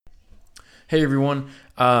Hey everyone,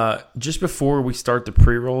 just before we start the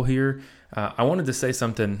pre-roll here, I wanted to say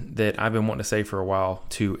something that I've been wanting to say for a while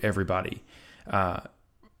to everybody.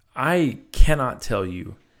 I cannot tell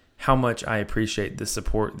you how much I appreciate the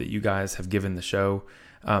support that you guys have given the show.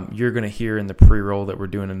 You're going to hear in the pre-roll that we're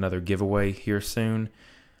doing another giveaway here soon.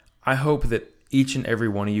 I hope that each and every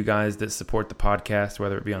one of you guys that support the podcast,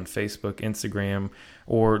 whether it be on Facebook, Instagram,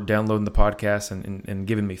 or downloading the podcast and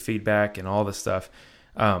giving me feedback and all this stuff,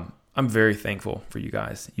 I'm very thankful for you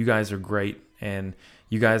guys. You guys are great, and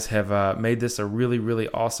you guys have made this a really, really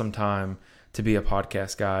awesome time to be a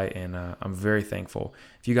podcast guy, and I'm very thankful.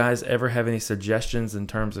 If you guys ever have any suggestions in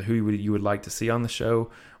terms of who you would like to see on the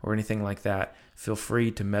show or anything like that, feel free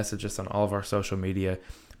to message us on all of our social media.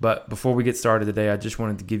 But before we get started today, I just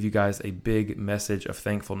wanted to give you guys a big message of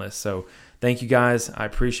thankfulness. So thank you guys. I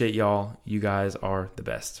appreciate y'all. You guys are the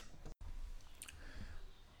best.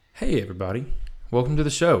 Hey, everybody. Welcome to the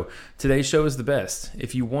show. Today's show is the best.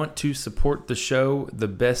 If you want to support the show the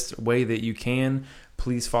best way that you can,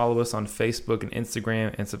 please follow us on Facebook and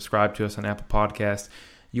Instagram and subscribe to us on Apple Podcasts.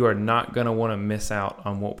 You are not going to want to miss out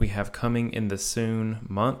on what we have coming in the soon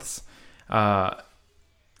months. Let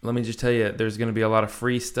me just tell you, there's going to be a lot of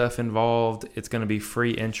free stuff involved. It's going to be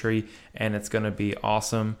free entry, and it's going to be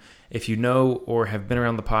awesome. If you know or have been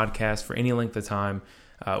around the podcast for any length of time,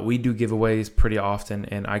 we do giveaways pretty often,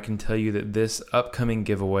 and I can tell you that this upcoming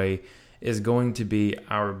giveaway is going to be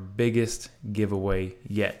our biggest giveaway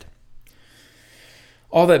yet.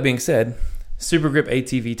 All that being said, Super Grip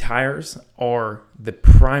ATV tires are the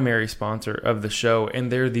primary sponsor of the show,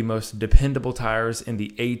 and they're the most dependable tires in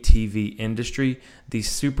the ATV industry. The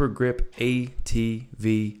Super Grip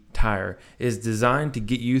ATV tire is designed to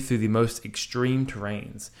get you through the most extreme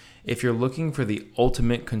terrains. If you're looking for the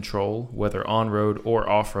ultimate control, whether on-road or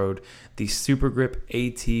off-road, the Super Grip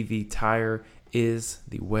ATV tire is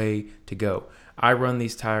the way to go. I run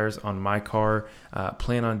these tires on my car,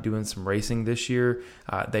 plan on doing some racing this year.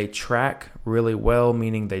 They track really well,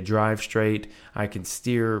 meaning they drive straight. I can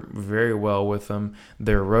steer very well with them.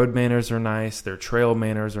 Their road manners are nice. Their trail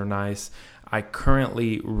manners are nice. I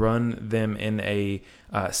currently run them in a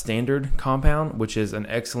standard compound, which is an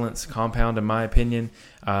excellence compound in my opinion.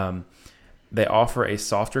 They offer a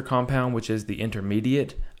softer compound, which is the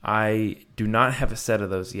intermediate. I do not have a set of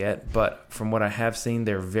those yet, but from what I have seen,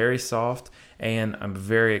 they're very soft, and I'm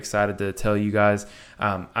very excited to tell you guys.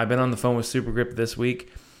 I've been on the phone with Super Grip this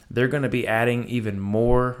week. They're going to be adding even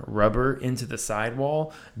more rubber into the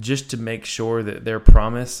sidewall just to make sure that their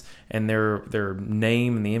promise and their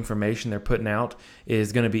name and the information they're putting out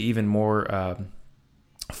is going to be even more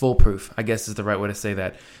foolproof, I guess is the right way to say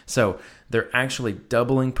that. So they're actually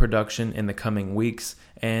doubling production in the coming weeks,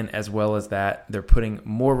 and as well as that, they're putting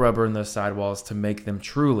more rubber in those sidewalls to make them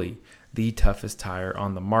truly the toughest tire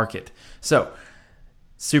on the market. So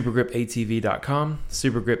supergripatv.com,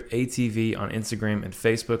 supergripatv on Instagram and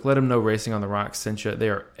Facebook. Let them know Racing on the Rocks sent you. They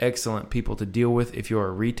are excellent people to deal with if you're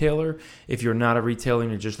a retailer. If you're not a retailer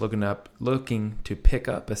and you're just looking to pick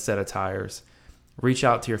up a set of tires, reach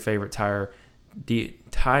out to your favorite tire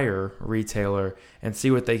retailer and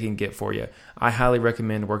see what they can get for you. I highly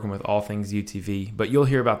recommend working with all things UTV, but you'll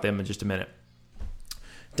hear about them in just a minute.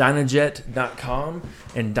 Dynojet.com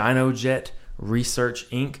and Dynojet Research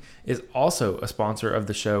Inc. is also a sponsor of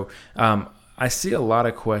the show. I see a lot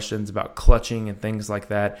of questions about clutching and things like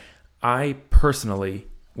that. I personally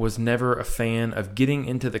was never a fan of getting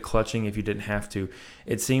into the clutching if you didn't have to.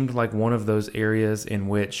 It seemed like one of those areas in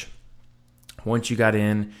which once you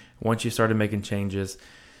started making changes,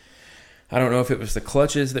 I don't know if it was the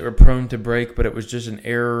clutches that were prone to break, but it was just an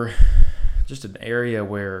area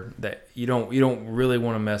where that you don't really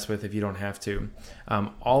want to mess with if you don't have to.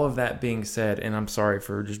 All of that being said, and I'm sorry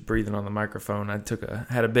for just breathing on the microphone. I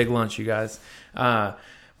had a big lunch, you guys.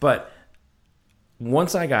 But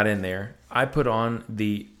once I got in there, I put on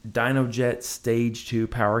the Dynojet Stage 2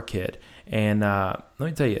 Power Kit. And let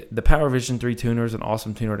me tell you, the Power Vision 3 tuner is an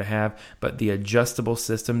awesome tuner to have, but the adjustable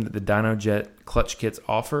system that the Dynojet clutch kits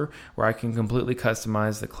offer, where I can completely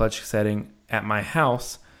customize the clutch setting at my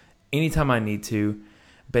house anytime I need to,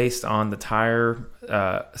 based on the tire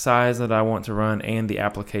size that I want to run and the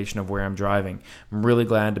application of where I'm driving. I'm really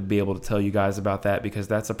glad to be able to tell you guys about that, because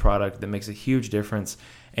that's a product that makes a huge difference,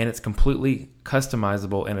 and it's completely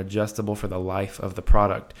customizable and adjustable for the life of the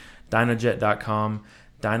product. Dynojet.com,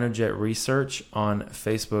 Dynojet Research on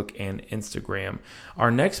Facebook and Instagram.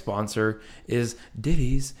 Our next sponsor is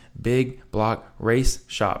Diddy's Big Block Race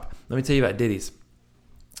Shop. Let me tell you about Diddy's.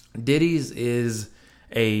 Diddy's is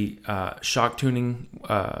a shock tuning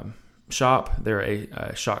shop. They're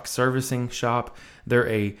a shock servicing shop. They're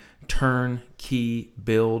a turnkey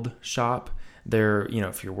build shop.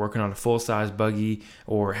 if you're working on a full-size buggy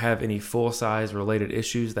or have any full-size related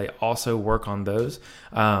issues, they also work on those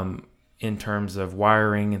in terms of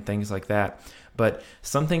wiring and things like that. But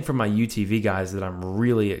something from my UTV guys that I'm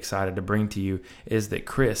really excited to bring to you is that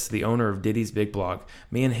Chris, the owner of Diddy's Big Block,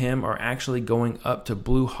 me and him are actually going up to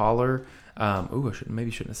Blue Holler. I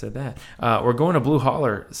shouldn't have said that. We're going to Blue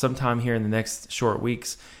Holler sometime here in the next short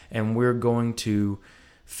weeks, and we're going to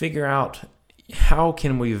figure out how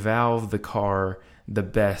can we valve the car the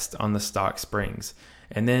best on the stock springs.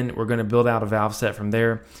 And then we're going to build out a valve set from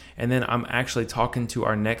there. And then I'm actually talking to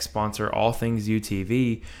our next sponsor, All Things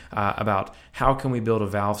UTV, about how can we build a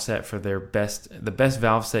valve set for the best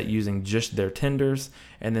valve set using just their tenders,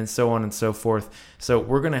 and then so on and so forth. So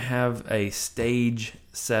we're going to have a stage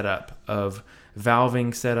setup of valving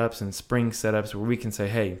setups and spring setups where we can say,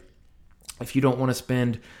 hey, if you don't want to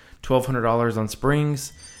spend $1,200 on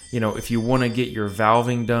springs, if you want to get your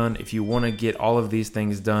valving done, if you want to get all of these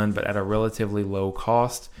things done, but at a relatively low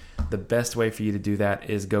cost, the best way for you to do that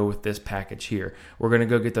is go with this package here. We're going to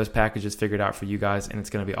go get those packages figured out for you guys, and it's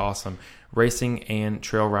going to be awesome. Racing and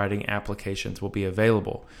trail riding applications will be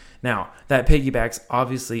available. Now, that piggybacks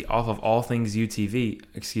obviously off of All Things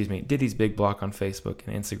UTV, Diddy's Big Block on Facebook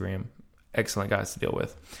and Instagram. Excellent guys to deal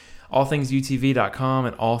with. AllThingsUTV.com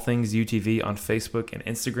and All Things UTV on Facebook and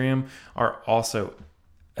Instagram are also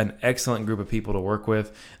an excellent group of people to work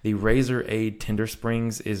with. The Razor Aid tender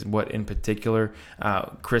springs is what in particular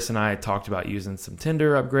Chris and I had talked about using some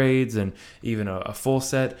tender upgrades and even a full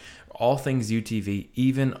set. All Things UTV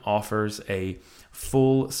even offers a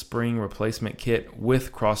full spring replacement kit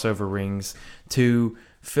with crossover rings to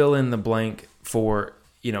fill in the blank for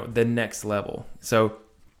the next level. So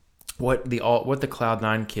what the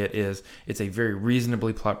Cloud9 kit is, it's a very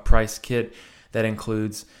reasonably priced kit that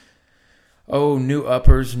includes new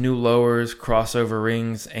uppers, new lowers, crossover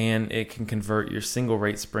rings, and it can convert your single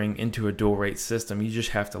rate spring into a dual rate system. You just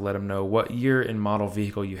have to let them know what year and model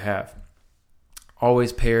vehicle you have.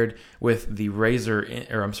 Always paired with the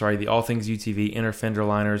the All Things UTV inner fender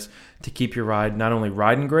liners to keep your ride not only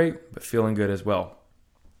riding great, but feeling good as well.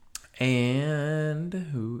 And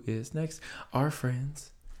who is next? Our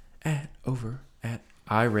friends over at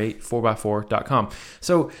irate4x4.com.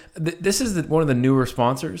 So this is one of the newer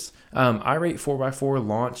sponsors. Irate 4x4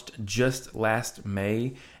 launched just last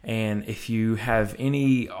May, and if you have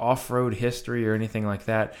any off-road history or anything like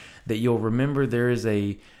that you'll remember, there is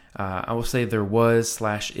I will say there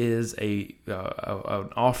was/is an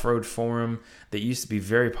off-road forum that used to be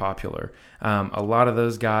very popular. A lot of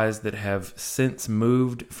those guys that have since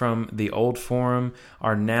moved from the old forum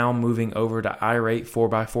are now moving over to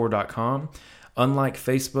irate4x4.com. Unlike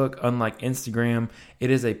Facebook, unlike Instagram, it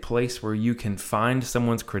is a place where you can find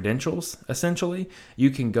someone's credentials, essentially. You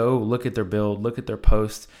can go look at their build, look at their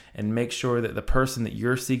posts, and make sure that the person that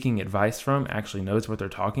you're seeking advice from actually knows what they're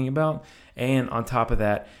talking about. And on top of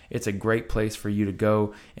that, it's a great place for you to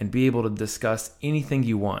go and be able to discuss anything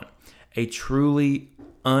you want. A truly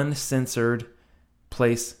uncensored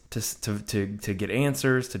place to get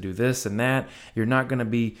answers, to do this and that. You're not going to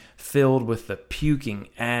be filled with the puking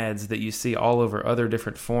ads that you see all over other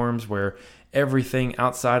different forums where everything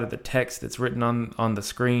outside of the text that's written on the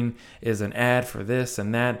screen is an ad for this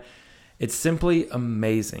and that. It's simply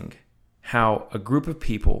amazing how a group of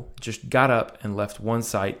people just got up and left one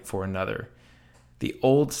site for another. The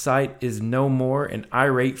old site is no more, and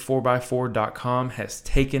irate4x4.com has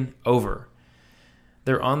taken over.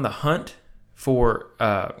 They're on the hunt for,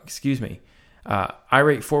 Irate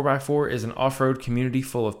 4x4 is an off-road community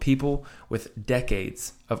full of people with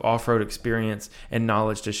decades of off-road experience and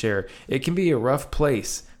knowledge to share. It can be a rough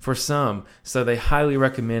place for some, so they highly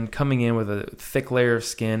recommend coming in with a thick layer of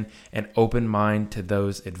skin and open mind to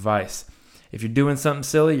those advice. If you're doing something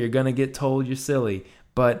silly, you're going to get told you're silly.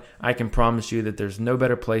 But I can promise you that there's no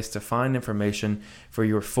better place to find information for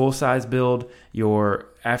your full-size build, your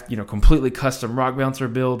completely custom rock bouncer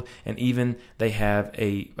build, and even they have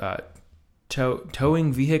a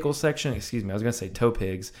towing vehicle section. Excuse me, I was going to say tow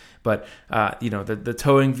pigs, but the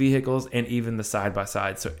towing vehicles and even the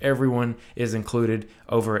side-by-side. So everyone is included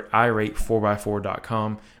over at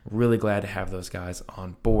irate4x4.com. Really glad to have those guys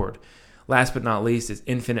on board. Last but not least is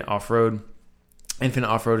Infinite Off-Road. Infinite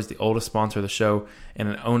Off-Road is the oldest sponsor of the show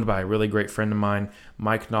and owned by a really great friend of mine,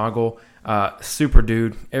 Mike Noggle. Super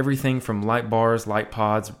dude. Everything from light bars, light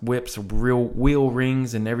pods, whips, real wheel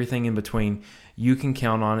rings, and everything in between. You can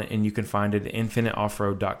count on it, and you can find it at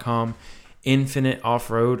infiniteoffroad.com. Infinite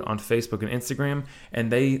Off-Road on Facebook and Instagram.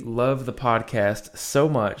 And they love the podcast so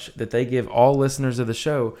much that they give all listeners of the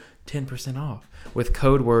show 10% off with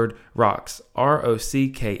code word ROCKS,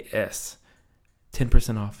 ROCKS.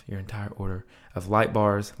 10% off your entire order of light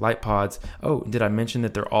bars, light pods. Oh, did I mention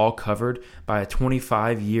that they're all covered by a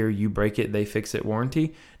 25-year you break it, they fix it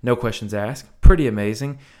warranty? No questions asked. Pretty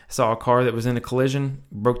amazing. I saw a car that was in a collision,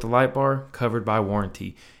 broke the light bar, covered by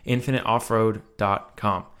warranty.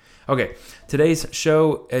 InfiniteOffroad.com. Okay, today's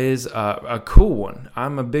show is a cool one.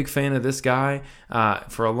 I'm a big fan of this guy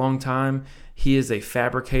for a long time. He is a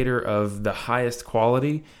fabricator of the highest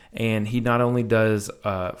quality, and he not only does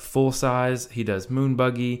full size, he does moon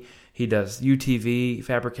buggy, he does UTV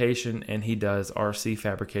fabrication, and he does RC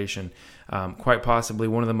fabrication. Quite possibly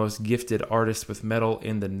one of the most gifted artists with metal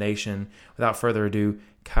in the nation. Without further ado,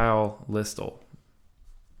 Kyle Listle.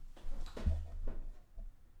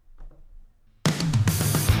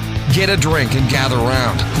 Get a drink and gather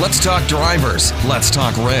around. Let's talk drivers. Let's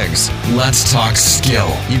talk rigs. Let's talk skill.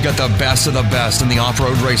 You've got the best of the best in the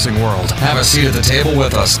off-road racing world. Have a seat at the table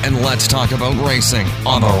with us and let's talk about racing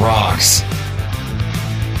on the rocks.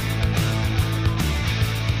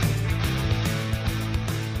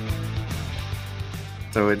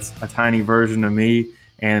 So it's a tiny version of me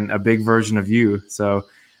and a big version of you. So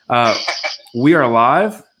we are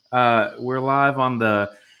live. We're live on the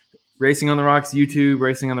Racing on the Rocks YouTube,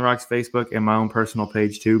 Racing on the Rocks Facebook, and my own personal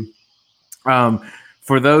page too.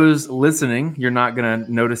 For those listening, you're not going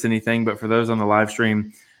to notice anything, but for those on the live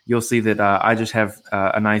stream, you'll see that I just have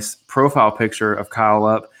a nice profile picture of Kyle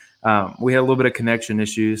up. We had a little bit of connection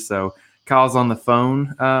issues, so Kyle's on the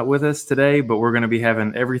phone with us today, but we're going to be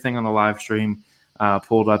having everything on the live stream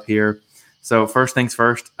pulled up here. So first things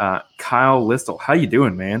first, Kyle Listle, how you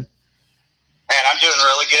doing, man? Man, I'm doing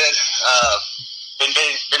really good.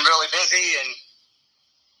 Been really busy and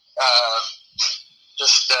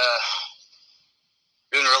just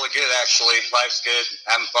doing really good, actually. Life's good,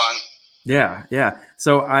 having fun. Yeah.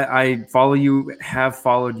 So I follow you, have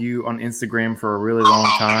followed you on Instagram for a really long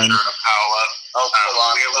time.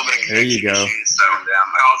 There you go.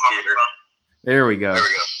 There we go.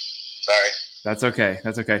 Sorry. That's okay.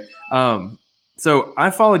 So I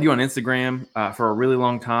followed you on Instagram for a really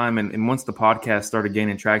long time, and once the podcast started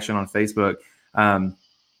gaining traction on Facebook,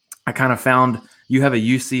 I kind of found you have a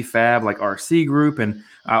UC Fab like RC group, and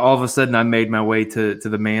all of a sudden I made my way to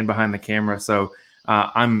the man behind the camera. So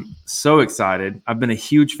I'm so excited. I've been a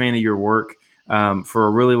huge fan of your work for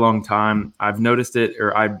a really long time. I noticed it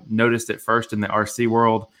first in the RC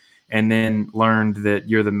world, and then learned that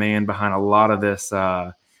you're the man behind a lot of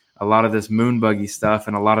this moon buggy stuff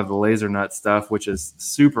and a lot of the laser nut stuff, which is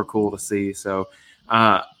super cool to see. So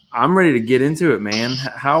I'm ready to get into it, man.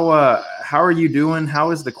 How are you doing?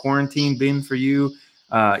 How has the quarantine been for you?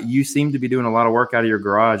 You seem to be doing a lot of work out of your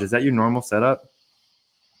garage. Is that your normal setup?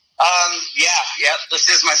 Yeah. This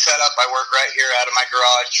is my setup. I work right here out of my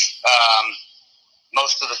garage.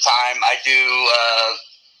 Most of the time I do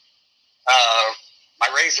my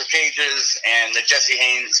Razor cages and the Jesse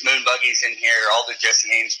Haynes moon buggies in here, all the Jesse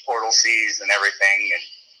Haynes Portal Cs and everything. And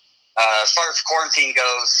as far as quarantine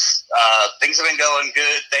goes, things have been going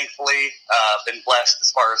good, thankfully. Been blessed as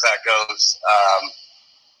far as that goes.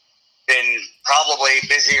 Been probably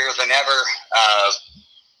busier than ever.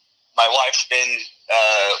 My wife's been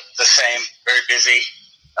the same, very busy.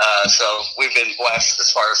 So we've been blessed as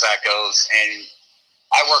far as that goes. And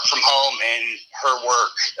I work from home, and her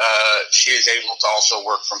work, she is able to also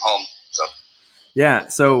work from home. So yeah,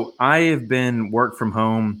 so I have been work from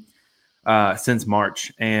home since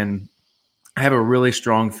March, and I have a really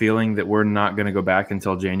strong feeling that we're not going to go back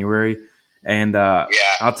until January. And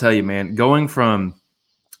I'll tell you, man, going from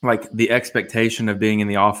like the expectation of being in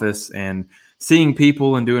the office and seeing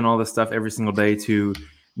people and doing all this stuff every single day to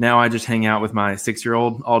now I just hang out with my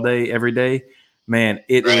 6-year-old all day, every day. Man,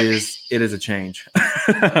 it is a change.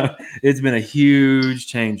 It's been a huge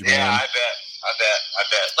change, man. Yeah, I bet.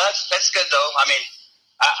 That's good though. I mean,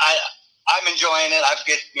 I'm enjoying it. I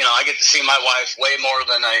get to see my wife way more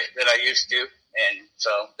than I used to, and so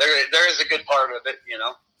there is a good part of it, you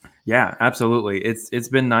know. Yeah, absolutely. It's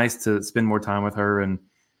been nice to spend more time with her, and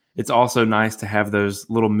it's also nice to have those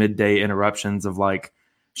little midday interruptions of like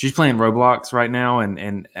she's playing Roblox right now,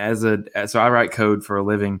 and so I write code for a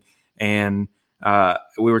living, and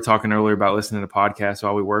we were talking earlier about listening to podcasts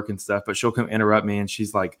while we work and stuff, but she'll come interrupt me, and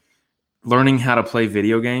she's like learning how to play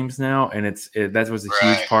video games now, and that was a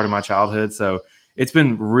huge part of my childhood. So it's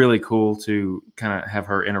been really cool to kind of have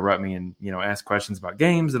her interrupt me and ask questions about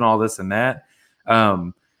games and all this and that.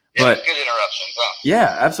 But good interruptions, huh?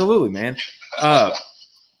 Yeah, absolutely, man.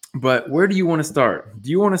 But where do you want to start? Do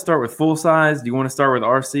you want to start with full size? Do you want to start with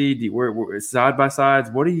RC? Where side by sides?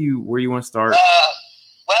 Where do you want to start? Well,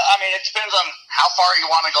 I mean, it depends on how far you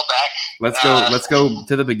want to go back. Let's go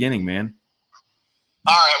to the beginning, man.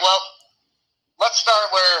 All right. Well, let's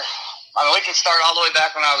start we can start all the way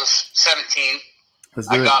back when I was 17.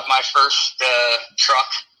 Let's do it. Got my first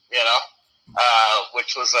truck,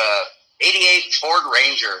 which was a 88 Ford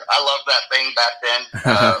Ranger. I loved that thing back then.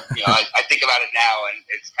 I think about it now, and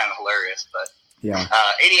it's kind of hilarious. But 88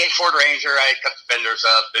 Ford Ranger, I cut the fenders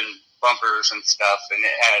up and bumpers and stuff, and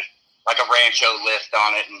it had like a Rancho lift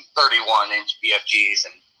on it and 31-inch BFGs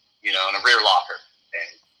and, and a rear locker.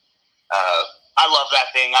 And I love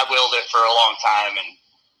that thing. I wheeled it for a long time, and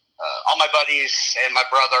all my buddies and my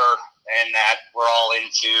brother and that were all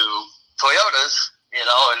into Toyotas, and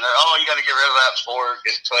they're, you got to get rid of that Ford,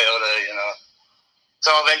 get Toyota,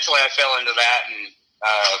 So eventually I fell into that and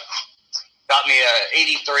got me a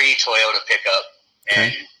 83 Toyota pickup.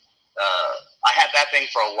 And I had that thing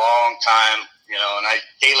for a long time, and I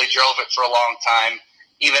daily drove it for a long time,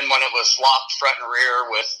 even when it was locked front and rear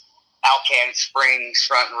with Alcan springs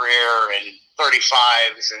front and rear and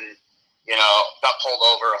 35s and, got pulled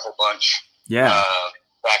over a whole bunch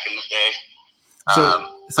back in the day. Did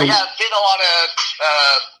a lot of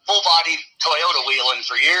full-body Toyota wheeling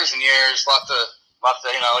for years and years. Lots of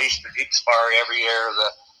Easter Jeep Safari every year, the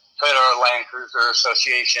Toyota Land Cruiser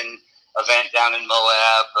Association event down in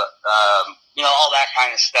Moab, all that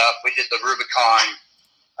kind of stuff. We did the Rubicon.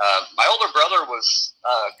 My older brother was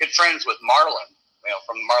good friends with Marlin,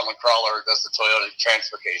 from Marlin Crawler, does the Toyota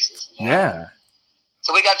transfer cases. Yeah.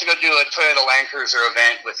 So we got to go do a Toyota Land Cruiser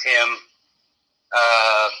event with him,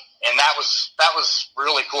 and that was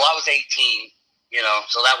really cool. I was 18,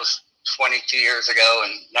 so that was 22 years ago,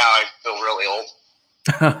 and now I feel really old.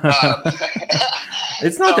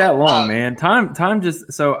 It's not that long, man. Time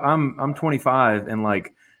just so I'm 25, and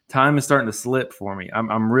like time is starting to slip for me.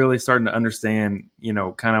 I'm really starting to understand,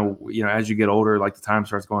 kind of, as you get older, like the time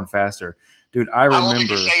starts going faster. Dude, I remember. How old did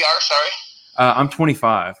you say you are? Sorry. I'm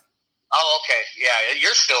 25. Oh, okay. Yeah,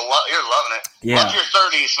 you're loving it. Yeah. Love your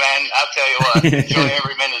 30s, man. I'll tell you what. Enjoy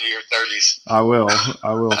every minute of your 30s. I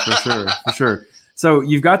will for sure. So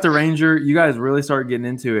you've got the Ranger. You guys really started getting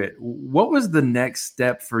into it. What was the next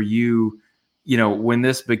step for you, when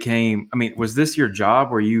this became, was this your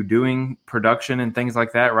job? Were you doing production and things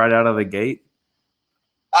like that right out of the gate?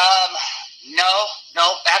 No.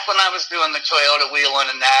 Back when I was doing the Toyota wheeling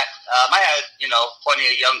and that, I had, plenty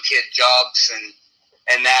of young kid jobs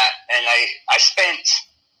and that, and I spent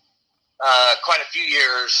quite a few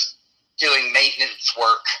years doing maintenance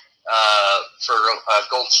work for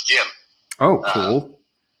Gold's Gym. Oh, cool.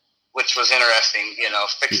 Which was interesting,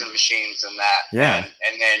 fixing machines and that. Yeah.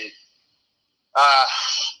 And then I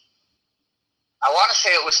want to say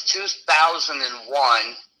it was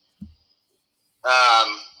 2001.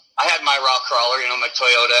 I had my rock crawler, my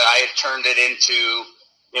Toyota. I had turned it into,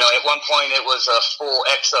 at one point it was a full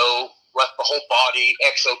XO, left the whole body,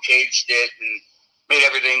 XO caged it and made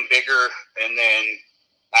everything bigger. And then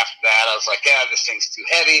after that, I was like, this thing's too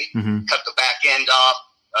heavy. Mm-hmm. Cut the back end off.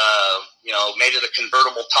 Made it a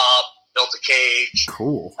convertible top, built a cage.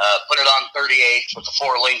 Cool. Put it on 38 with a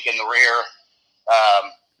 4-link in the rear.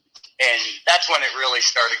 And that's when it really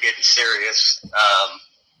started getting serious,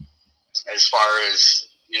 as far as,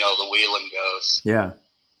 the wheeling goes. Yeah.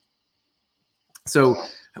 So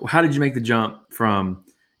how did you make the jump from,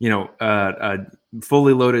 a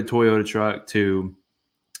fully loaded Toyota truck to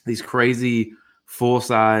these crazy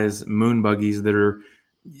full-size moon buggies that are,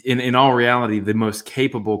 in all reality, the most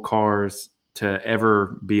capable cars to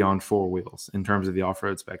ever be on 4 wheels in terms of the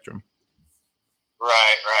off-road spectrum?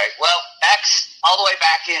 Right. Well, all the way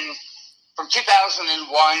back in from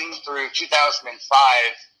 2001 through 2005,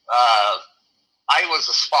 I was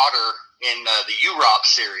a spotter in the U-Rock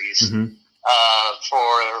series for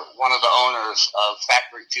one of the owners of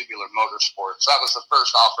Factory Tubular Motorsports. That was the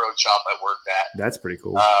first off-road shop I worked at. That's pretty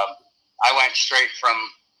cool. I went straight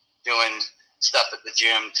from doing stuff at the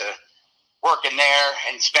gym to working there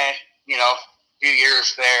and spent, a few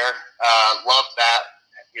years there. Loved that,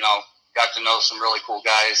 got to know some really cool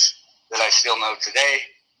guys that I still know today.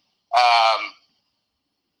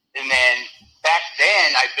 And then back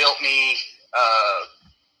then I built me,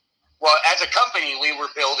 as a company, we were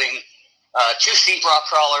building 2 seat rock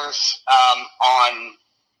crawlers on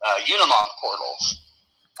Unimog portals.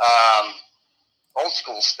 Old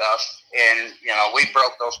school stuff, and we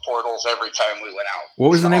broke those portals every time we went out. What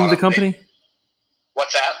was the name of the company?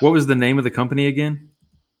 What's that? What was the name of the company again?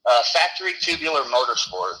 Factory Tubular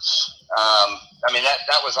Motorsports.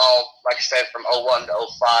 That was all, like I said, from 01 to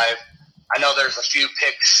 05. I know there's a few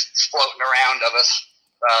pics floating around of us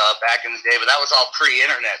back in the day, but that was all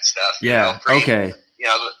pre-internet stuff. Yeah. Okay.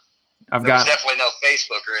 There was definitely no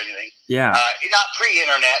Facebook or anything. Yeah. Not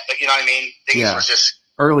pre-internet, but you know what I mean. Things were just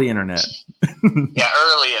early internet. Yeah,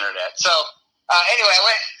 early internet. So Anyway,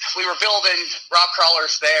 we were building rock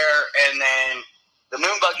crawlers there, and then the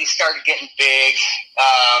moon buggy started getting big.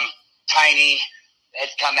 Tiny had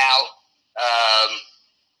come out.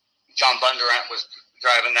 John Bondurant was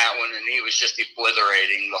driving that one, and he was just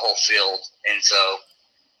obliterating the whole field. And so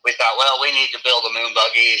we thought, well, we need to build a moon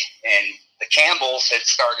buggy. And the Campbells had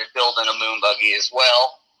started building a moon buggy as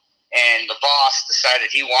well. And the boss decided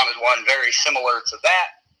he wanted one very similar to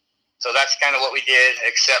that. So that's kind of what we did,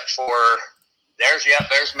 except for there's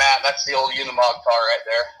Matt. That's the old Unimog car right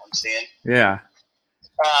there I'm seeing. Yeah.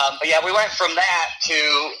 But yeah, we went from that to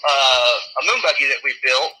a moon buggy that we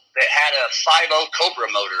built that had a 5.0 Cobra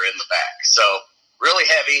motor in the back. So really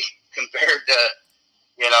heavy compared to,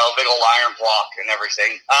 big old iron block and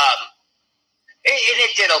everything.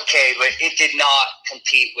 It did okay, but it did not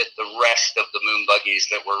compete with the rest of the moon buggies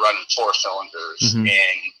that were running 4 cylinders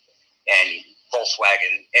and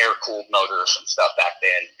Volkswagen air-cooled motors and stuff back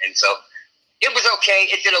then. And so it was okay.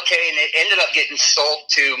 It did okay, and it ended up getting sold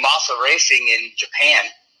to Masa Racing in Japan.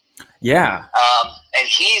 Yeah. And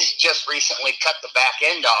he's just recently cut the back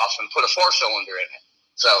end off and put a 4-cylinder in it.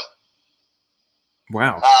 So,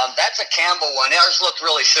 wow. That's a Campbell one. Ours looked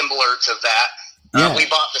really similar to that. Yeah. We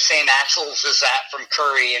bought the same axles as that from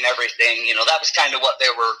Curry and everything. That was kind of what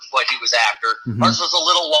he was after. Mm-hmm. Ours was a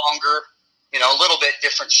little longer, a little bit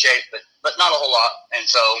different shape, but not a whole lot. And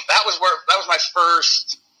so that was my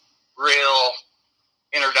first real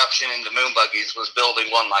introduction into moon buggies, was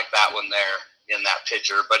building one like that one there in that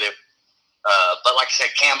picture. But like I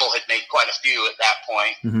said, Campbell had made quite a few at that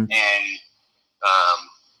point, and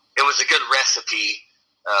it was a good recipe.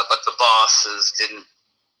 But the bosses didn't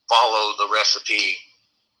follow the recipe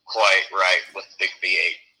quite right with the big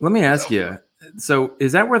V8. Let me ask you. So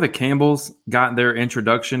is that where the Campbells got their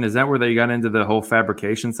introduction? Is that where they got into the whole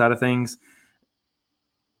fabrication side of things?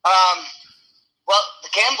 Well, the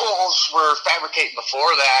Campbells were fabricating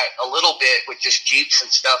before that a little bit with just Jeeps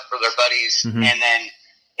and stuff for their buddies. And then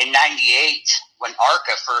in 98, when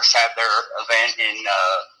ARCA first had their event in,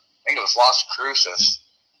 I think it was Las Cruces,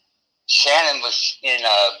 Shannon was in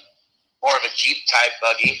more of a Jeep type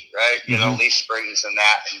buggy, right? Leaf springs and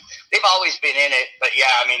that. And they've always been in it. But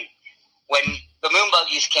yeah, I mean, when the moon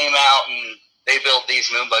buggies came out and they built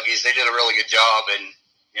these moon buggies, they did a really good job. And,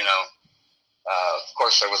 of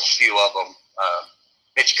course, there was a few of them.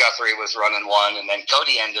 Mitch Guthrie was running one, and then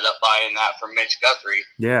Cody ended up buying that from Mitch Guthrie.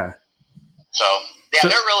 Yeah. So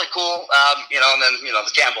they're really cool. And then,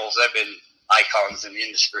 the Campbells, they've been icons in the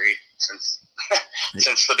industry since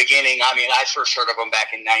the beginning. I mean, I first heard of them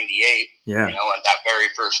back in 98. Yeah. At that very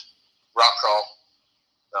first rock crawl.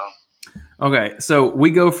 So. Okay, so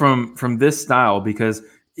we go from this style because,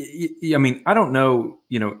 I mean, I don't know,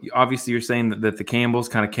 obviously you're saying that the Campbells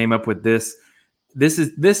kind of came up with this.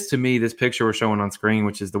 This to me, this picture we're showing on screen,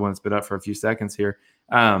 which is the one that's been up for a few seconds here.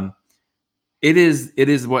 It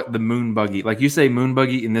is what the moon buggy, like you say, moon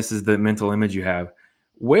buggy, and this is the mental image you have.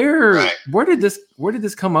 Where did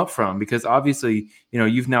this come up from? Because obviously,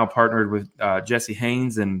 you've now partnered with Jesse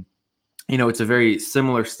Haynes, and it's a very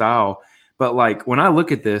similar style. But like when I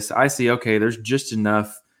look at this, I see, okay, there's just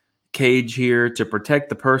enough cage here to protect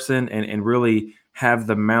the person and really have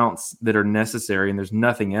the mounts that are necessary, and there's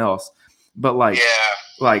nothing else. But was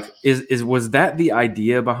that the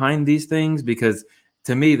idea behind these things? Because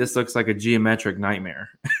to me, this looks like a geometric nightmare.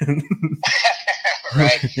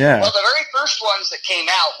 Right. Yeah. Well, the very first ones that came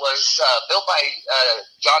out was built by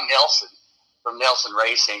John Nelson from Nelson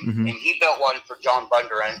Racing, and he built one for John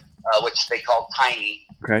Bondurant, which they called Tiny.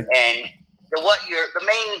 Okay. And the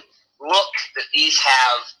main look that these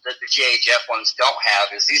have that the JHF ones don't have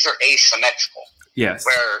is these are asymmetrical. Yes.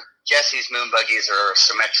 Where Jesse's moon buggies are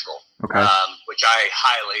symmetrical. Okay. Which I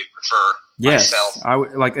highly prefer myself. I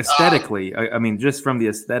would like aesthetically. I mean, just from the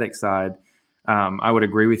aesthetic side, I would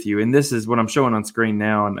agree with you. And this is what I'm showing on screen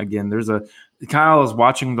now. And again, Kyle is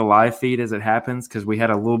watching the live feed as it happens because we had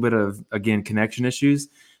a little bit of, again, connection issues.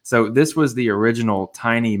 So this was the original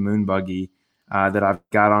Tiny moon buggy that I've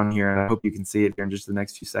got on here, and I hope you can see it here in just the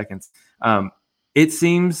next few seconds. It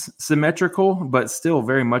seems symmetrical, but still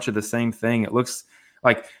very much of the same thing. It looks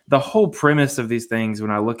like the whole premise of these things, when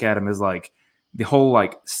I look at them, is like the whole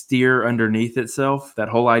like steer underneath itself, that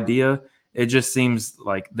whole idea. It just seems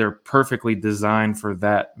like they're perfectly designed for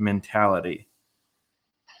that mentality.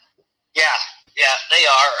 Yeah, they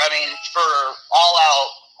are. I mean, for all-out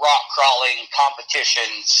rock crawling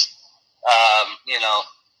competitions,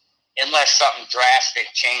 unless something drastic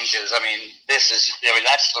changes,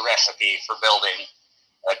 that's the recipe for building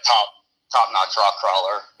a top-notch rock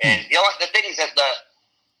crawler. And the things that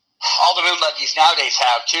all the moon buggies nowadays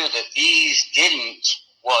have too that these didn't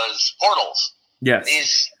was portals. Yes.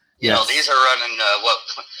 You know, these are running what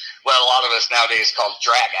a lot of us nowadays call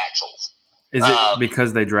drag axles. Is it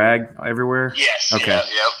because they drag everywhere? Yes. Okay. Yeah,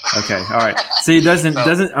 yep. Okay. All right. See, it doesn't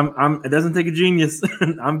it doesn't take a genius.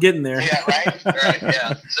 I'm getting there. Yeah. Right.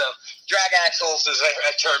 Yeah. So drag axles is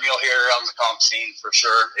a term you'll hear on the comp scene for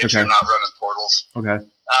sure if you're not running portals. Okay.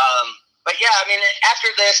 But yeah, I mean, after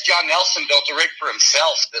this, John Nelson built a rig for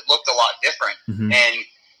himself that looked a lot different. Mm-hmm. And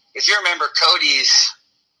if you remember Cody's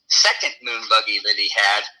second moon buggy that he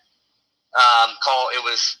had, it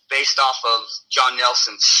was based off of John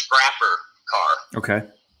Nelson's Scrapper car. Okay,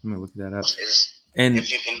 I'm gonna look that up. And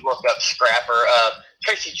if you can look up Scrapper,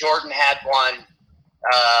 Tracy Jordan had one.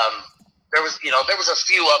 There was a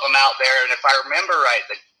few of them out there, and if I remember right,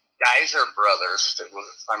 the Geyser brothers, if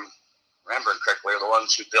I'm remembering correctly, are the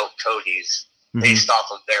ones who built Cody's based off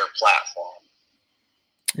of their platform.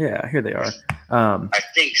 Yeah, here they are. I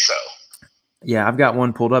think so. Yeah, I've got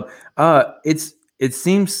one pulled up. It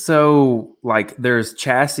seems so like there's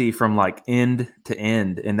chassis from like end to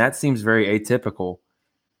end, and that seems very atypical.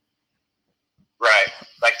 Right,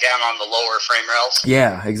 like down on the lower frame rails.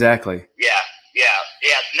 Yeah, exactly. Yeah.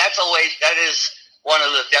 And that is one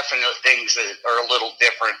of the definite things that are a little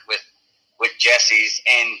different with Jesse's,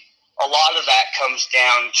 and a lot of that comes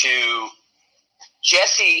down to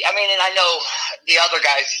Jesse. I mean, and I know the other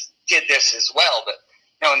guys did this as well, but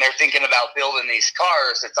when they're thinking about building these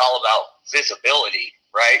cars, it's all about visibility,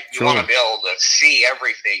 right? You want to be able to see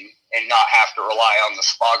everything and not have to rely on the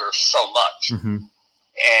spoggers so much. Mm-hmm.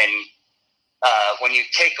 And when you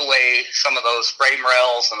take away some of those frame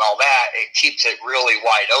rails and all that, it keeps it really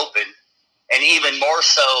wide open. And even more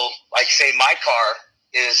so, like say my car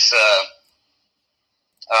is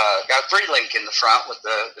got a 3-link in the front with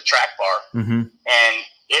the track bar, and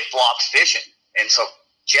it blocks vision. And so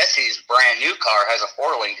Jesse's brand new car has a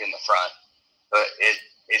 4-link in the front, but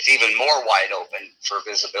it's even more wide open for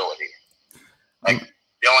visibility. Like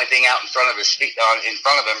the only thing out in front of his feet, in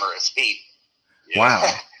front of him are his feet. Wow.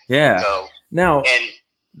 Yeah. So, now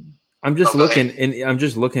I'm just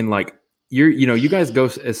looking like you guys go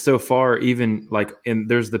so far, even like, and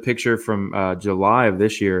there's the picture from July of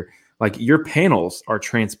this year, like your panels are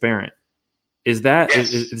transparent. Is that,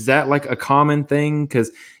 yes. is that like a common thing?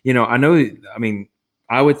 Cause I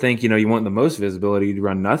would think, you want the most visibility to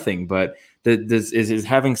run nothing, but is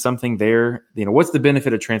having something there, what's the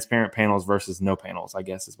benefit of transparent panels versus no panels, I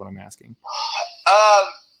guess is what I'm asking.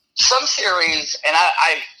 Some series, and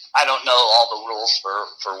I don't know all the rules for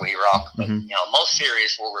WeRock, but most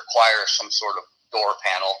series will require some sort of door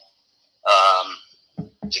panel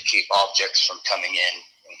to keep objects from coming in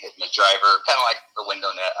and hitting the driver, kind of like the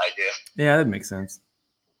window net idea. Yeah, that makes sense.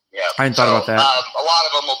 Yeah, I hadn't thought about that. A lot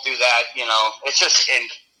of them will do that. It's just,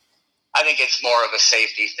 I think it's more of a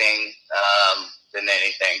safety thing than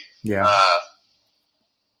anything. Yeah. I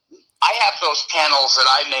have those panels that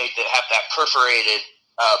I made that have that perforated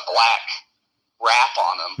black wrap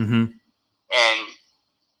on them, and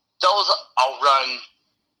those I'll run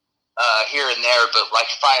here and there. But like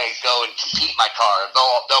if I go and compete my car,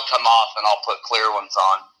 they'll come off, and I'll put clear ones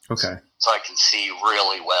on. Okay. So I can see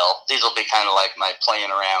really well. These will be kind of like my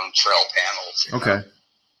playing around trail panels. Okay.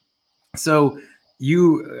 So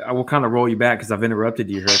I will kind of roll you back because I've interrupted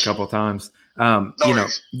you here a couple of times.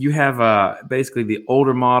 You have basically the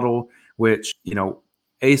older model, which,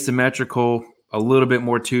 asymmetrical, a little bit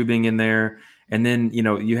more tubing in there. And then,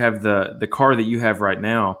 you have the car that you have right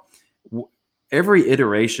now. Every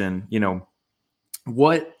iteration,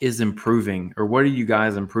 what is improving, or what are you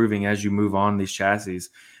guys improving as you move on these chassis?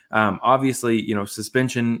 Obviously,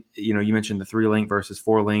 suspension, you mentioned the 3-link versus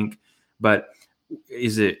 4-link, but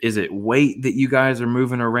is it weight that you guys are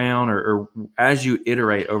moving around, or as you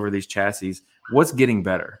iterate over these chassis, what's getting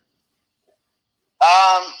better?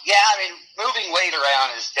 Moving weight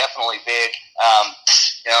around is definitely big.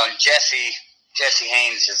 And Jesse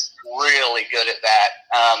Haynes is really good at that.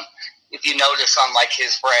 If you notice on like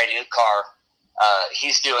his brand new car, he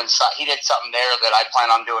did something there that I plan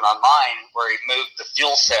on doing on mine, where he moved the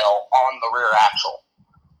fuel cell on the rear axle.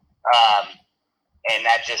 And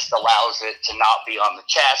that just allows it to not be on the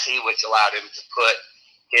chassis, which allowed him to put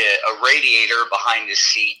a radiator behind his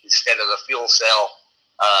seat instead of the fuel cell.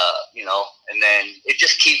 And then it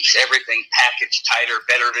just keeps everything packaged tighter,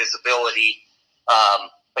 better visibility.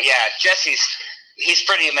 But yeah, he's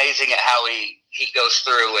pretty amazing at how he goes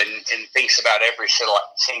through and thinks about every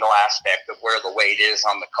single aspect of where the weight is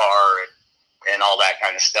on the car and all that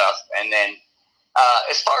kind of stuff. And then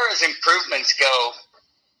as far as improvements go,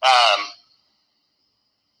 I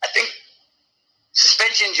think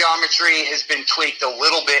suspension geometry has been tweaked a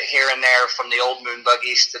little bit here and there from the old moon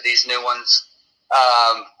buggies to these new ones.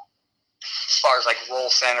 as far as like roll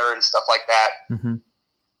center and stuff like that. Mm-hmm.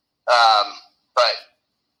 But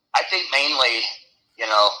I think mainly,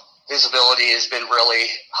 visibility has been really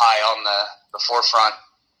high on the forefront.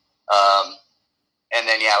 And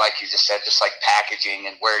then, like you just said, just like packaging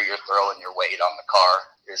and where you're throwing your weight on the car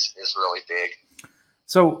is really big.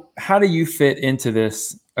 So how do you fit into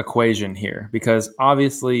this equation here? Because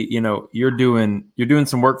obviously, you're doing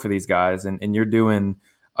some work for these guys and you're doing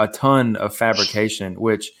a ton of fabrication,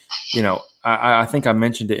 which, I think I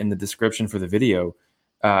mentioned it in the description for the video.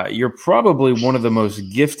 You're probably one of the most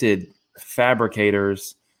gifted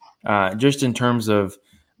fabricators, just in terms of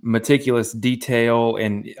meticulous detail.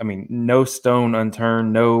 And I mean, no stone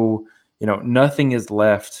unturned, nothing is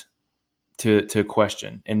left to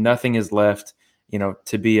question, and nothing is left,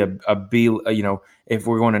 to be a B, if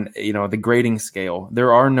we're going to, the grading scale,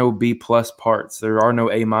 there are no B+ parts. There are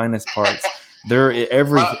no A- parts.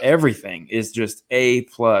 Everything is just A+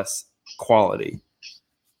 quality.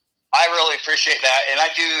 I really appreciate that, and I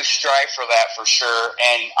do strive for that for sure.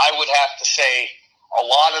 And I would have to say a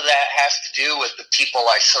lot of that has to do with the people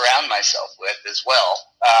I surround myself with as well.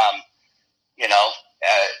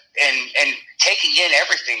 And taking in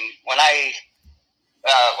everything. When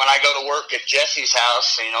I go to work at Jesse's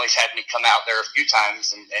house, he's had me come out there a few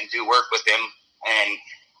times and do work with him, and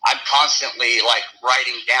I'm constantly like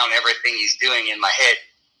writing down everything he's doing in my head,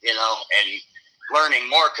 and learning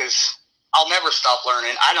more, because I'll never stop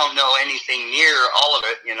learning. I don't know anything near all of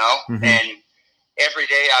it, Mm-hmm. and every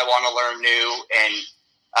day I want to learn new. And,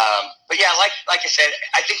 but yeah, like I said,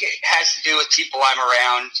 I think it has to do with people I'm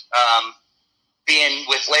around. Being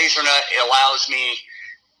with LaserNut, it allows me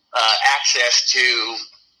access to,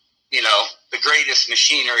 the greatest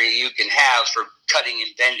machinery you can have for cutting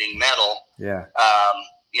and bending metal. Yeah.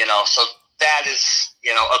 So that is,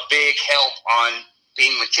 a big help on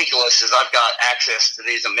being meticulous, is I've got access to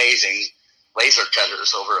these amazing laser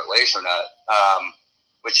cutters over at LaserNut,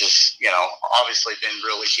 which has, obviously been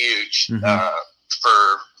really huge, Mm-hmm.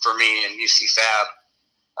 For me and UC Fab.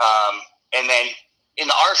 And then in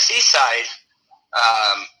the RC side,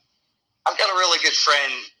 I've got a really good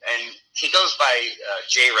friend, and he goes by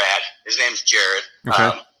J-Rad. His name's Jared.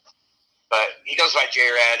 Okay. But he goes by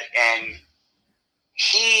J-Rad, and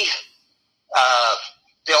he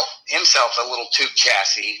built himself a little tube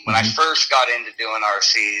chassis when I first got into doing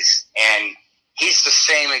RCs, and he's the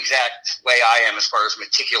same exact way I am as far as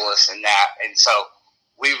meticulous in that. And so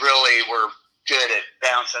we really were good at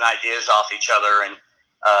bouncing ideas off each other. And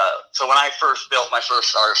so when I first built my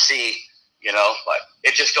first RC, but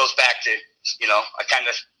it just goes back to, I kind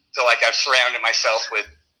of feel like I've surrounded myself with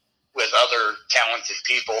other talented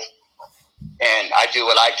people, and I do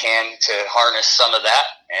what I can to harness some of that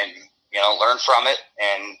and, learn from it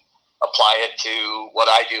and apply it to what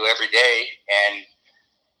I do every day. And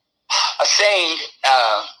a saying,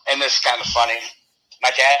 and this is kind of funny, my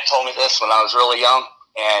dad told me this when I was really young,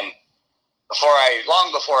 and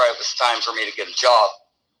long before it was time for me to get a job,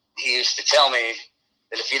 he used to tell me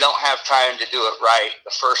that if you don't have time to do it right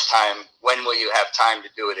the first time, when will you have time to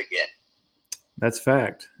do it again? That's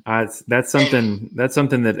fact. That's something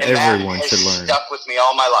that everyone that should learn. Stuck with me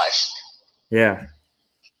all my life. Yeah.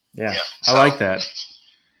 So, I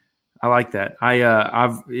like that.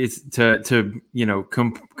 I've it's to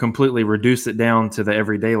completely reduce it down to the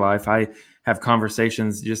everyday life. I have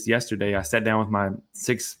conversations. Just yesterday, I sat down with my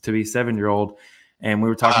 6-to-be-7-year-old, and we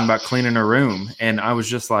were talking about cleaning her room, and I was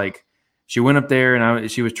just like, she went up there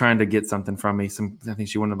and she was trying to get something from me. I think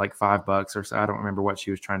she wanted like $5 or so. I don't remember what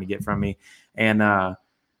she was trying to get from me. And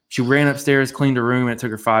she ran upstairs, cleaned her room. And it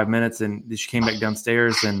took her 5 minutes, and she came back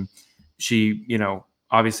downstairs, and she,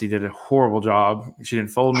 obviously did a horrible job. She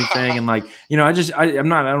didn't fold anything. And I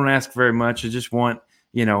don't ask very much. I just want,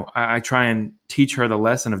 I try and teach her the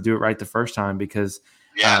lesson of do it right the first time, because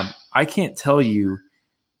I can't tell you,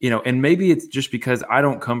 and maybe it's just because I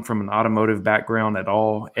don't come from an automotive background at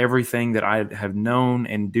all. Everything that I have known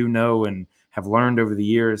and do know and have learned over the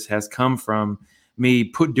years has come from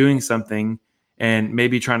me doing something and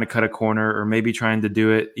maybe trying to cut a corner, or maybe trying to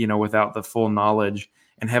do it, without the full knowledge,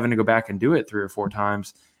 and having to go back and do it 3 or 4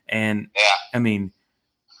 times. And I mean,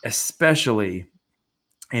 especially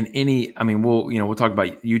in we'll talk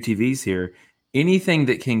about UTVs here. Anything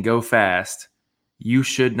that can go fast, you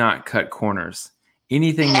should not cut corners.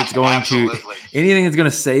 Anything that's going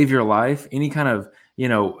to save your life, any kind of,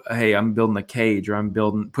 hey, I'm building a cage, or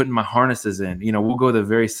putting my harnesses in, we'll go to the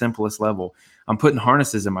very simplest level. I'm putting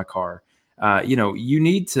harnesses in my car. you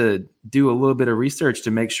need to do a little bit of research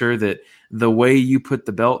to make sure that the way you put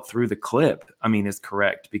the belt through the clip, is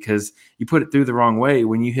correct, because you put it through the wrong way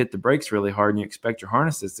when you hit the brakes really hard and you expect your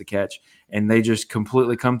harnesses to catch and they just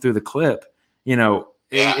completely come through the clip.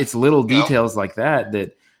 It's little details like that,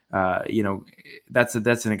 that's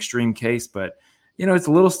an extreme case, but it's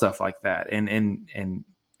little stuff like that. And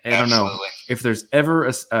I don't know if there's ever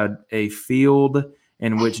a field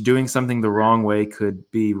in which doing something the wrong way could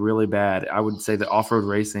be really bad. I would say that off-road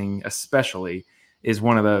racing especially is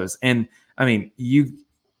one of those. And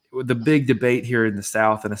the big debate here in the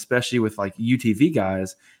South, and especially with like UTV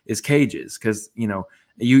guys, is cages. Cause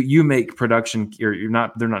you make production, they're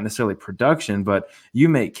not necessarily production, but you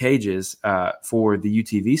make cages for the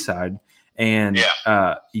UTV side. And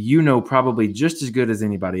probably just as good as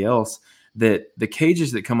anybody else that the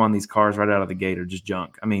cages that come on these cars right out of the gate are just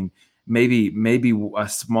junk. Maybe a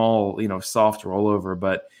small, soft rollover,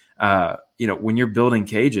 but when you're building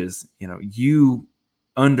cages, you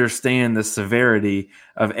understand the severity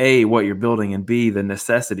of A, what you're building, and B, the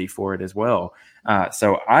necessity for it as well.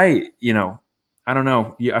 So I don't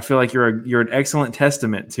know. I feel like you're an excellent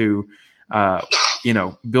testament to,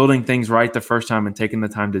 building things right the first time and taking the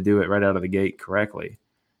time to do it right out of the gate correctly.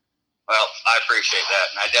 Well, I appreciate that.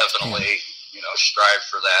 And I definitely, strive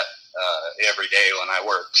for that every day when I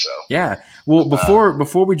work. So yeah. Well,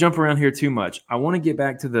 before we jump around here too much, I want to get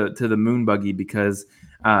back to the Moon Buggy, because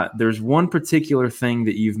there's one particular thing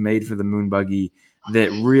that you've made for the Moon Buggy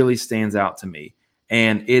that really stands out to me,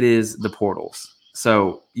 and it is the portals.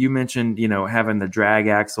 So you mentioned, having the drag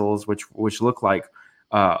axles, which look like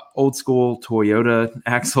old school Toyota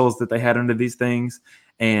axles that they had under these things.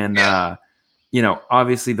 And,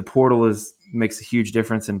 obviously the portal makes a huge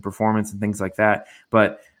difference in performance and things like that.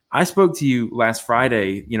 But I spoke to you last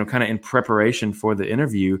Friday, kind of in preparation for the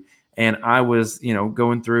interview. And I was,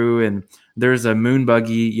 going through, and there's a Moon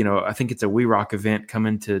Buggy, I think it's a We Rock event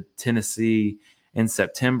coming to Tennessee in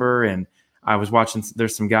September. And I was watching,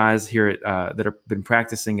 there's some guys here that have been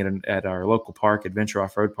practicing at our local park, Adventure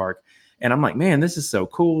Off-Road Park. And I'm like, man, this is so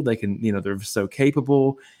cool. They can, they're so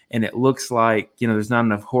capable. And it looks like, there's not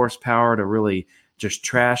enough horsepower to really just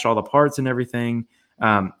trash all the parts and everything.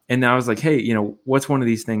 And I was like, hey, what's one of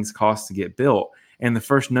these things cost to get built? And the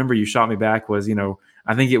first number you shot me back was,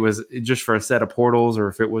 I think it was just for a set of portals, or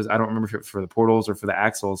if it was, I don't remember if it was for the portals or for the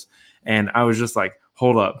axles. And I was just like,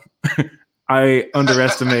 hold up. I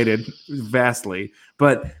underestimated vastly.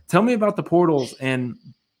 But tell me about the portals, and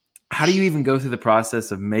how do you even go through the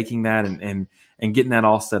process of making that and getting that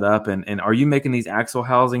all set up? And are you making these axle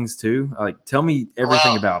housings too? Like, tell me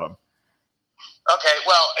everything about them. Okay,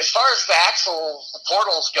 well, as far as the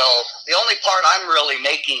portals go, the only part I'm really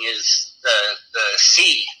making is the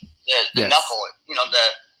C, the knuckle,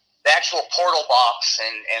 the actual portal box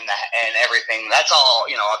and everything. That's all,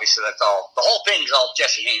 obviously that's all, the whole thing's all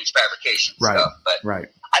Jesse Haynes fabrication stuff. But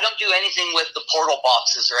I don't do anything with the portal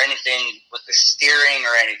boxes or anything with the steering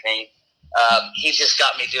or anything. He just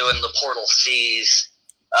got me doing the portal C's.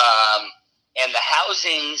 And the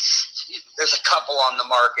housings, there's a couple on the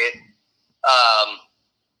market.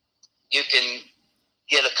 You can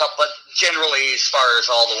get a couple, but generally, as far as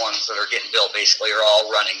all the ones that are getting built, basically are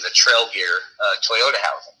all running the Trail Gear Toyota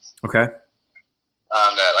housings. Okay.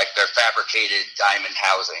 Like their fabricated diamond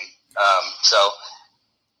housing. So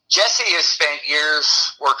Jesse has spent years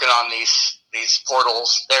working on these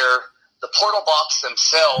portals. The portal box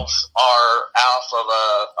themselves are off of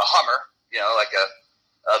a Hummer, like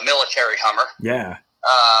a military Hummer. Yeah.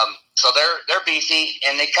 So they're beefy,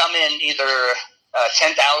 and they come in either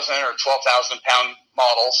 10,000 or 12,000 pound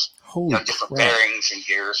models. Holy different crap. Bearings and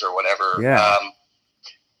gears or whatever. Yeah.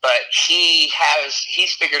 But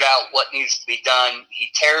he's figured out what needs to be done. He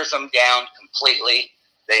tears them down completely.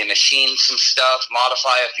 They machine some stuff,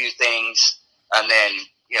 modify a few things, and then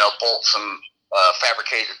bolt some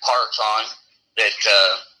fabricated parts on that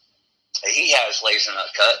he has laser nut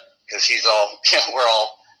cut, because he's all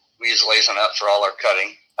we use laser nut for all our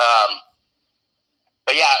cutting.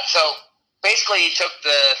 But yeah, so basically he took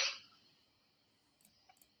the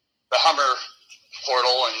Hummer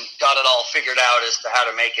portal and got it all figured out as to how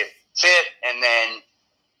to make it fit, and then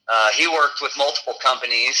he worked with multiple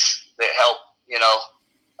companies that help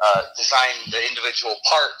design the individual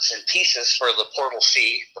parts and pieces for the portal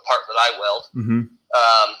C, the part that I weld. Mm-hmm.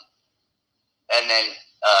 And then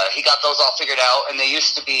he got those all figured out, and there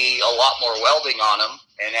used to be a lot more welding on them,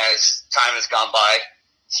 and as time has gone by,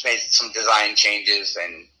 it's made some design changes,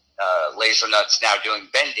 and laser nuts now doing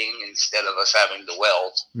bending instead of us having to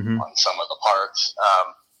weld on some of the parts.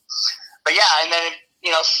 But yeah, and then,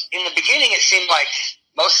 in the beginning it seemed like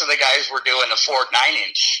most of the guys were doing a Ford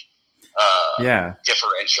 9-inch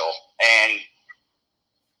differential. And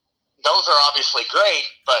those are obviously great,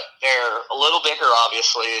 but they're a little bigger,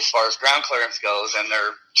 obviously, as far as ground clearance goes, and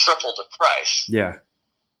they're triple the price. Yeah.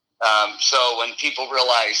 So when people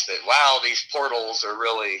realize that, wow, these portals are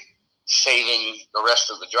really saving the rest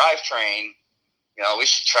of the drivetrain, we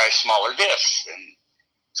should try smaller diffs. And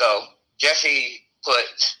so Jesse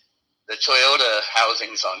put the Toyota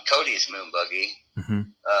housings on Cody's moon buggy. Mm-hmm.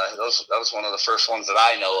 That was one of the first ones that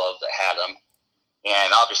I know of that had them.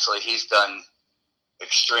 And obviously he's done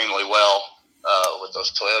extremely well with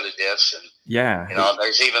those Toyota diffs. And,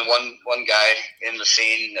 there's even one guy in the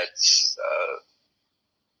scene that's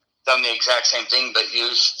done the exact same thing, but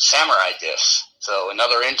used Samurai diffs. So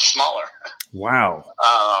another inch smaller. Wow.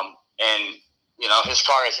 And, his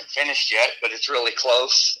car isn't finished yet, but it's really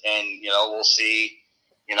close. And, we'll see,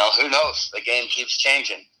 who knows? The game keeps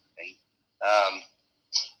changing. And,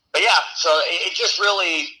 but yeah, so it just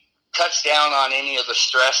really cuts down on any of the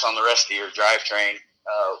stress on the rest of your drivetrain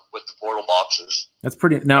with the portal boxes. That's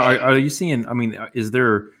pretty. Now, are you seeing? I mean, is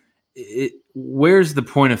there? Where's the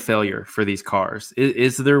point of failure for these cars?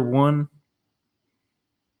 Is there one?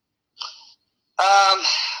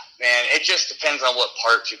 Man, it just depends on what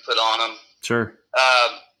parts you put on them. Sure.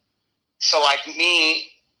 So like me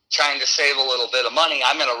trying to save a little bit of money,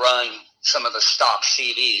 I'm going to run some of the stock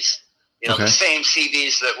CVs. The same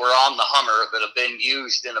CVs that were on the Hummer that have been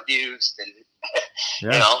used and abused, and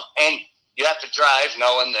and you have to drive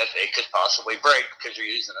knowing that they could possibly break because you're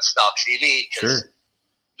using a stock CV. Because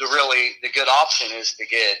the good option is to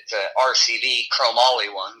get RCV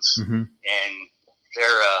chromoly ones, and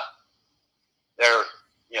they're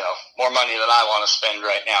more money than I want to spend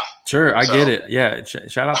right now. Sure, I get it. Yeah,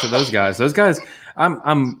 shout out to those guys. Those guys,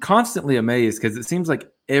 I'm constantly amazed because it seems like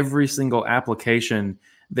every single application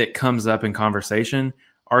that comes up in conversation,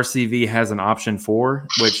 RCV has an option for,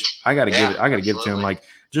 which I got to give it to them. Like,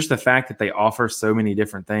 just the fact that they offer so many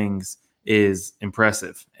different things is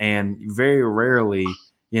impressive. And very rarely,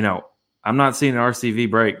 I'm not seeing an RCV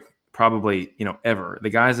break probably, ever. The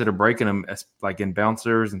guys that are breaking them, like in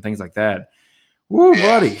bouncers and things like that, woo,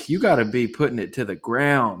 buddy, you got to be putting it to the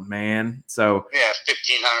ground, man. So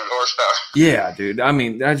 1,500 horsepower. Yeah, dude. I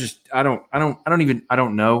mean, I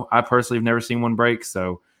don't know. I personally have never seen one break.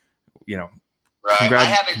 So, right. I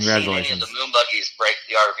haven't seen any of the moon buggies break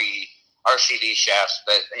the RCV shafts,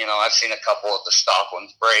 but I've seen a couple of the stock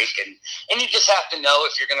ones break, and you just have to know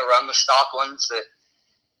if you're going to run the stock ones that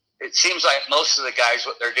it seems like most of the guys,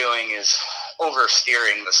 what they're doing is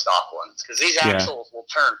oversteering the stock ones because these axles will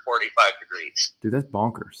turn 45 degrees. Dude, that's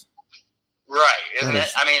bonkers. Right, isn't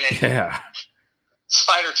it? I mean,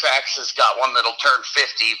 Spider Tracks has got one that'll turn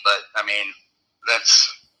 50, but I mean,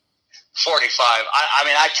 that's 45. I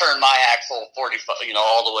mean, I turn my axle 45,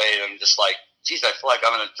 all the way, and I'm just like, geez, I feel like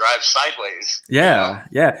I'm going to drive sideways. Yeah,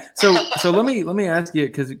 yeah. So let me ask you,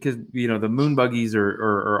 because the moon buggies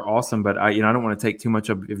are awesome, but I don't want to take too much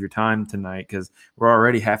of your time tonight because we're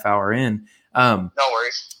already half hour in. No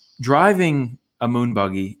worries. Driving a moon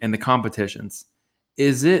buggy and the competitions,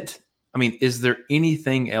 is there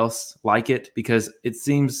anything else like it? Because it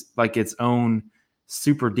seems like its own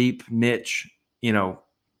super deep niche. You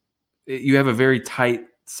have a very tight,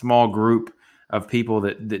 small group of people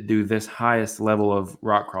that do this highest level of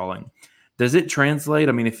rock crawling. Does it translate?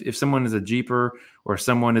 I mean, if someone is a Jeeper or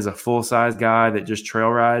someone is a full-size guy that just trail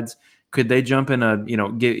rides, could they jump in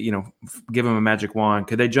give them a magic wand?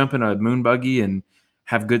 Could they jump in a moon buggy and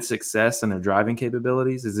have good success in their driving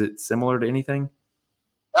capabilities? Is it similar to anything?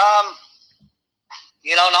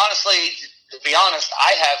 And honestly, to be honest,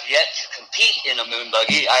 I have yet to compete in a moon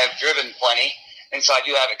buggy. I have driven plenty, and so I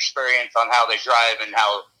do have experience on how they drive and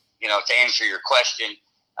how, to answer your question.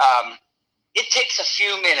 It takes a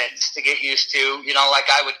few minutes to get used to, like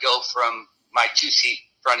I would go from my 2-seat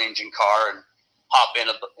front engine car and hop in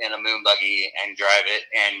a moon buggy and drive it.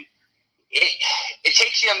 And it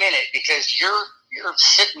takes you a minute because you're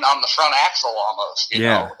sitting on the front axle almost, you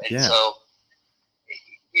know? And so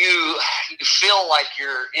you feel like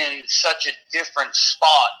you're in such a different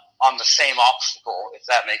spot on the same obstacle, if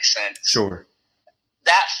that makes sense. Sure.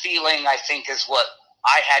 That feeling, I think, is what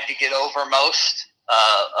I had to get over most,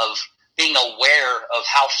 of being aware of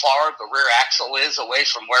how far the rear axle is away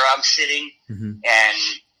from where I'm sitting. Mm-hmm. And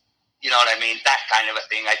you know what I mean? That kind of a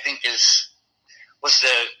thing, I think, as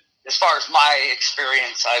far as my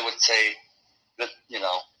experience, I would say that,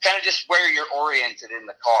 kind of just where you're oriented in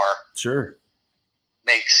the car. Sure.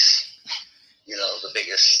 Makes, the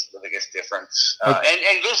biggest difference.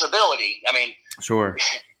 And visibility. I mean, sure.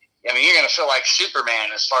 I mean, you're going to feel like Superman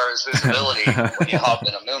as far as visibility when you hop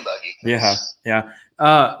in a moon buggy. Yeah.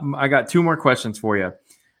 I got 2 more questions for you.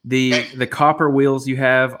 The copper wheels you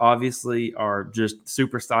have obviously are just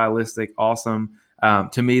super stylistic, awesome.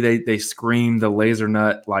 To me, they scream the laser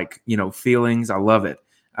nut feelings. I love it.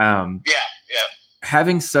 Yeah.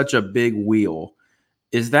 Having such a big wheel,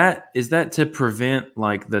 is that to prevent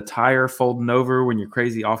like the tire folding over when you're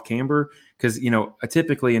crazy off camber? Because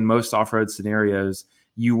typically in most off-road scenarios,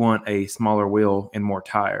 you want a smaller wheel and more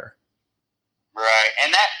tire. Right,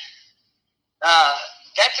 and that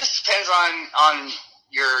just depends on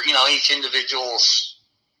your each individual's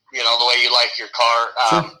the way you like your car.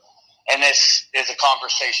 Sure. And this is a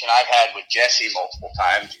conversation I've had with Jesse multiple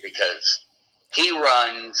times because he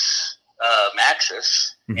runs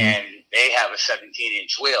Maxxis, Mm-hmm. and they have a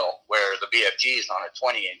 17-inch wheel where the BFG is on a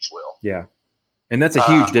 20-inch wheel. Yeah, and that's a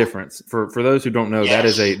huge difference for those who don't know.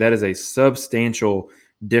 Yes. That is a substantial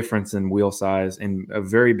difference in wheel size and a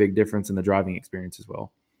very big difference in the driving experience as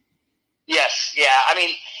well. Yes, yeah. I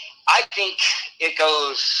mean, I think it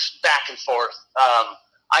goes back and forth.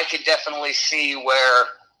 I could definitely see where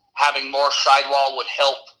having more sidewall would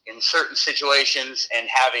help in certain situations and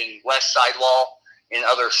having less sidewall in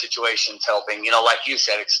other situations helping. Like you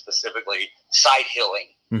said, specifically side hilling.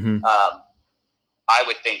 Mm-hmm. I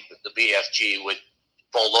would think that the BFG would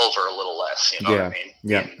fold over a little less. You know what I mean?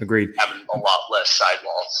 Yeah, and agreed. having a lot less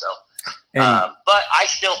sidewall. So, And- but I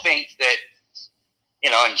still think that,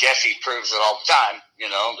 and Jesse proves it all the time,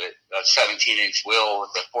 that a 17-inch wheel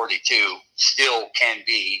with a 42 still can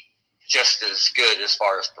be just as good as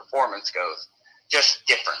far as performance goes, just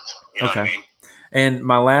different. You know what I mean? And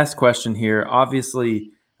my last question here,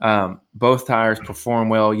 obviously, both tires perform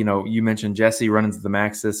well. You mentioned Jesse runs the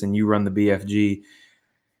Maxxis and you run the BFG.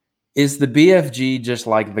 Is the BFG just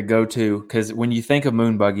like the go-to? Because when you think of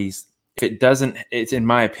moon buggies, it's in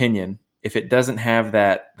my opinion, if it doesn't have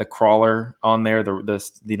the crawler on there,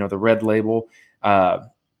 the red label,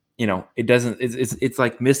 it doesn't. It's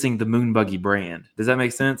like missing the moon buggy brand. Does that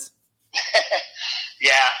make sense?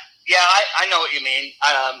 Yeah, I know what you mean.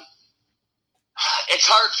 It's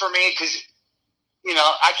hard for me because,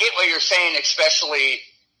 I get what you're saying, especially,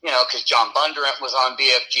 because John Bondurant was on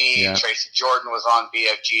BFG, Tracy Jordan was on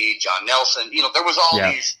BFG, John Nelson, there was all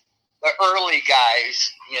these, the early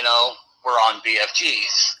guys, were on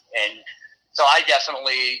BFGs. And so I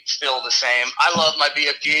definitely feel the same. I love my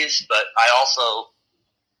BFGs, but I also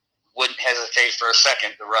wouldn't hesitate for a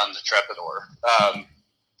second to run the Trepador.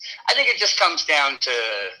 I think it just comes down to,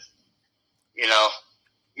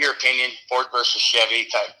 your opinion, Ford versus Chevy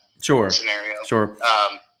type scenario. Sure.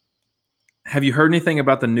 Have you heard anything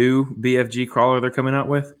about the new BFG crawler they're coming out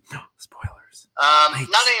with? Spoilers. Not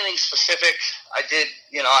anything specific. I did,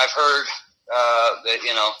 I've heard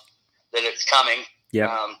that it's coming.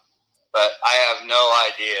 Yeah. But I have no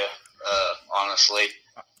idea, honestly.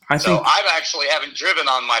 I actually haven't driven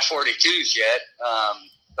on my 42s yet,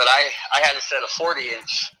 but I had a set of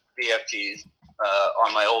 40-inch BFGs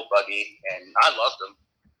on my old buggy, and I loved them.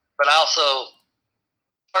 But I also,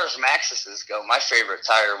 as far as Maxxis go, my favorite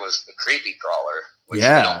tire was the Creepy Crawler, which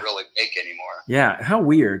they don't really make anymore. Yeah, how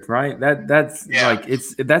weird, right? That's like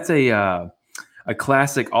that's a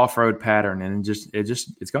classic off-road pattern, and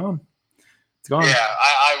it's gone. It's gone. Yeah,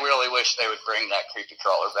 I really wish they would bring that Creepy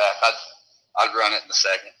Crawler back. I'd run it in a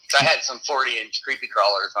second. I had some 40-inch Creepy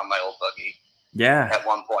Crawlers on my old buggy. Yeah. At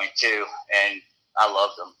one point too, and I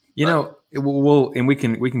loved them. And we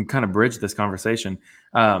can kind of bridge this conversation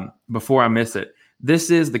before I miss it.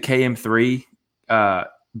 This is the KM3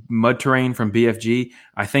 mud terrain from BFG.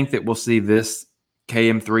 I think that we'll see this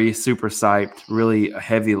KM3 super siped, really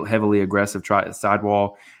heavily aggressive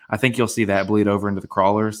sidewall. I think you'll see that bleed over into the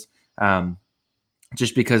crawlers,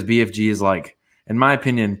 just because BFG is like, in my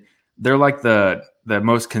opinion, they're like the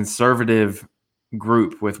most conservative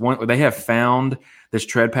group with one. They have found this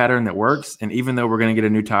tread pattern that works, and even though we're going to get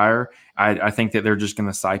a new tire, I think that they're just going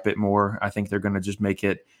to sipe it more. I think they're going to just make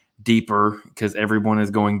it deeper because everyone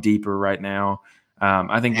is going deeper right now.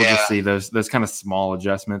 I think we'll just see those kind of small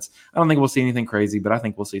adjustments. I don't think we'll see anything crazy, but I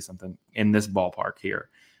think we'll see something in this ballpark here.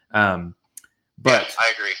 But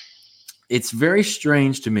I agree. It's very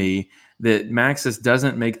strange to me that Maxxis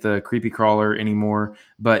doesn't make the Creepy Crawler anymore,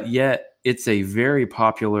 but yet it's a very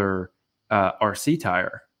popular RC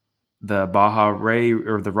tire. The Baja Ray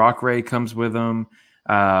or the Rock Ray comes with them.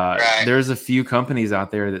 Right. There's a few companies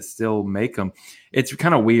out there that still make them. It's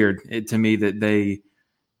kind of weird to me that they,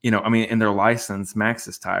 in their license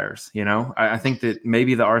Maxxis tires, I think that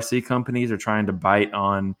maybe the RC companies are trying to bite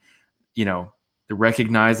on, the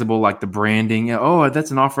recognizable, like the branding. Oh,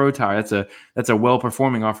 that's an off-road tire. That's a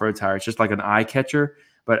well-performing off-road tire. It's just like an eye catcher.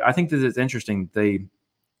 But I think that it's interesting. They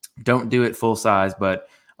don't do it full size, but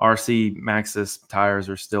RC Maxxis tires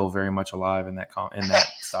are still very much alive in that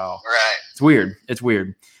style. Right. It's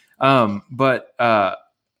weird. But I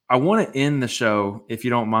want to end the show, if you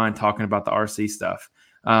don't mind, talking about the RC stuff.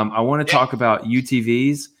 I want to talk about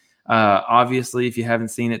UTVs. Obviously, if you haven't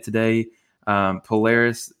seen it today,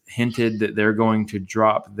 Polaris hinted that they're going to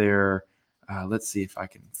drop their let's see if I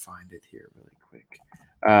can find it here really quick.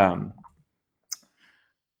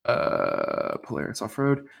 Polaris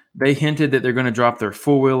Off-Road. They hinted that they're going to drop their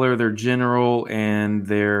four-wheeler, their General, and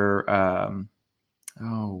their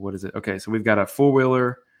what is it? Okay, so we've got a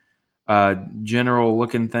four-wheeler General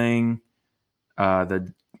looking thing.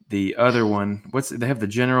 The other one, they have the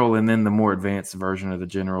General and then the more advanced version of the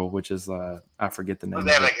General, which is I forget the name.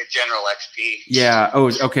 They have like a General XP. Yeah.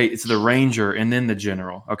 Oh, okay. It's the Ranger and then the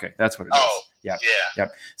General. Okay, that's what it is. Oh, yeah. Yeah.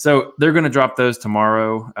 So they're going to drop those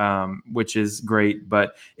tomorrow, which is great.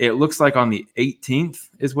 But it looks like on the 18th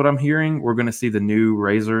is what I'm hearing. We're going to see the new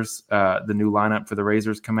Razors, the new lineup for the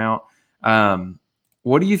Razors come out.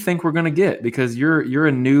 What do you think we're going to get? Because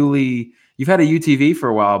you've had a UTV for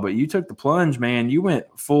a while, but you took the plunge, man. You went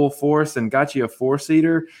full force and got you a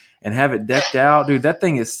 4-seater and have it decked out, dude. That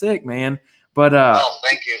thing is sick, man. But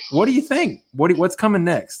thank you. What do you think? What's coming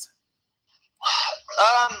next?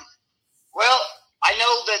 Well, I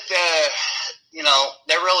know that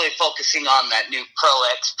they're really focusing on that new Pro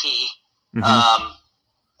XP,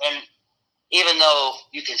 and even though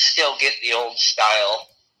you can still get the old style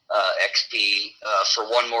XP for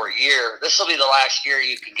one more year, this will be the last year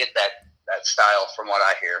you can get that style, from what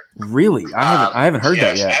I hear. Really? I haven't heard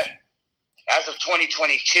that yet. As of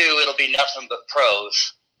 2022, it'll be nothing but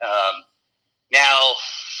pros. Now,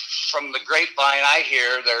 from the grapevine, I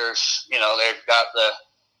hear they've got the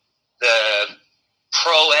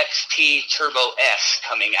Pro XP Turbo S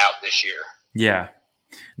coming out this year. Yeah.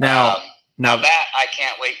 Now that I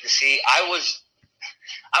can't wait to see. I was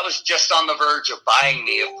just on the verge of buying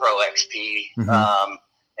me a Pro XP.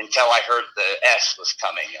 Until I heard the S was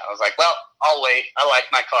coming. I was like, well, I'll wait. I like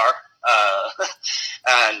my car.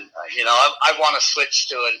 And I want to switch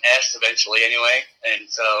to an S eventually anyway. And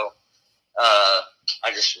so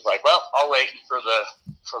I just was like, well, I'll wait for the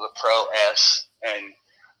Pro S. And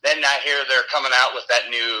then I hear they're coming out with that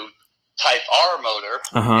new Type R motor,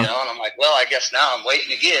 and I'm like, well, I guess now I'm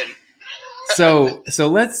waiting again. So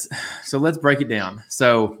let's break it down.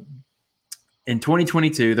 So in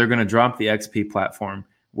 2022, they're going to drop the XP platform,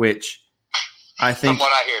 which I think, from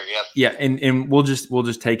what I hear, yeah, and we'll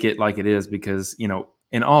just take it like it is, because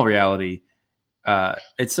in all reality,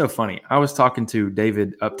 it's so funny. I was talking to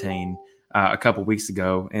David Uptain a couple weeks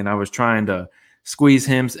ago, and I was trying to squeeze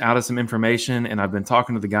him out of some information, and I've been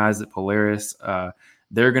talking to the guys at Polaris.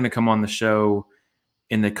 They're going to come on the show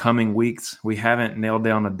in the coming weeks. We haven't nailed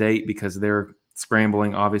down a date because they're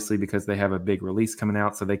scrambling, obviously, because they have a big release coming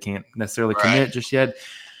out, so they can't necessarily commit just yet.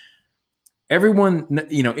 Everyone,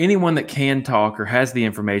 anyone that can talk or has the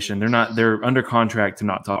information, they're under contract to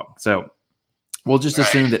not talk. So we'll just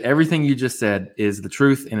assume that everything you just said is the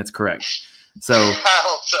truth and it's correct. So, I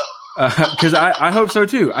hope so. Because I hope so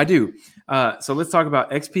too. I do. So let's talk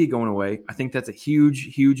about XP going away. I think that's a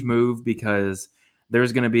huge, huge move, because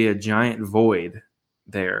there's going to be a giant void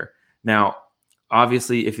there. Now,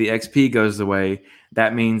 obviously, if the XP goes away,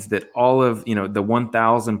 that means that all of the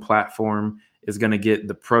 1000 platform is going to get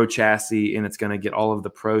the Pro chassis, and it's going to get all of the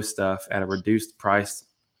Pro stuff at a reduced price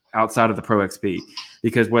outside of the Pro XP.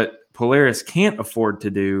 Because what Polaris can't afford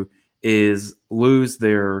to do is lose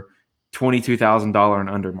their $22,000 and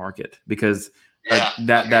under market, because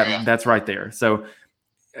that's right there. So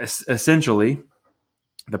essentially,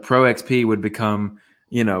 the Pro XP would become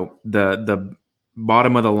the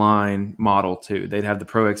bottom of the line Model 2. They'd have the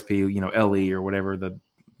Pro XP, LE or whatever the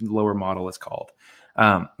lower model is called,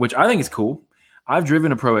 which I think is cool. I've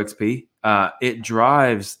driven a Pro XP. It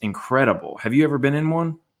drives incredible. Have you ever been in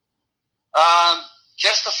one?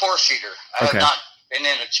 Just the 4-seater. I have not been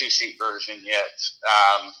in a 2-seat version yet.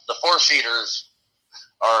 The 4-seaters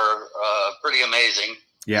are pretty amazing.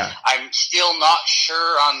 Yeah. I'm still not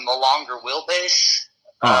sure on the longer wheelbase.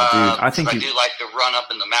 Oh, dude, I think I do like to run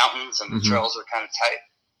up in the mountains, and the trails are kind of tight.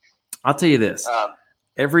 I'll tell you this: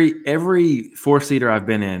 every 4-seater I've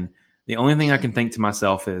been in, the only thing I can think to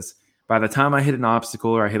myself is, by the time I hit an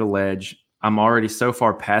obstacle or I hit a ledge, I'm already so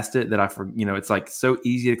far past it that it's like so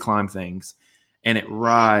easy to climb things, and it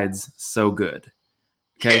rides so good.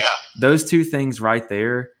 Okay, those two things right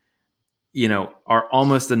there, are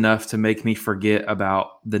almost enough to make me forget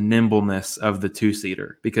about the nimbleness of the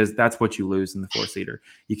 2-seater, because that's what you lose in the 4-seater.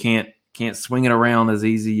 You can't swing it around as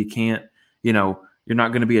easy. You can't, you're not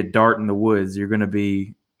going to be a dart in the woods. You're going to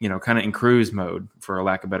be, kind of in cruise mode, for a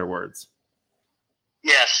lack of better words.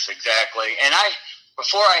 Yes, exactly. And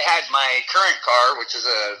before I had my current car, which is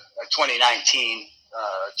a 2019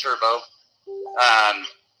 turbo,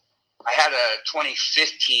 I had a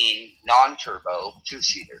 2015 non-turbo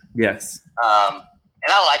 2-seater. Yes. And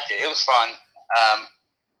I liked it. It was fun.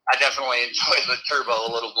 I definitely enjoyed the turbo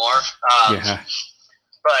a little more. Yeah.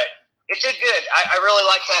 But it did good. I really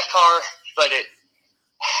liked that car, but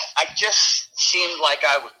I just seemed like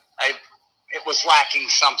it was lacking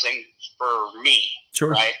something for me. Sure.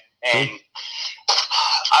 Right? And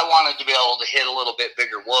I wanted to be able to hit a little bit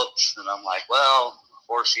bigger whoops, and I'm like, well,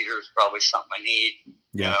 4-seater is probably something I need.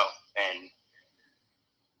 Yeah. You know, and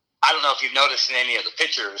I don't know if you've noticed in any of the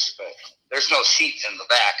pictures, but there's no seats in the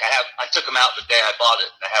back. I took them out the day I bought it,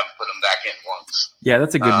 and I haven't put them back in once. Yeah,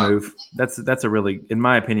 that's a good move. That's a really, in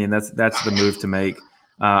my opinion, that's the move to make.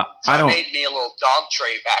 I made me a little dog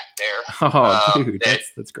tray back there. Oh, dude,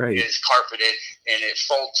 that's great. It is carpeted, and it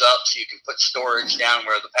folds up so you can put storage down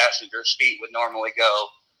where the passenger's feet would normally go.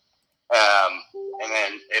 And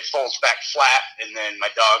then it folds back flat, and then my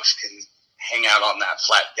dogs can hang out on that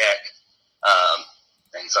flat deck.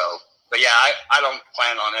 But yeah, I don't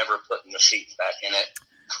plan on ever putting the seats back in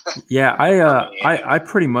it. Yeah, I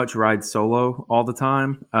pretty much ride solo all the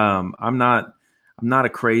time. I'm not a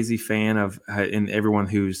crazy fan of, and everyone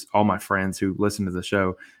all my friends who listen to the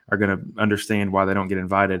show are going to understand why they don't get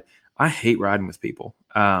invited. I hate riding with people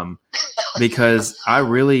because I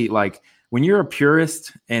really like when you're a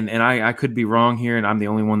purist, and I could be wrong here, and I'm the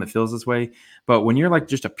only one that feels this way. But when you're like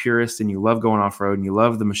just a purist and you love going off road and you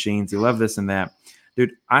love the machines, you love this and that,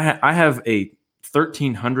 dude. I have a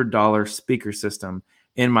 $1,300 speaker system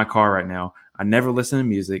in my car right now. I never listen to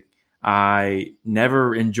music. I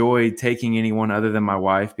never enjoy taking anyone other than my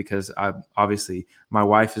wife because obviously my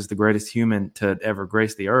wife is the greatest human to ever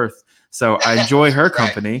grace the earth. So I enjoy her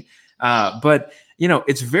company. But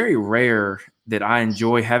it's very rare that I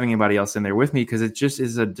enjoy having anybody else in there with me because it just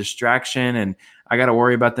is a distraction, and I got to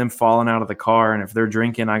worry about them falling out of the car. And if they're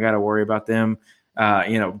drinking, I got to worry about them,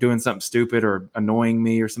 doing something stupid or annoying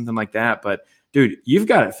me or something like that. But dude, you've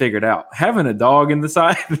got it figured out. Having a dog in the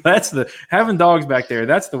side, having dogs back there,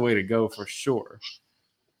 that's the way to go for sure.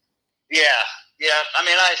 Yeah. I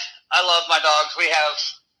mean, I love my dogs. We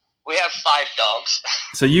have 5 dogs.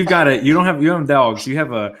 So you don't have dogs. You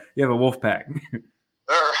have a wolf pack.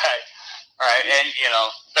 Right. And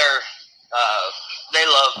they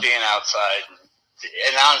love being outside.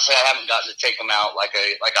 And honestly, I haven't gotten to take them out like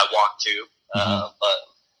I want to. But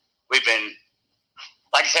we've been,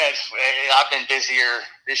 like I said, I've been busier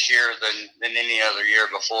this year than any other year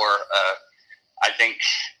before. I think,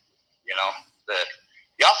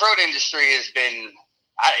 the off-road industry has been,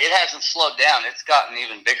 it hasn't slowed down. It's gotten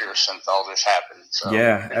even bigger since all this happened. So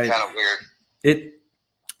yeah, it's kind of weird.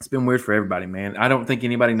 It's been weird for everybody, man. I don't think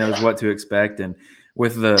anybody knows what to expect. And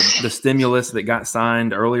with the stimulus that got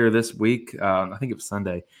signed earlier this week, I think it was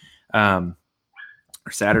Sunday, or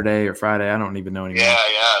Saturday or Friday. I don't even know anymore. Yeah,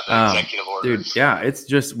 the executive orders. Dude, yeah, it's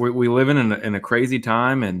just we live in a crazy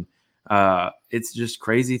time, and it's just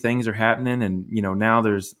crazy things are happening, and now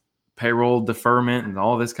there's payroll deferment and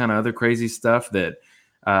all this kind of other crazy stuff that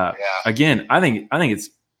again, I think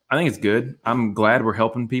it's good. I'm glad we're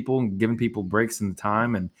helping people and giving people breaks in the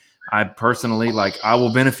time, and I personally I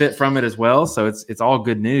will benefit from it as well. So it's all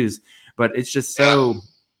good news, but it's just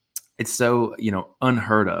it's so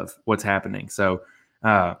unheard of what's happening. So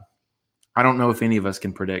I don't know if any of us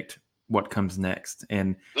can predict what comes next,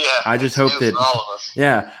 and I just hope that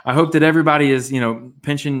I hope that everybody is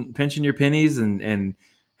pinching your pennies and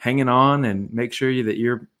hanging on, and make sure that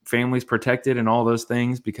your family's protected and all those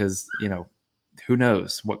things, because who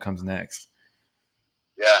knows what comes next.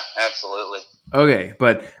 Yeah, absolutely. Okay,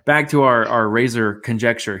 but back to our Razor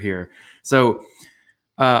conjecture here. So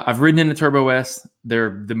I've ridden in the Turbo S.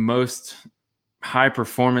 They're the most high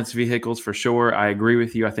performance vehicles for sure. I agree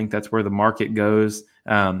with you. I think that's where the market goes.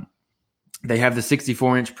 They have the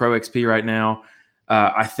 64-inch Pro XP right now.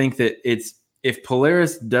 I think that if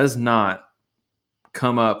Polaris does not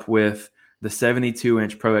come up with the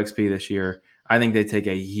 72-inch Pro XP this year, I think they take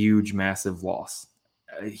a huge, massive loss.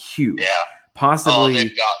 Huge. Yeah. Possibly. Oh,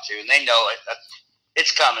 they've got to, and they know it.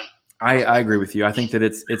 It's coming. I agree with you. I think that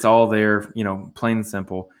it's all there, plain and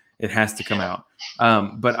simple. It has to come out.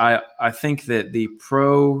 But I think that the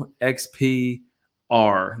Pro XP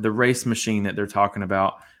R, the race machine that they're talking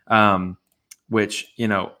about, which,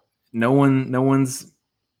 no one's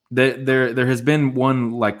there has been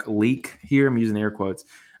one leak here. I'm using air quotes.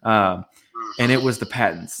 And it was the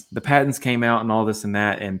patents. The patents came out and all this and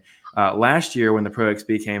that. And last year when the Pro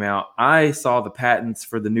XP came out, I saw the patents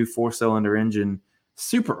for the new 4-cylinder engine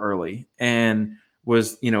super early. And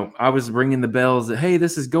was, I was ringing the bells that, hey,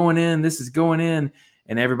 this is going in.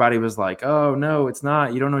 And everybody was like, oh, no, it's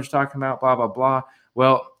not. You don't know what you're talking about, blah, blah, blah.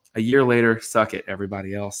 Well, a year later, suck it,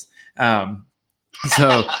 everybody else. So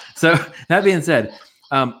that being said,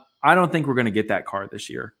 I don't think we're going to get that car this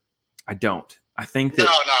year. I don't. I think that. No,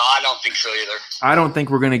 I don't think so either. I don't think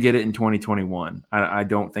we're going to get it in 2021. I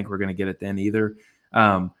don't think we're going to get it then either.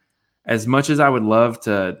 As much as I would love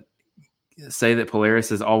to say that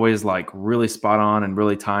Polaris is always like really spot on and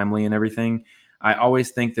really timely and everything, I always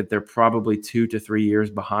think that they're probably 2 to 3 years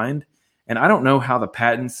behind. And I don't know how the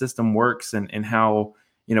patent system works and how,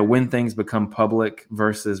 when things become public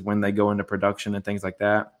versus when they go into production and things like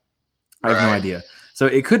that. I have no idea. So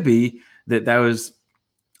it could be that those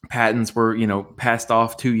patents were, passed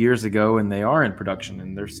off 2 years ago and they are in production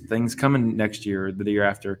and there's things coming next year or the year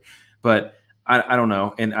after. But I don't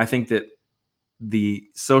know. And I think that the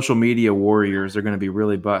social media warriors are going to be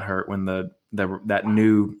really butthurt when that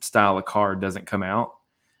new style of car doesn't come out.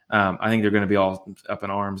 I think they're going to be all up in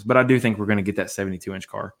arms. But I do think we're going to get that 72-inch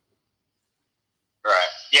car. Right.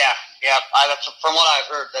 Yeah. From what I've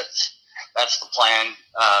heard, that's the plan.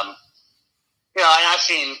 And I've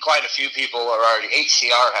seen quite a few people are already.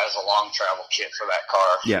 HCR has a long travel kit for that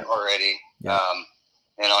car already. Yeah.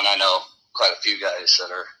 And I know quite a few guys that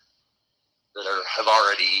have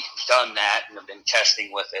already done that and have been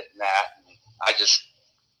testing with it and that. And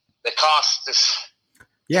the cost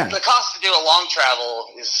to do a long travel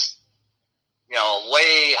is,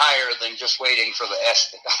 way higher than just waiting for the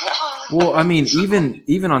S to come out. Well, I mean,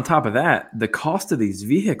 even on top of that, the cost of these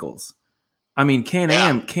vehicles. I mean,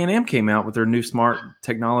 Can-Am came out with their new smart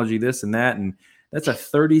technology, this and that, and that's a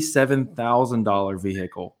 $37,000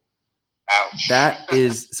 vehicle. Ouch. That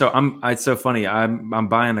is so. It's so funny. I'm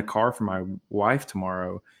buying a car for my wife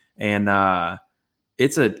tomorrow, and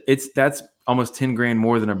that's almost $10,000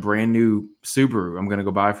 more than a brand new Subaru I'm going to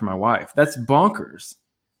go buy for my wife. That's bonkers.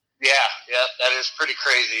 Yeah, that is pretty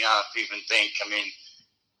crazy to even think. I mean,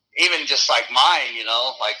 even just like mine,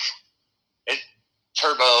 like it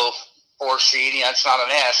turbo 4-seat. It's not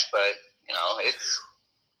an S, but it's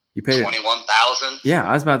you paid $21,000. Yeah,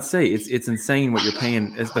 I was about to say it's insane what you're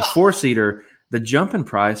paying. As the 4-seater, the jump in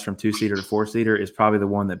price from 2-seater to 4-seater is probably the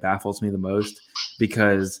one that baffles me the most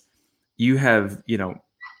because you have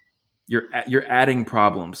you're adding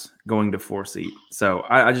problems going to 4-seat. So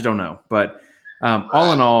I just don't know. But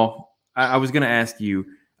all in all, I was going to ask you,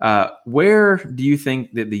 where do you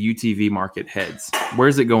think that the UTV market heads?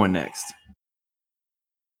 Where's it going next?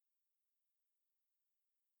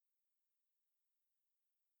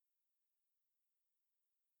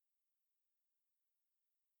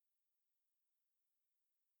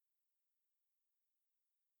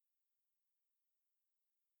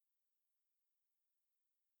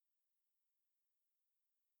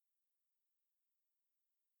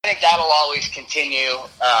 I think that'll always continue,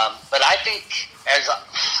 but I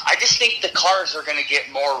just think the cars are going to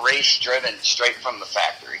get more race driven straight from the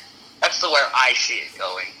factory. That's the way I see it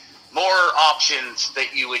going. More options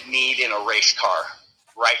that you would need in a race car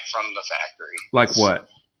right from the factory. Like what?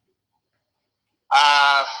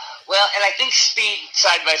 Well, and I think speed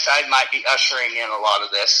side by side might be ushering in a lot of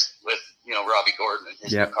this with Robbie Gordon and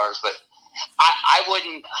his new cars, but I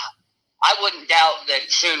wouldn't doubt that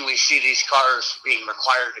soon we see these cars being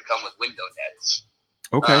required to come with window nets.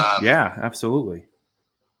 Okay. Yeah, absolutely.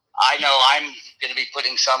 I know I'm going to be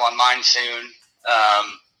putting some on mine soon.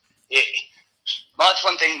 That's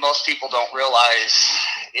one thing most people don't realize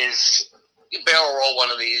is you barrel roll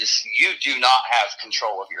one of these, you do not have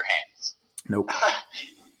control of your hands. Nope.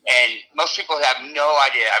 And most people have no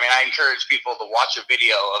idea. I mean, I encourage people to watch a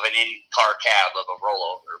video of an in-car cab of a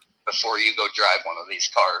rollover before you go drive one of these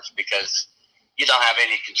cars because you don't have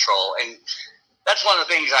any control. And that's one of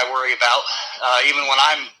the things I worry about. Even when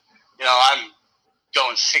I'm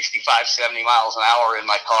going 65, 70 miles an hour in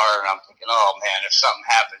my car and I'm thinking, oh man, if something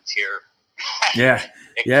happens here,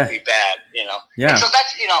 it could be bad, Yeah. And so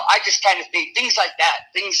that's, I just kind of think things like that,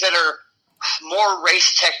 things that are more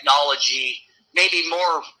race technology, maybe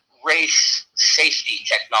more race safety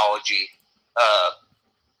technology,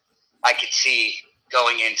 I could see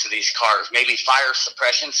going into these cars, maybe fire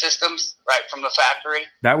suppression systems right from the factory.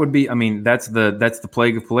 That would be, that's the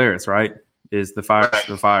plague of Polaris, right? Is the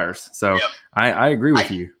fires. So I agree with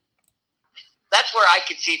you. That's where I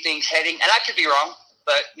could see things heading, and I could be wrong,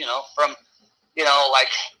 but from like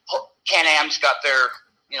Can-Am's got their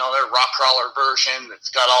rock crawler version that's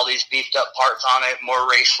got all these beefed up parts on it, more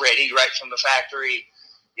race ready right from the factory.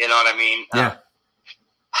 You know what I mean? Yeah.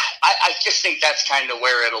 I just think that's kind of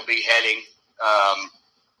where it'll be heading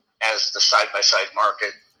as the side-by-side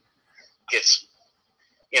market gets,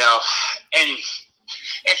 and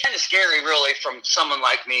It's kind of scary, really, from someone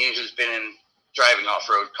like me who's been in driving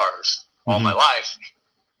off-road cars all my life.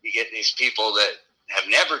 You get these people that have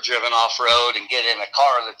never driven off-road and get in a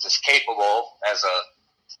car that's as capable as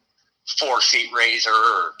a 4-seat Razor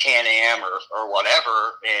or Can-Am or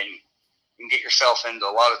whatever, and you can get yourself into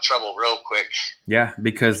a lot of trouble real quick. Yeah,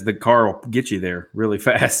 because the car will get you there really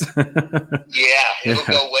fast. Yeah, it'll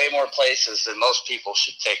go way more places than most people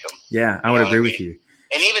should take them. Yeah, I would agree with you.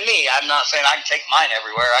 And even me, I'm not saying I can take mine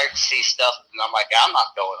everywhere. I see stuff, and I'm like, I'm not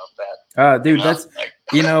going up that. Dude, you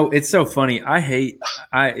know? that's it's so funny. I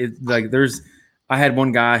had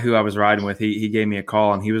one guy who I was riding with. He gave me a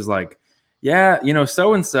call, and he was like, "Yeah,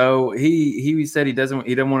 so and so. He said he doesn't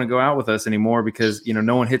want to go out with us anymore because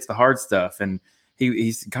no one hits the hard stuff." And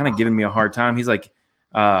he's kind of giving me a hard time. He's like,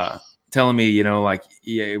 telling me,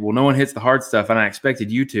 yeah, well, no one hits the hard stuff, and I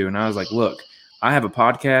expected you to. And I was like, look, I have a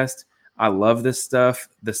podcast. I love this stuff.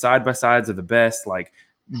 The side-by-sides are the best, like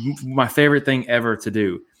my favorite thing ever to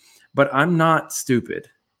do. But I'm not stupid,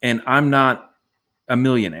 and I'm not a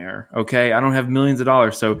millionaire, okay? I don't have millions of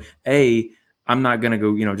dollars. So, I'm not going to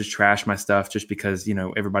go, just trash my stuff just because,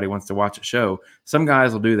 everybody wants to watch a show. Some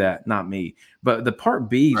guys will do that, not me. But the part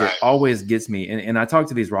B that always gets me, and I talk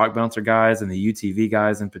to these Rock Bouncer guys and the UTV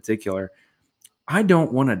guys in particular, I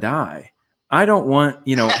don't want to die. I don't want,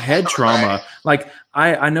 head trauma. Like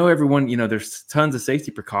I know everyone, there's tons of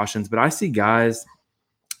safety precautions, but I see guys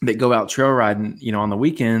that go out trail riding, on the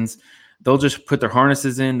weekends, they'll just put their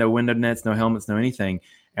harnesses in, no window nets, no helmets, no anything.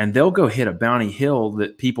 And they'll go hit a bounty hill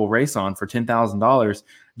that people race on for $10,000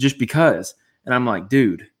 just because. And I'm like,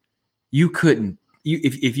 dude, you couldn't,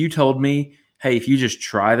 if you told me, hey, if you just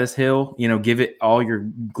try this hill, give it all your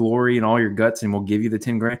glory and all your guts and we'll give you the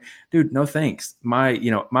 10 grand. Dude, no thanks. My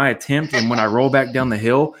attempt, and when I roll back down the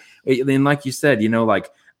hill, then like you said,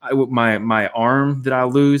 my arm that I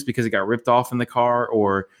lose because it got ripped off in the car,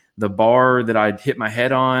 or the bar that I'd hit my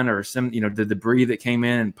head on, or some, the debris that came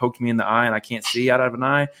in and poked me in the eye and I can't see out of an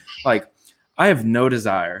eye. Like, I have no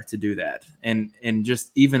desire to do that and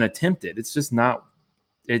just even attempt it. It's just not,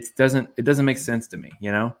 it doesn't make sense to me,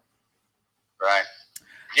 Right.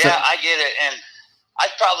 Yeah, so, I get it. And I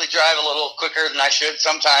probably drive a little quicker than I should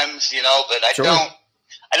sometimes, but I don't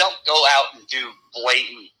go out and do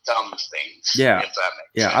blatant dumb things. Yeah. If that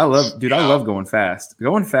makes sense. I love going fast.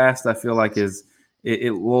 Going fast, I feel like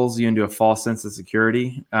it lulls you into a false sense of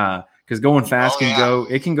security. Cause going fast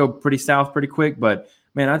can go pretty south pretty quick, but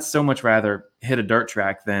man, I'd so much rather hit a dirt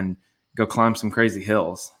track than go climb some crazy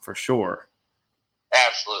hills for sure.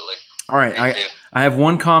 Absolutely. All right. I have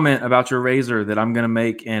one comment about your Razor that I'm going to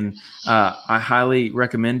make, and I highly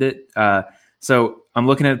recommend it. So I'm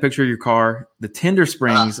looking at a picture of your car. The tender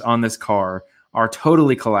springs on this car are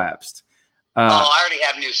totally collapsed. I already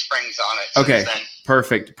have new springs on it. Okay.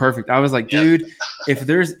 Perfect. I was like, dude, if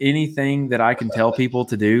there's anything that I can tell people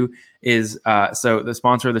to do is, so the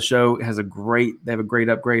sponsor of the show they have a great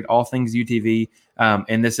upgrade, All Things UTV.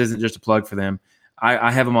 And this isn't just a plug for them.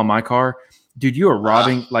 I have them on my car. Dude, you are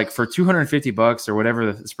robbing, like, for $250 or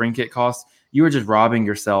whatever the spring kit costs, you are just robbing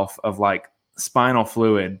yourself of like spinal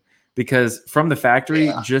fluid, because from the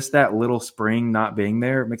factory, just that little spring not being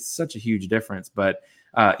there makes such a huge difference. But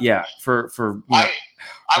I won't go for I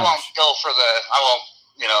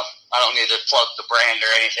don't need to plug the brand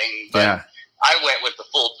or anything, but I went with the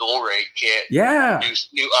full dual rate kit. Yeah.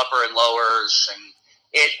 New upper and lowers, and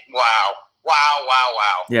wow.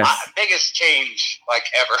 Yes. Biggest change like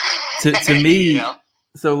ever. To me,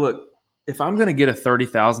 So look, if I'm going to get a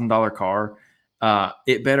 $30,000 car,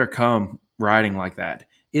 it better come riding like that.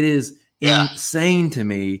 It is insane to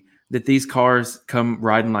me that these cars come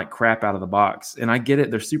riding like crap out of the box. And I get it.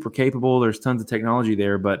 They're super capable. There's tons of technology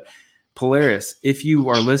there, but Polaris, if you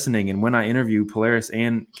are listening, and when I interview Polaris,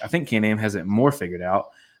 and I think Can-Am has it more figured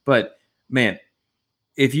out, but man,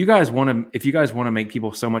 if you guys want to make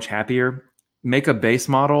people so much happier, make a base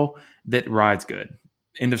model that rides good.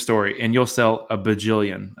 End of story. And you'll sell a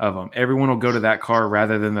bajillion of them. Everyone will go to that car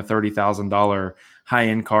rather than the $30,000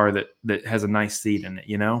 high-end car that has a nice seat in it,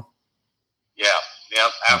 Yeah,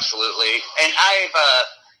 absolutely. And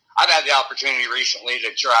I've had the opportunity recently to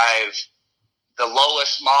drive the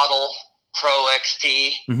lowest model Pro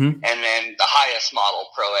XP and then the highest model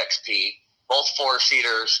Pro XP, both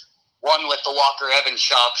 4-seaters, one with the Walker Evans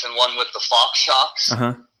shocks and one with the Fox shocks.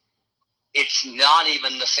 It's not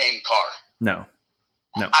even the same car. No.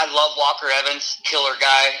 I love Walker Evans, killer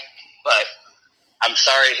guy, but I'm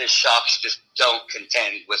sorry his shocks just don't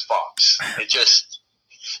contend with Fox. It just,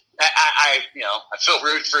 I feel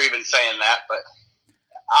rude for even saying that, but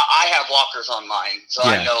I have Walkers on mine, so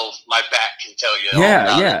I know my back can tell you.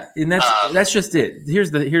 Yeah. And that's just it.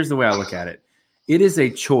 Here's the way I look at it. it is a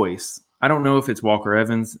choice. I don't know if it's Walker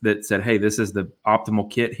Evans that said, hey, this is the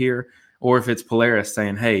optimal kit here, or if it's Polaris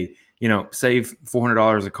saying, hey, save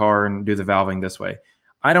 $400 a car and do the valving this way.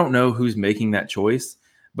 I don't know who's making that choice,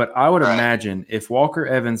 but I would imagine if Walker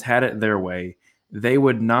Evans had it their way, they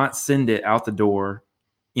would not send it out the door.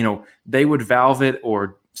 They would valve it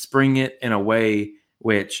or spring it in a way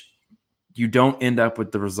which you don't end up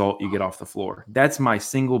with the result you get off the floor. That's my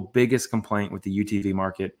single biggest complaint with the UTV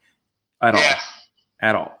market at all.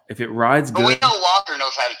 At all. If it rides good. But we know Walker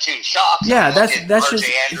knows how to tune shocks. Yeah, that's RJ just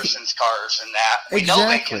Anderson's cars and that. We know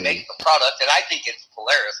they can make the product, and I think it's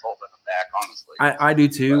Polaris holding them back, honestly. I do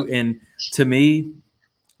too. And to me,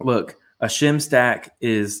 look, a shim stack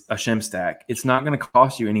is a shim stack. It's not going to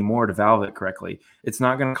cost you any more to valve it correctly. It's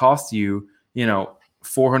not going to cost you,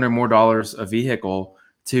 $400 more a vehicle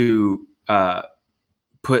to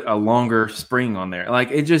put a longer spring on there. Like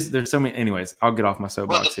there's so many. Anyways, I'll get off my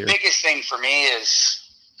soapbox here. The biggest thing for me is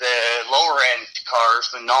the lower end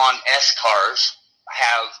cars, the non-S cars,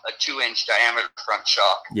 have a 2-inch diameter front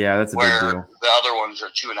shock. Yeah, that's a big deal. Where the other ones are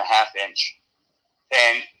 2.5 inch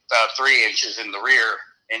and 3 inches in the rear.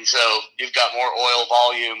 And so you've got more oil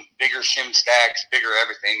volume, bigger shim stacks, bigger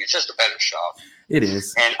everything. It's just a better shock. It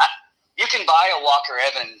is. And you can buy a Walker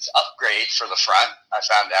Evans upgrade for the front. I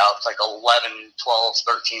found out it's like $1,100,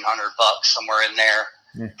 $1,200, $1,300 somewhere in there.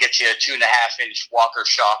 Yeah. Get you a 2.5 inch Walker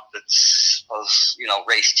shock that's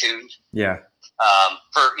race tuned. Yeah. I've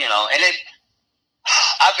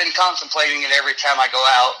been contemplating it every time I go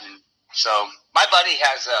out, and so my buddy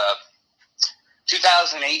has a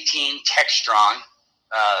 2018 Textron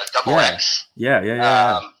Double X.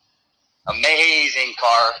 Yeah. Amazing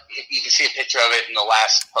car. You can see a picture of it in the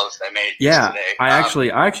last post I made today. I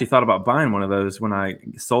actually thought about buying one of those when I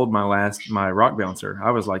sold my rock bouncer.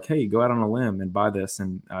 I was like, hey, go out on a limb and buy this,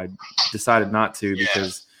 and I decided not to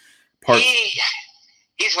because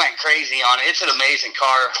he's went crazy on it. It's an amazing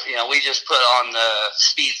car. We just put on the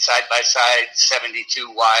Speed side-by-side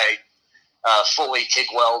 72 wide, fully TIG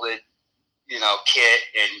welded, kit,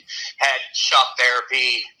 and had shock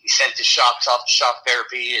therapy. He sent the shocks off to shock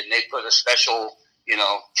therapy, and they put a special,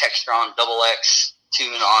 Textron Double X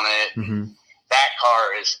tune on it. Mm-hmm. That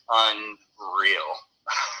car is unreal.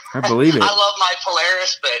 I believe it. I love my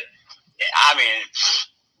Polaris, but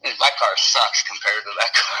my car sucks compared to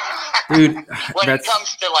that car. Dude, when it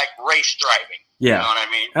comes to like race driving. Yeah. You know what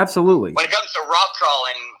I mean? Absolutely. When it comes to rock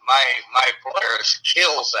crawling, my Polaris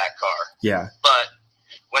kills that car. Yeah. But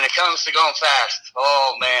when it comes to going fast,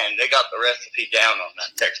 oh man, they got the recipe down on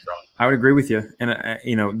that Textron. I would agree with you.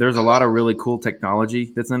 And, there's a lot of really cool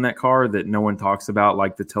technology that's in that car that no one talks about,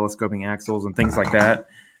 like the telescoping axles and things like that.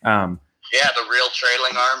 The real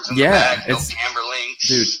trailing arms in the back, no camber links.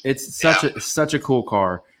 Dude, it's such a cool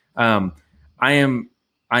car. I am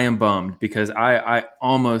bummed because I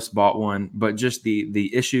almost bought one, but just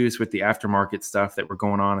the issues with the aftermarket stuff that were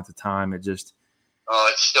going on at the time, it just. Oh,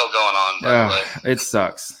 it's still going on. By the way. It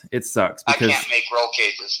sucks. Because I can't make roll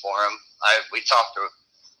cages for him. We talked to him.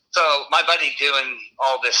 So my buddy doing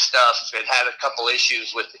all this stuff had had a couple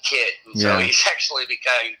issues with the kit, and so he's actually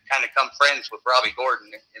kind of come friends with Robbie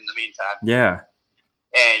Gordon in the meantime. Yeah.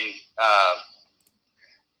 And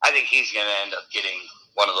I think he's going to end up getting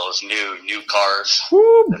one of those new cars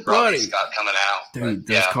that Robbie's got coming out. Dude,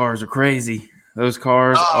 those cars are crazy. Those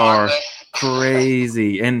cars are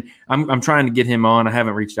crazy. And I'm trying to get him on. I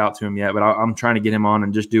haven't reached out to him yet, but I'm trying to get him on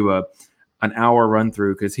and just do an hour run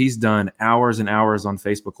through because he's done hours and hours on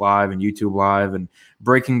Facebook Live and YouTube Live and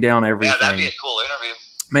breaking down everything. Yeah, that'd be a cool interview.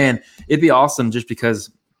 Man, it'd be awesome just because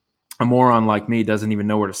a moron like me doesn't even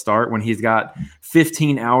know where to start when he's got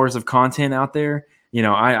 15 hours of content out there.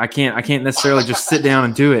 I can't necessarily just sit down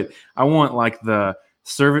and do it. I want like the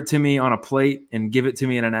serve it to me on a plate and give it to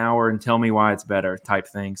me in an hour and tell me why it's better type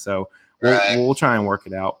thing. So we'll try and work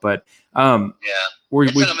it out. But it's an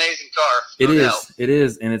amazing car. It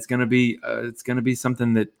is, and it's gonna be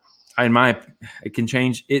something that it can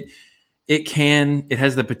change it. It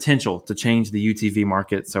has the potential to change the UTV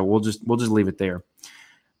market. So we'll just leave it there.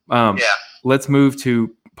 Let's move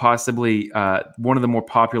to possibly one of the more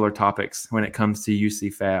popular topics when it comes to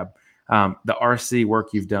UC Fab, the RC work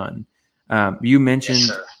you've done. You mentioned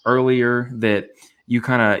earlier that you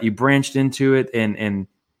branched into it, and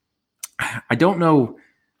I don't know.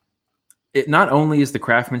 It not only is the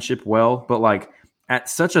craftsmanship well, but like at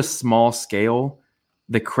such a small scale,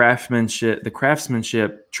 the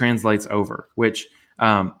craftsmanship translates over, which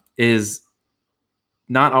is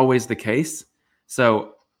not always the case.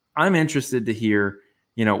 So I'm interested to hear,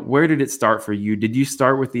 where did it start for you? Did you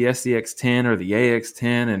start with the SCX10 or the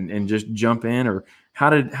AX10 and just jump in, or how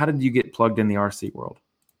did you get plugged in the RC world?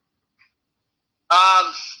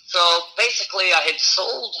 So basically, I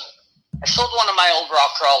sold one of my old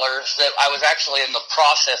rock crawlers that I was actually in the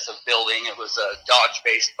process of building. It was a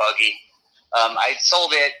Dodge-based buggy. I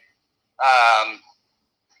sold it,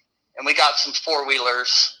 and we got some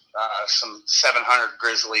four-wheelers, some 700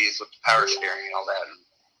 Grizzlies with the power steering and all that. And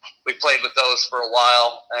we played with those for a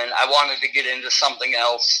while, and I wanted to get into something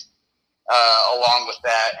else along with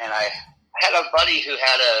that. And I had a buddy who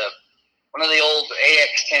had one of the old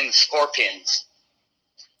AX-10 Scorpions.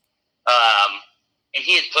 And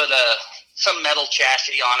he had put some metal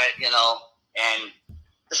chassis on it, and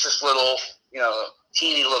just this little,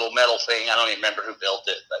 teeny little metal thing. I don't even remember who built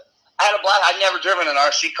it, but I had I'd never driven an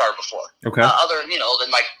RC car before. Okay. Other,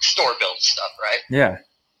 than like store built stuff, right? Yeah.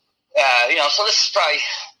 So this is probably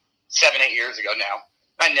 7-8 years ago now.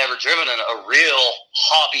 I'd never driven a real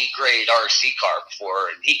hobby grade RC car before,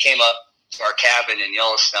 and he came up to our cabin in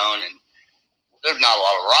Yellowstone, and there's not a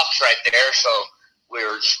lot of rocks right there, so we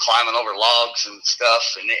were just climbing over logs and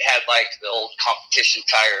stuff, and it had like the old competition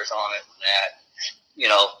tires on it and that,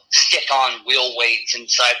 stick-on wheel weights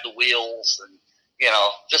inside the wheels and,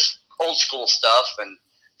 just old school stuff. And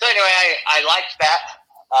so anyway, I liked that.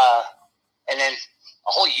 And then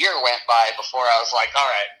a whole year went by before I was like, all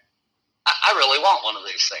right, I really want one of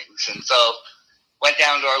these things. And so went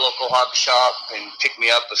down to our local hobby shop and picked me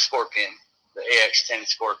up a Scorpion, the AX-10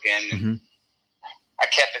 Scorpion. And Mm-hmm. I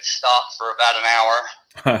kept it stocked for about an hour.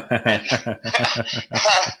 And,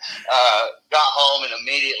 got home and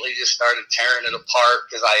immediately just started tearing it apart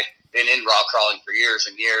because I'd been in rock crawling for years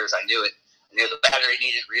and years. I knew it. I knew the battery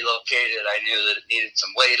needed relocated. I knew that it needed some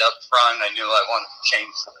weight up front. I knew I wanted to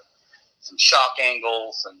change some shock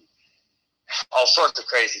angles and all sorts of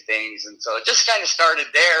crazy things. And so it just kind of started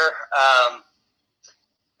there.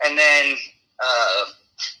 And then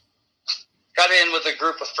got in with a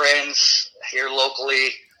group of friends here locally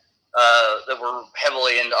that were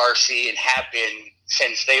heavily into RC and have been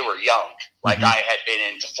since they were young. Like Mm-hmm. I had been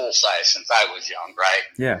into full size since I was young, right?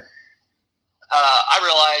 Yeah. I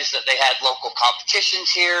realized that they had local competitions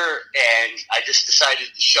here, and I just decided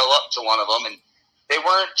to show up to one of them. And they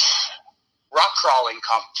weren't rock crawling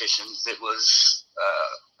competitions; it was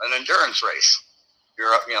an endurance race.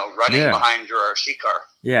 You're running behind your RC car.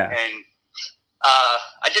 Yeah. And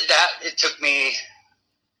I did that. It took me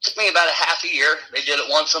about a half a year. They did it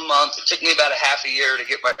once a month. It took me about a half a year to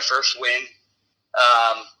get my first win.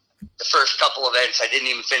 The first couple events, I didn't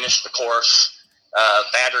even finish the course.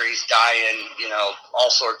 Batteries dying, all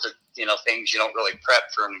sorts of, things you don't really prep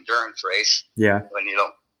for an endurance race. Yeah. When you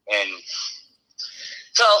don't. And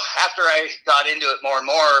so after I got into it more and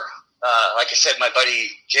more, like I said, my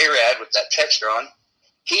buddy J-Rad with that Textron,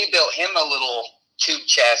 he built him a little tube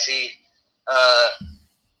chassis,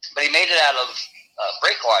 but he made it out of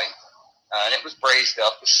brake line, and it was brazed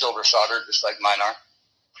up with silver solder, just like mine are.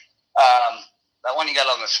 That one you got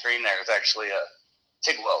on the screen there is actually a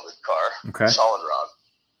TIG welded car, Okay. solid rod.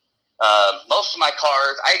 Most of my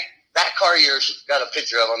cars, that car you've got a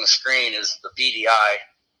picture of on the screen is the BDI.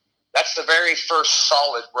 That's the very first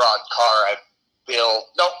solid rod car I built.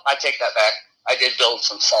 Nope, I take that back. I did build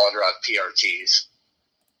some solid rod PRTs.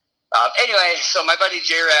 Anyway, so my buddy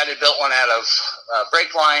J-Rad had built one out of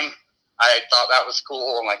brake line. I thought that was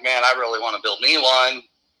cool. I'm like, man, I really want to build me one.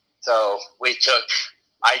 So we took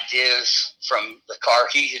ideas from the car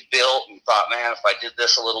he had built and thought, man, if I did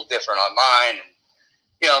this a little different on mine,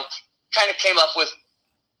 and, kind of came up with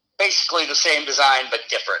basically the same design, but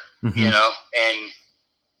different, Mm-hmm. and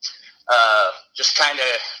just kind of,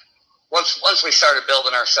 once we started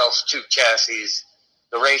building ourselves tube chassis,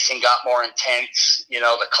 the racing got more intense,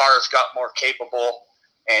 the cars got more capable,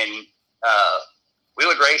 and we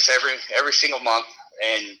would race every single month,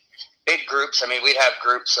 and big groups. I mean, we'd have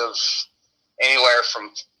groups of anywhere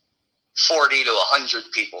from 40 to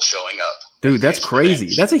 100 people showing up. Dude, that's crazy.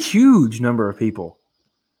 Events. That's a huge number of people.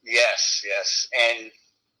 Yes, and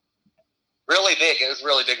really big. It was a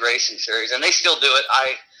really big racing series, and they still do it.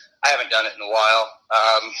 I haven't done it in a while,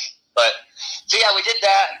 but so yeah, we did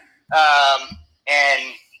that,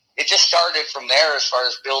 and it just started from there as far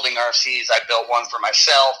as building RCs. I built one for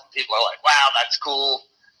myself. People are like, "Wow, that's cool,"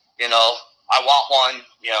 I want one,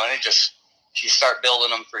 and it just, you start building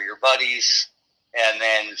them for your buddies, and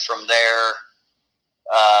then from there,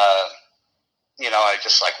 I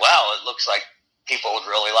just like, wow, it looks like people would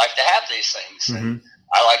really like to have these things. Mm-hmm. And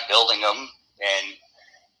I like building them, and it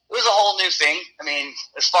was a whole new thing. I mean,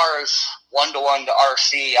 as far as one-to-one to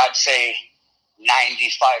RC, I'd say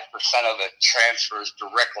 95% of it transfers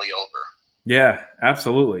directly over. Yeah,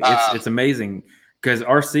 absolutely. It's amazing. Because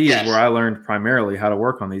RC is where I learned primarily how to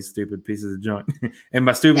work on these stupid pieces of junk. And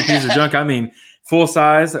by stupid pieces of junk, I mean full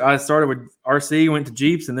size. I started with RC, went to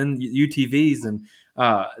Jeeps, and then UTVs. And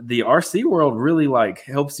the RC world really like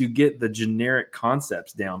helps you get the generic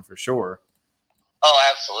concepts down for sure.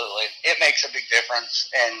 Oh, absolutely. It makes a big difference.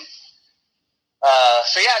 And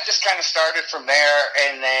so, yeah, I just kind of started from there.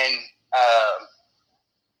 And then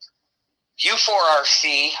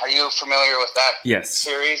U4RC, are you familiar with that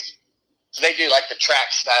series? So they do like the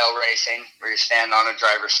track style racing where you stand on a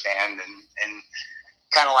driver's stand and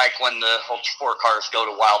kind of like when the whole 4 cars go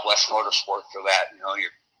to Wild West Motorsports for that, you know,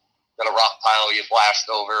 you've got a rock pile you blast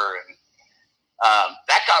over. And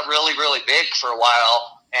that got really, really big for a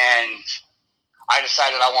while. And I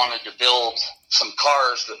decided I wanted to build some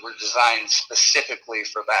cars that were designed specifically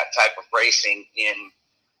for that type of racing in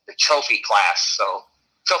the trophy class. So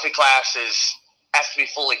trophy class has to be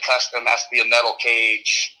fully custom, has to be a metal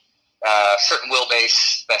cage, certain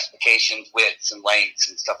wheelbase specifications, widths and lengths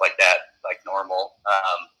and stuff like that, like normal.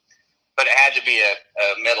 But it had to be a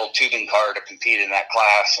metal tubing car to compete in that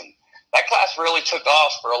class. And that class really took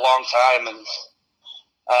off for a long time. And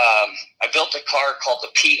I built a car called the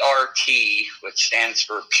PRT, which stands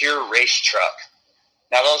for Pure Race Truck.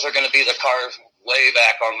 Now, those are going to be the cars way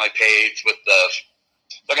back on my page with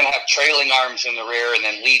they're going to have trailing arms in the rear and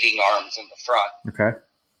then leading arms in the front. Okay.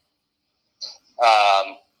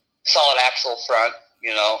 Solid axle front,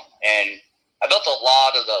 you know, and I built a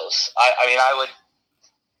lot of those. I mean,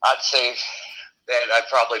 I'd say that I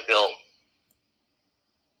probably built,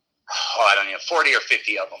 I don't know, 40 or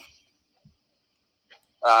 50 of them.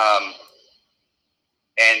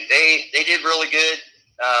 And they did really good,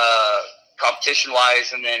 competition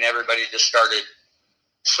wise. And then everybody just started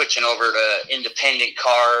switching over to independent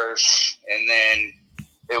cars. And then,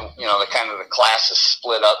 the classes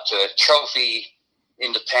split up to trophy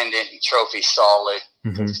independent and trophy solid.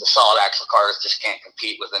 Mm-hmm. The solid axle cars just can't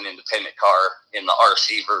compete with an independent car in the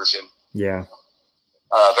RC version. Yeah.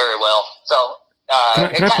 Very well. So,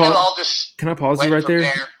 can I pause you right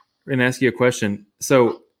there and ask you a question?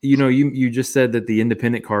 So, you just said that the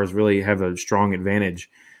independent cars really have a strong advantage.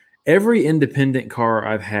 Every independent car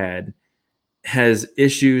I've had has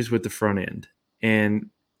issues with the front end. And,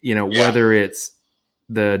 whether it's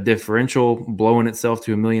the differential blowing itself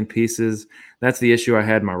to a million pieces, that's the issue I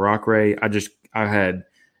had in my Rock Ray. I had,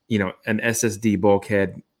 an SSD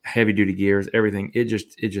bulkhead, heavy duty gears, everything. It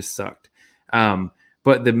just sucked.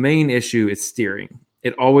 But the main issue is steering.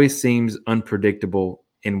 It always seems unpredictable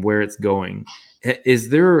in where it's going. Is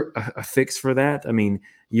there a fix for that? I mean,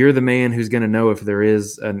 you're the man who's going to know if there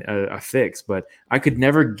is a fix, but I could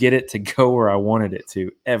never get it to go where I wanted it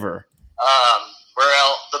to, ever.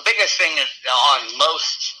 Well, the biggest thing is on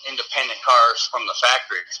most independent cars from the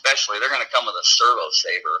factory, especially, they're going to come with a servo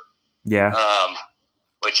saver. Yeah.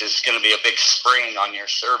 Which is going to be a big spring on your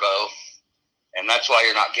servo, and that's why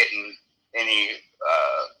you're not getting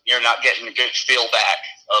a good feel back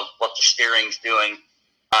of what the steering's doing.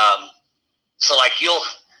 So like you'll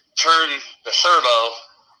turn the servo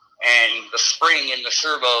and the spring in the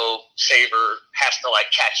servo saver has to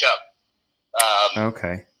like catch up.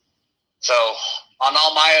 Okay. So on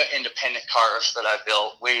all my independent cars that I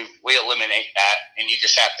built, we eliminate that, and you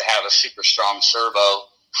just have to have a super strong servo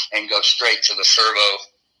and go straight to the servo,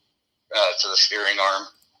 to the steering arm.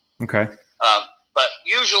 Okay. But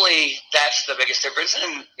usually that's the biggest difference.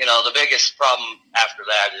 And, the biggest problem after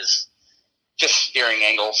that is just steering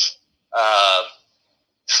angles.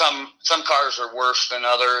 Some cars are worse than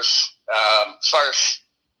others. As far as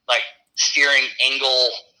like steering angle,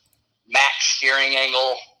 max steering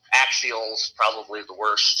angle, axial's probably the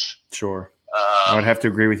worst. Sure. I would have to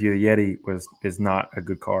agree with you. The Yeti is not a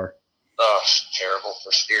good car. Oh, it's terrible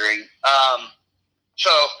for steering.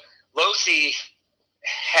 So Losi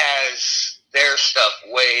has their stuff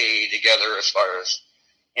way together as far as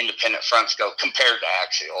independent fronts go compared to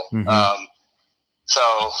axial. Mm-hmm.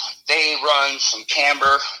 So they run some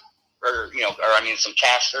camber some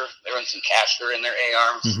caster. They run some caster in their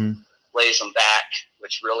A-arms, mm-hmm. lays them back,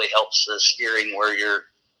 which really helps the steering where you're,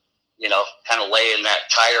 kind of laying that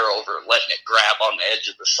tire over, letting it grab on the edge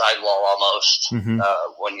of the sidewall almost, mm-hmm.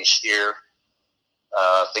 When you steer,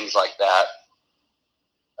 things like that.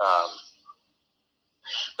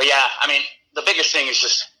 But yeah, I mean, the biggest thing is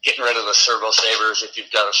just getting rid of the servo savers if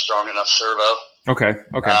you've got a strong enough servo. Okay.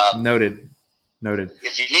 Noted.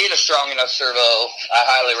 If you need a strong enough servo, I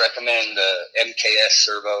highly recommend the MKS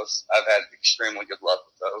servos. I've had extremely good luck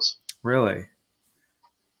with those. Really?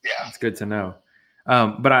 Yeah. That's good to know.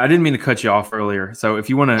 But I didn't mean to cut you off earlier. So if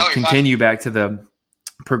you want to continue back to the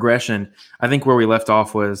progression, I think where we left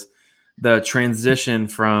off was the transition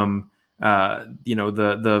from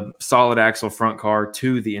the solid axle front car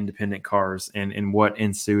to the independent cars and what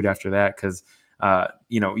ensued after that. Because,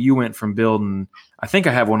 you went from building, I think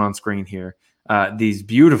I have one on screen here, these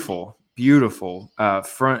beautiful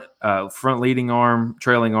front leading arm,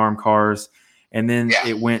 trailing arm cars. And then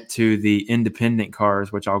it went to the independent cars,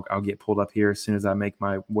 which I'll get pulled up here as soon as I make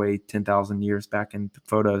my way 10,000 years back in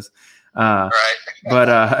photos. Right.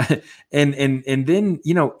 But and then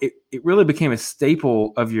it really became a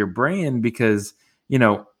staple of your brand because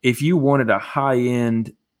if you wanted a high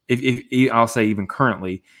end, if I'll say even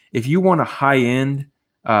currently, if you want a high end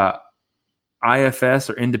IFS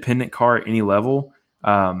or independent car at any level,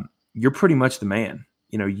 you're pretty much the man.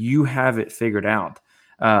 You have it figured out.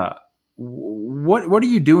 What are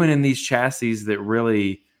you doing in these chassis that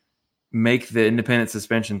really make the independent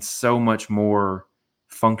suspension so much more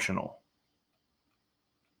functional?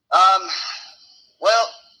 Well,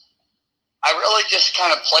 I really just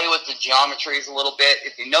kind of play with the geometries a little bit.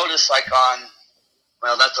 If you notice,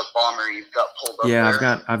 that's a bomber you've got pulled up. Yeah,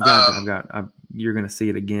 there. I've got. You're going to see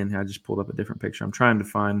it again. I just pulled up a different picture. I'm trying to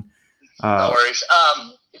find. No worries.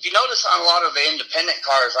 If you notice on a lot of the independent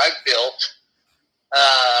cars I've built,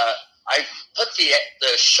 I put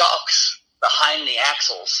the shocks behind the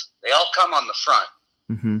axles. They all come on the front.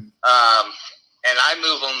 Mm-hmm. And I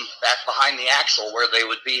move them back behind the axle where they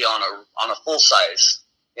would be on a full size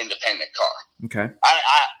independent car. Okay.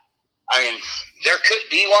 I mean, there could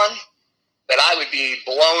be one, but I would be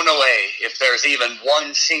blown away if there's even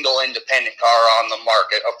one single independent car on the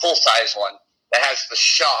market, a full size one that has the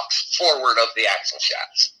shocks forward of the axle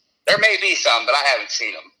shafts. There may be some, but I haven't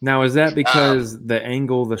seen them. Now, is that because the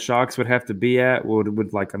angle the shocks would have to be at would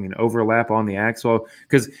overlap on the axle?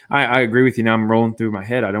 Because I agree with you. Now I'm rolling through my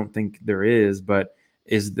head. I don't think there is, but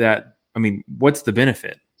is that? What's the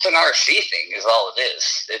benefit? It's an RC thing, is all it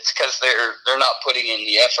is. It's because they're not putting in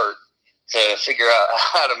the effort to figure out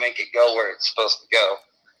how to make it go where it's supposed to go.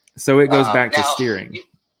 So it goes back to steering.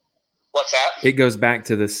 What's that? It goes back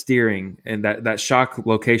to the steering, and that shock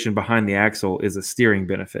location behind the axle is a steering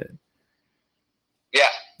benefit. Yeah.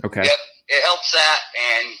 Okay. Yep. It helps that,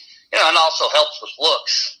 and and also helps with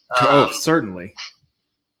looks. Certainly.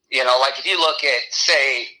 Like if you look at,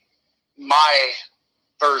 say, my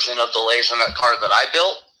version of the LaserNut car that I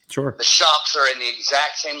built, sure, the shocks are in the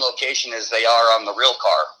exact same location as they are on the real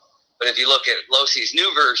car. But if you look at Losie's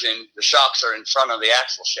new version, the shocks are in front of the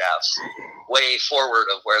axle shafts, way forward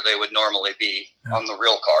of where they would normally be on the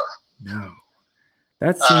real car. No.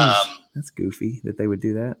 That seems that's goofy that they would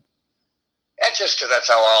do that. That's just because that's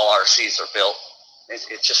how all RCs are built. It's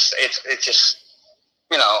just that's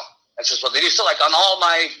just what they do. So like on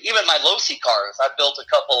even my Losi cars, I built a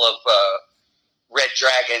couple of Red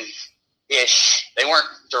Dragon-ish. They weren't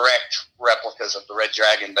direct replicas of the Red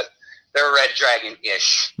Dragon, but they're Red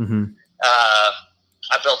Dragon-ish. Mm-hmm.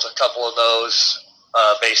 I built a couple of those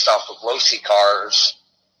based off of Losi cars,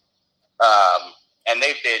 and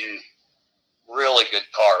they've been really good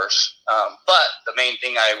cars. But the main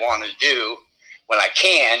thing I want to do when I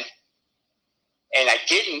can, and I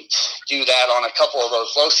didn't do that on a couple of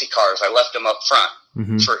those Losi cars. I left them up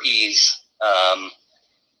front for ease.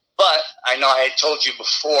 But I know I had told you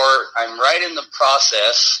before, I'm right in the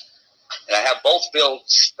process, and I have both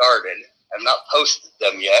builds started. I've not posted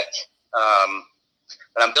them yet.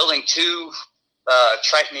 But I'm building two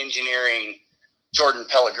Triton Engineering Jordan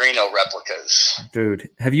Pellegrino replicas. Dude,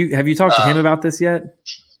 have you talked to him about this yet?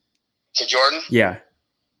 To Jordan? Yeah.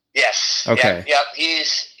 Yes. Okay. Yep.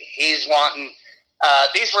 He's wanting.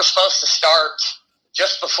 These were supposed to start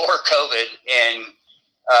just before COVID, and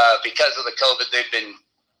because of the COVID, they've been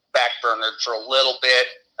backburnered for a little bit.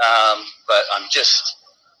 But I'm just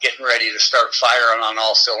getting ready to start firing on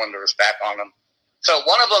all cylinders back on them. So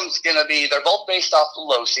one of them's going to be. They're both based off the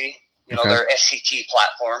Losi, their SCT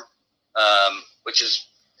platform, which is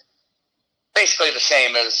basically the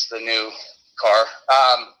same as the new car.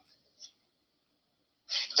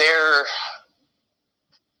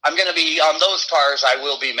 I'm going to be on those cars. I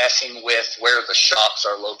will be messing with where the shocks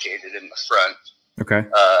are located in the front. Okay.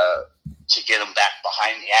 To get them back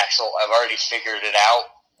behind the axle. I've already figured it out,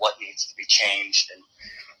 what needs to be changed. And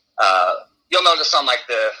you'll notice on like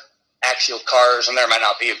the axial cars, and there might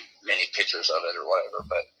not be many pictures of it or whatever,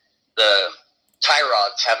 but the tie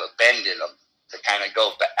rods have a bend in them to kind of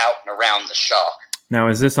go out and around the shock. Now,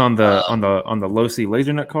 is this on the Losi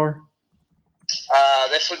LaserNut car?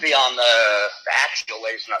 This would be on the axial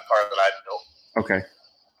LaserNut car that I built. Okay.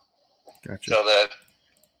 Gotcha. So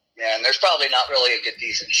and there's probably not really a good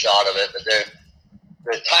decent shot of it, but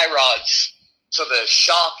the tie rods, so the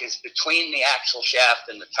shock is between the axle shaft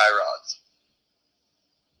and the tie rods.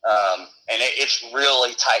 It's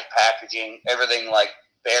really tight packaging. Everything like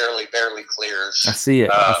barely clears. I see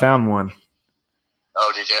it. I found one.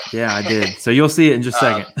 Oh, did you? Yeah, I did. So you'll see it in just a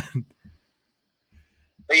second.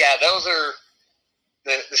 But yeah, those are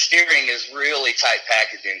the steering is really tight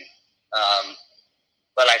packaging.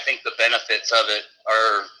 But I think the benefits of it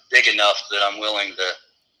are big enough that I'm willing to,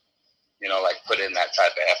 put in that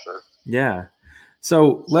type of effort. Yeah.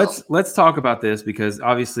 So let's talk about this, because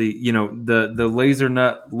obviously, the laser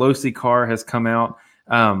nut Losi car has come out.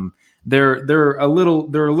 They're a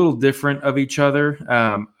little different of each other.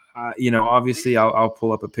 Obviously I'll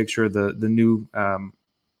pull up a picture of the new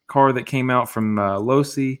car that came out from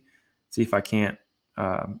Losi. See if I can't.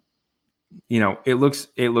 It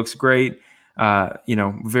looks great.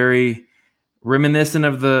 Very reminiscent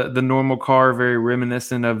of the normal car, very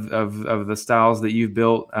reminiscent of the styles that you've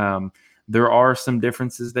built. There are some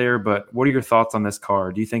differences there, but what are your thoughts on this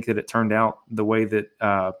car? Do you think that it turned out the way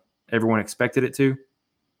that everyone expected it to?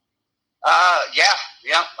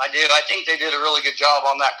 Yeah, I do. I think they did a really good job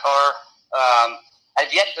on that car.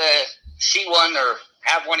 I've yet to see one or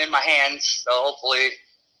have one in my hands, so hopefully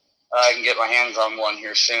I can get my hands on one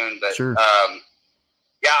here soon. But sure.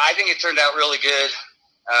 Yeah, I think it turned out really good.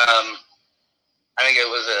 I think it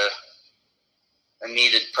was a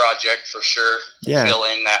needed project for sure to fill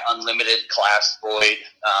in that unlimited class void.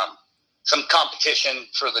 Some competition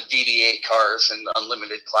for the DD8 cars in the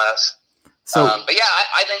unlimited class. So, but yeah,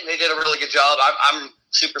 I think they did a really good job. I'm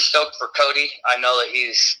super stoked for Cody. I know that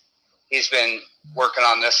he's been working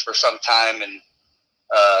on this for some time, and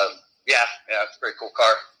yeah, it's a pretty cool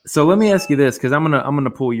car. So let me ask you this, because I'm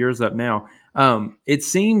gonna pull yours up now. It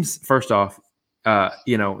seems, first off,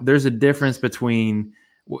 there's a difference between,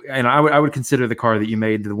 and I would consider the car that you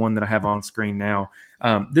made, the one that I have on screen now.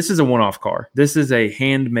 This is a one-off car. This is a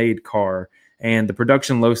handmade car, and the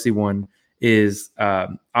production Losi one is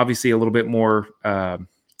obviously a little bit more. I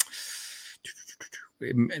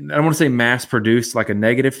don't want to say mass-produced, like a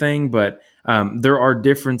negative thing, but there are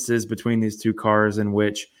differences between these two cars in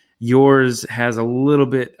which yours has a little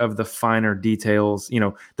bit of the finer details.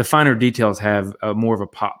 The finer details have more of a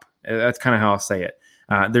pop. That's kind of how I'll say it.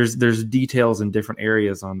 There's details in different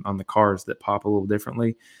areas on the cars that pop a little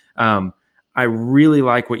differently. I really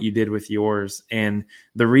like what you did with yours. And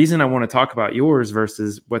the reason I want to talk about yours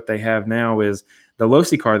versus what they have now is the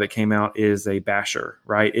Losi car that came out is a basher,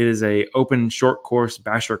 right? It is a open short course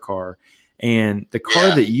basher car. And the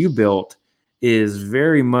car that you built is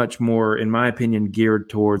very much more, in my opinion, geared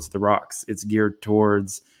towards the rocks. It's geared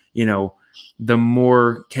towards, the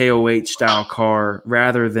more KOH style car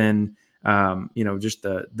rather than, just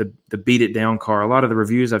the beat it down car. A lot of the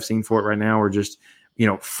reviews I've seen for it right now are just,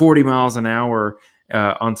 40 miles an hour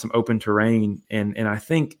on some open terrain. And I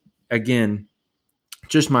think, again,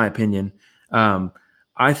 just my opinion,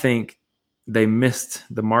 I think they missed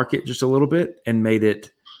the market just a little bit and made it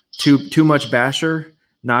too much basher,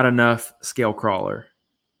 not enough scale crawler.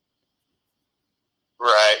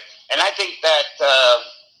 Right. And I think that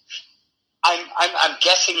I'm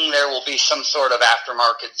guessing there will be some sort of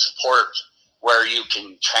aftermarket support where you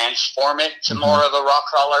can transform it to more of a rock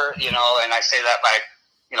crawler, and I say that by,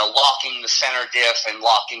 locking the center diff and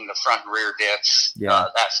locking the front and rear diffs,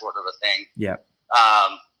 that sort of a thing. Yeah.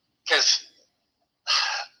 Because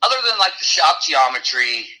other than like the shop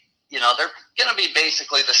geometry, they're going to be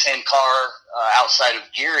basically the same car outside of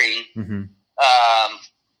gearing.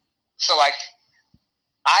 So like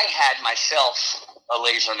I had myself a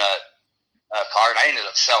laser nut car, and I ended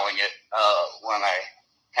up selling it when I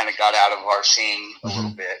kind of got out of RCing a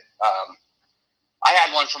little bit. I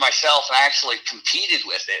had one for myself, and I actually competed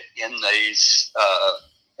with it in these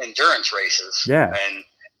endurance races. Yeah. And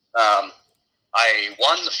I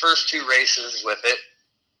won the first 2 races with it,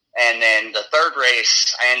 and then the third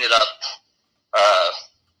race, I ended up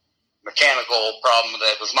mechanical problem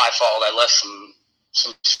that was my fault. I left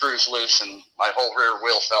some screws loose, and my whole rear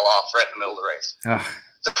wheel fell off right in the middle of the race.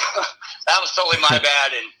 So, that was totally my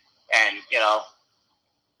bad, and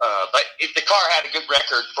but if the car had a good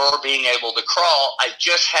record for being able to crawl, I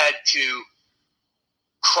just had to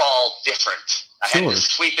crawl different. I had to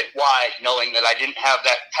sweep it wide, knowing that I didn't have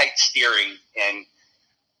that tight steering, and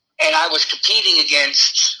I was competing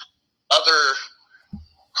against other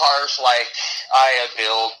cars like I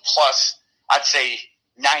build. Plus, I'd say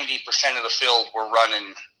 90% of the field were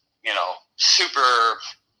running, super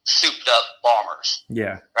souped up bombers.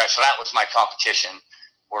 Yeah. Right. So that was my competition.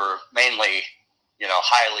 Were mainly,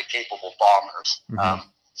 highly capable bombers.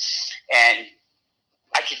 And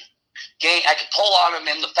I could pull on them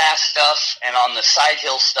in the fast stuff and on the side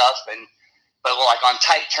hill stuff, but like on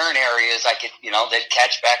tight turn areas, I could, they'd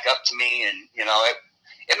catch back up to me, and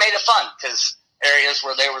it made it fun because areas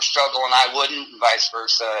where they were struggling, I wouldn't, and vice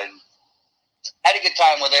versa. And I had a good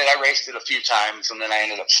time with it. I raced it a few times, and then I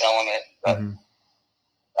ended up selling it. But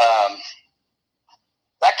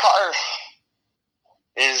that car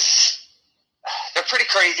they're pretty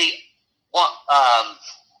crazy. One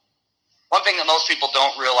thing that most people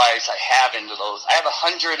don't realize I have into those, I have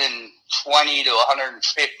 120 to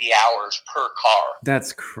 150 hours per car.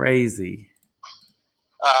 That's crazy.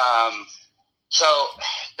 So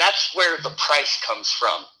that's where the price comes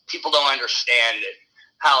from. People don't understand it.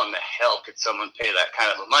 How in the hell could someone pay that kind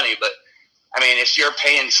of money? But, I mean, if you're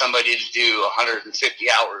paying somebody to do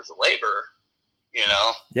 150 hours of labor, you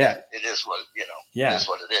know, it is what, you know, it is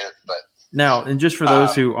what it is. But now, and just for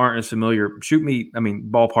those who aren't as familiar,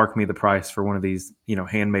 ballpark me the price for one of these, you know,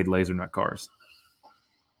 handmade laser nut cars.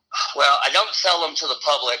 Well, I don't sell them to the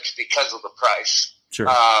public because of the price. Sure.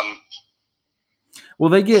 Well,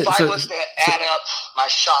 they get. If I was to add up my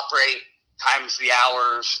shop rate times the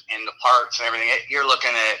hours and the parts and everything, you're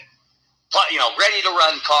looking at, you know, ready to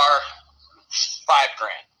run car, $5,000.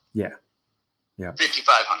 Yeah.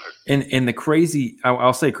 5,500. And the crazy,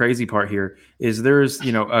 I'll say crazy part here is there's,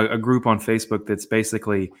 you know, a group on Facebook that's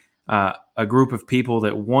basically a group of people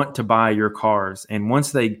that want to buy your cars, and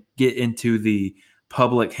once they get into the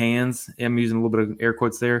public hands, I'm using a little bit of air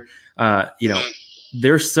quotes there, you know,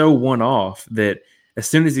 they're so one off that as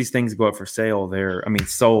soon as these things go up for sale, they're,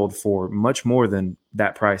 sold for much more than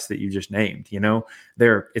that price that you just named. You know,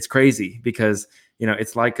 it's crazy because, you know,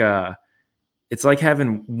 it's like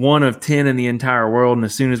having one of 10 in the entire world, and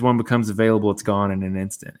as soon as one becomes available, it's gone in an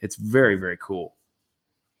instant. It's very, very cool.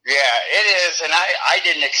 Yeah, it is, and I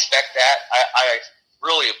didn't expect that. I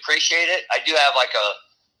really appreciate it. I do have like a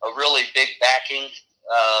really big backing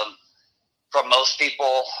from most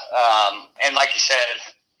people, and like you said,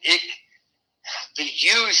 the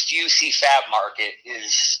used UC Fab market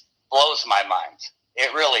blows my mind.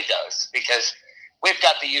 It really does, because we've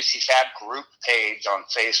got the UC Fab group page on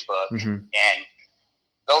Facebook, and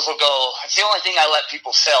those will go. It's the only thing I let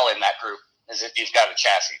people sell in that group is if you've got a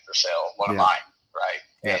chassis for sale, one of mine, right?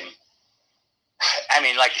 Yeah. And I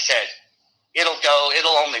mean, like you said, it'll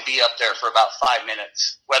only be up there for about 5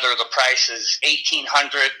 minutes, whether the price is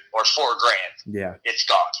 $1,800 or $4,000. Yeah, it's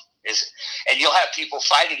gone. And you'll have people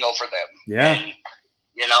fighting over them. Yeah, and,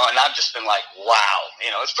 you know, and I've just been like, wow,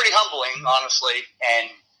 you know, it's pretty humbling, honestly.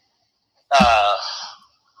 And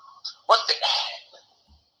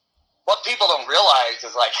what people don't realize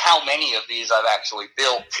is like how many of these I've actually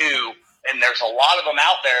built too. And there's a lot of them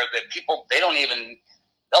out there that people, they'll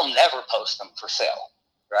never post them for sale.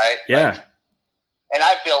 Right. Yeah. Like, and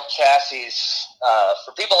I've built chassis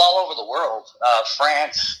for people all over the world,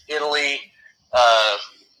 France, Italy,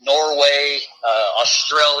 Norway,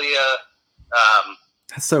 Australia.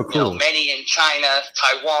 That's so cool. You know, many in China,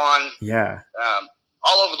 Taiwan. Yeah.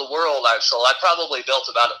 All over the world I've sold. I probably built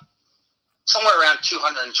about somewhere around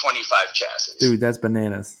 225 chassis. Dude, that's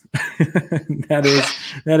bananas. that is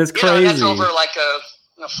crazy. You know, that's over like a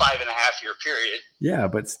 5.5-year period. Yeah,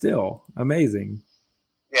 but still amazing.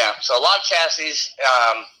 Yeah, so a lot of chassis.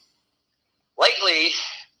 Lately,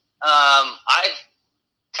 I've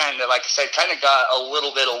kind of, like I said, got a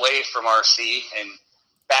little bit away from RC and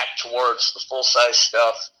back towards the full-size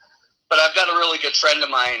stuff. But I've got a really good friend of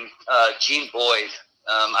mine, Gene Boyd.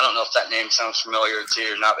 I don't know if that name sounds familiar to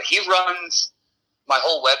you or not, but he runs my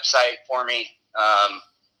whole website for me.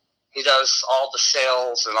 He does all the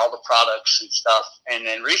sales and all the products and stuff. And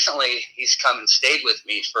then recently, he's come and stayed with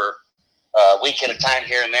me for a week at a time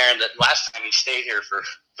here and there. And the last time he stayed here for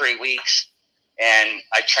 3 weeks, and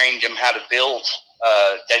I trained him how to build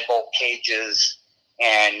deadbolt cages,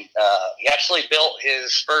 and he actually built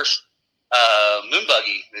his first moon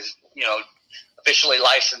buggy, his, you know, officially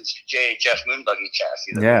licensed JHF moon buggy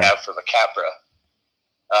chassis that we have for the Capra.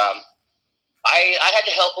 I had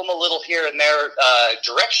to help him a little here and there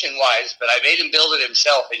direction wise, but I made him build it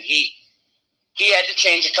himself, and he had to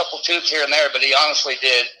change a couple tubes here and there, but he honestly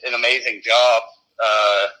did an amazing job.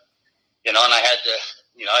 You know, and I had to,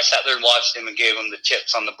 you know, I sat there and watched him and gave him the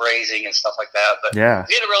tips on the brazing and stuff like that. But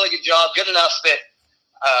he did a really good job, good enough that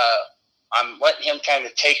I'm letting him kind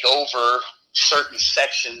of take over certain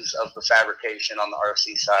sections of the fabrication on the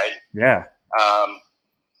RC side. Yeah.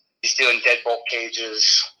 He's doing deadbolt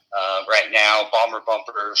cages right now, bomber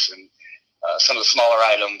bumpers, and some of the smaller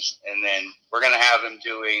items. And then we're going to have him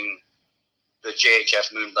doing the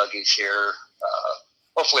JHF moon buggies here,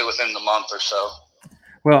 hopefully within the month or so.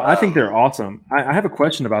 Well, I think they're awesome. I have a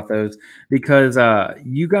question about those because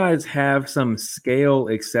you guys have some scale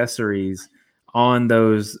accessories on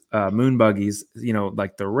those moon buggies,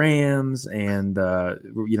 like the rams and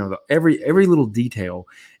every little detail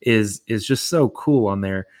is just so cool on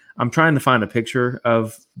there. I'm trying to find a picture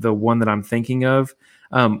of the one that I'm thinking of.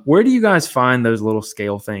 Where do you guys find those little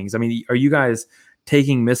scale things? I mean, are you guys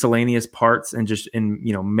taking miscellaneous parts and just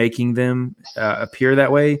making them appear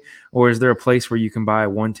that way, or is there a place where you can buy a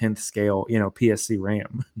 1/10 scale PSC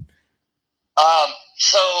RAM?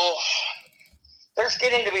 So there's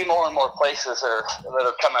getting to be more and more places that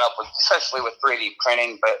are coming up with, especially with 3D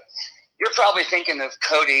printing. But you're probably thinking of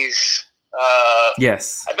Cody's.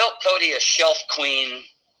 Yes, I built Cody a Shelf Queen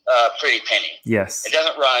Pretty Penny. Yes, it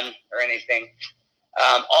doesn't run or anything.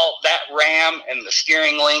 All that RAM and the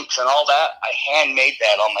steering links and all that, I handmade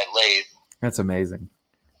that on my lathe. That's amazing.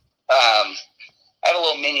 I have a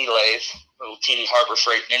little mini lathe, little teeny Harbor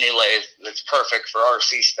Freight mini lathe that's perfect for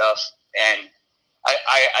RC stuff. And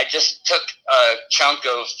I just took a chunk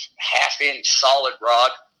of 1/2-inch solid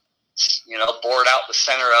rod, bored out the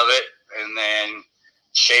center of it, and then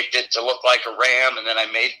shaped it to look like a ram. And then I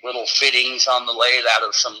made little fittings on the lathe out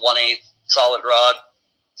of some 1/8 solid rod.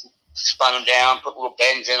 Spun them down, put little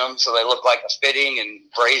bends in them so they look like a fitting, and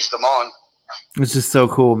brazed them on. It's just so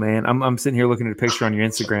cool, man. I'm sitting here looking at a picture on your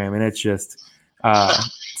Instagram, and it's just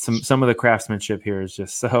some of the craftsmanship here is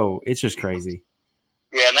just it's just crazy.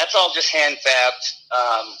 Yeah, and that's all just hand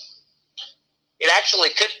fabbed. It actually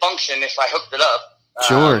could function if I hooked it up.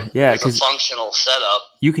 Sure, yeah, because functional setup.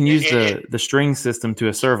 You can use the string system to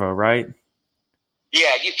a servo, right?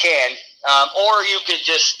 Yeah, you can, or you could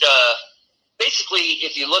just. Basically,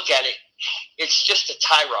 if you look at it, it's just a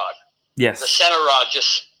tie rod. Yes. The center rod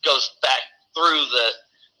just goes back through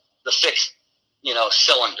the fixed,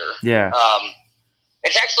 cylinder. Yeah.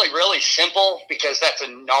 It's actually really simple because that's a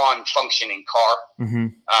non-functioning car. Mm-hmm.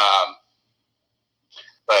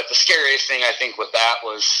 But the scariest thing I think with that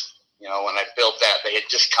was, when I built that, they had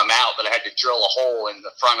just come out, but I had to drill a hole in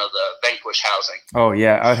the front of the Vanquish housing. Oh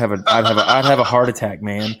yeah, I'd have a heart attack,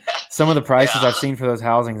 man. Some of the prices I've seen for those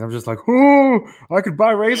housings, I'm just like, oh, I could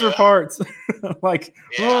buy Razor parts. Like,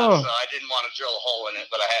 so I didn't want to drill a hole in it,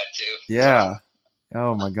 but I had to. Yeah.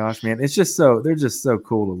 Oh my gosh, man, it's just they're just so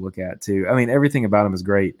cool to look at too. I mean, everything about them is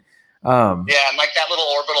great. And like that little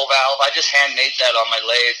orbital valve, I just handmade that on my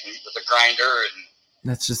lathe with a grinder, and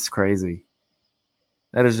that's just crazy.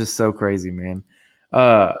 That is just so crazy, man.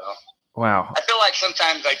 Wow. I feel like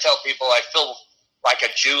sometimes I tell people I feel like a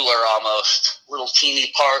jeweler almost. Little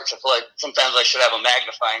teeny parts. I feel like sometimes I should have a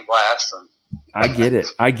magnifying glass. I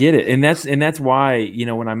get it. And that's why,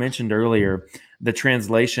 when I mentioned earlier the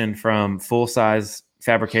translation from full size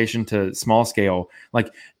fabrication to small scale,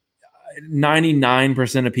 like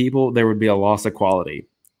 99% of people, there would be a loss of quality,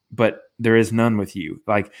 but there is none with you.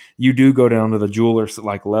 Like, you do go down to the jeweler's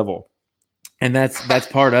like level. And that's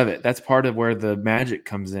part of it. That's part of where the magic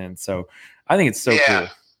comes in. So I think it's so cool.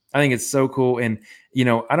 I think it's so cool. And,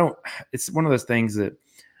 it's one of those things that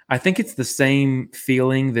I think it's the same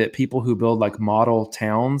feeling that people who build like model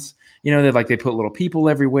towns, they put little people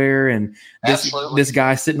everywhere. And this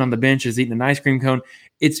guy sitting on the bench is eating an ice cream cone.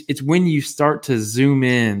 It's when you start to zoom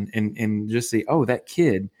in and just see, oh, that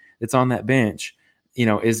kid that's on that bench,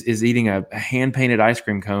 is eating a hand-painted ice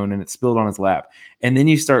cream cone and it's spilled on his lap. And then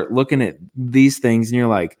you start looking at these things and you're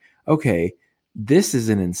like, okay, this is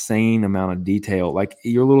an insane amount of detail. Like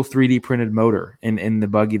your little 3D printed motor in the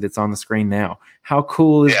buggy that's on the screen now. How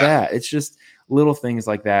cool is that? It's just little things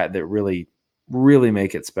like that really, really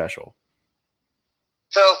make it special.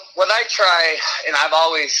 So what I try, and I've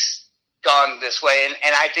always gone this way,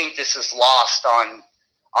 and I think this is lost on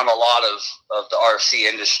a lot of the RC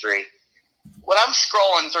industry. When I'm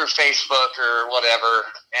scrolling through Facebook or whatever,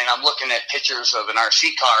 and I'm looking at pictures of an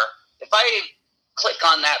RC car, if I click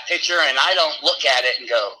on that picture and I don't look at it and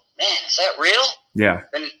go, man, is that real? Yeah.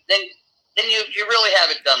 Then you really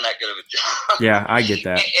haven't done that good of a job. Yeah, I get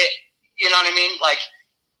that. You know what I mean? Like,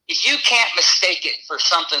 if you can't mistake it for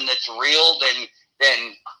something that's real, then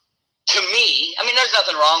to me, I mean, there's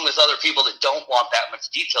nothing wrong with other people that don't want that much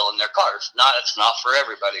detail in their cars. It's not for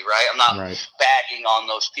everybody, right? I'm not bagging on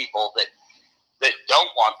those people that don't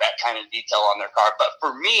want that kind of detail on their car. But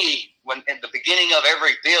for me, when in the beginning of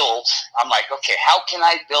every build, I'm like, okay, how can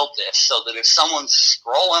I build this so that if someone's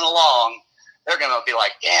scrolling along, they're going to be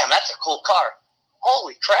like, damn, that's a cool car.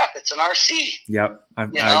 Holy crap, it's an RC. Yep. I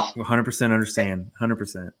 100% understand.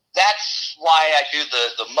 100%. That's why I do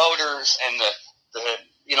the motors and the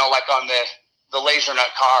like on the laser nut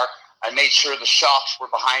car, I made sure the shocks were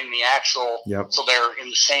behind the axle. Yep. So they're in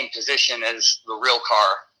the same position as the real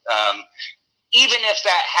car. Even if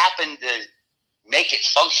that happened to make it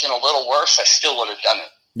function a little worse, I still would have done it.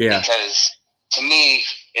 Yeah. Because to me,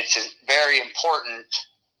 it's very important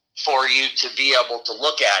for you to be able to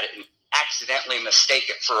look at it and accidentally mistake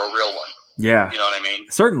it for a real one. Yeah. You know what I mean?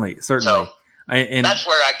 Certainly. So And that's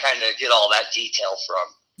where I kind of get all that detail from.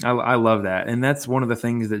 I love that. And that's one of the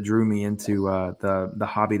things that drew me into the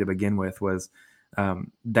hobby to begin with was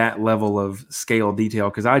that level of scale detail.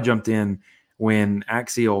 Because I jumped in when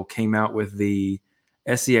Axial came out with the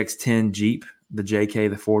SCX-10 Jeep, the JK,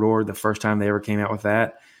 the four-door, the first time they ever came out with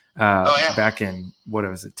that. Back in,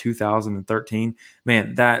 2013.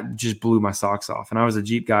 Man, that just blew my socks off. And I was a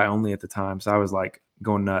Jeep guy only at the time. So I was like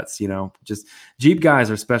going nuts, just Jeep guys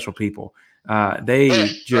are special people. They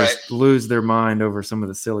just lose their mind over some of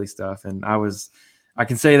the silly stuff. And I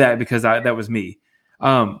can say that because that was me.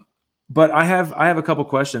 But I have a couple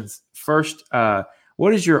questions. First,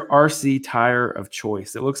 what is your RC tire of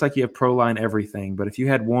choice? It looks like you have Proline everything, but if you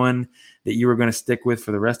had one that you were going to stick with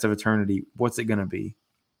for the rest of eternity, what's it going to be?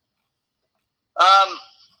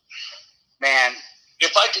 Man,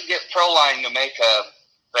 if I could get Proline to make a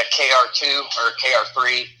KR2 or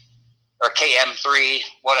KR3 or KM3,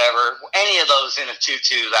 whatever, any of those in a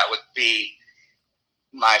 2.2, that would be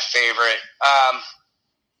my favorite.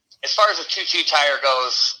 As far as a 2.2 tire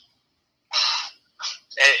goes,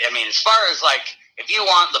 I mean, as far as like, if you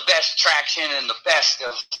want the best traction and the best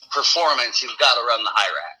of performance, you've got to run the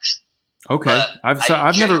Hyrax. Okay,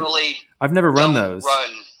 I've never run those.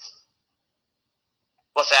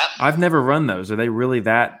 What's that? I've never run those. Are they really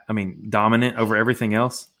that? I mean, dominant over everything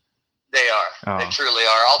else? They are. They truly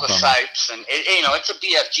are. All the sipes and it's a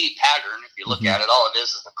BFG pattern. If you look at it, all it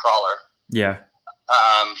is a crawler. Yeah.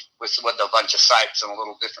 With a bunch of sipes and a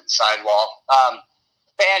little different sidewall.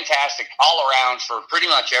 Fantastic all around for pretty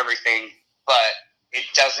much everything, but it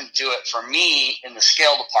doesn't do it for me in the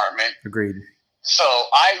scale department. Agreed. So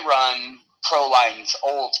I run Proline's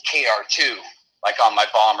old KR2, like on my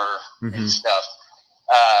bomber and stuff.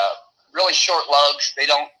 Really short lugs. They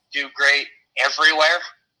don't do great everywhere,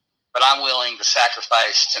 but I'm willing to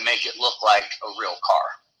sacrifice to make it look like a real car.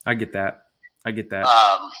 I get that.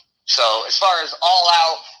 So as far as all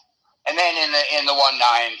out, and then in the 1.9,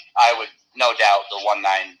 I would no doubt the 1.9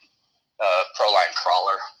 Proline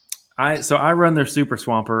crawler. So I run their Super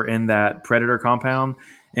Swamper in that Predator compound,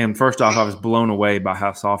 and first off, I was blown away by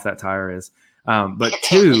how soft that tire is. But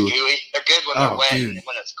two, they're good when they're wet and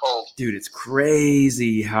when it's cold. Dude, it's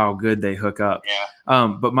crazy how good they hook up.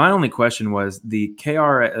 Yeah. But my only question was the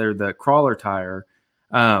KR or the crawler tire.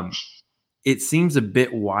 It seems a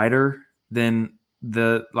bit wider than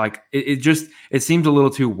it seems a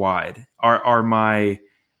little too wide. Are my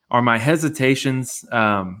hesitations?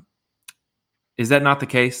 Is that not the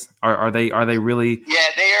case? Are they really? Yeah,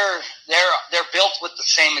 they're built with the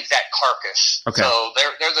same exact carcass. Okay. So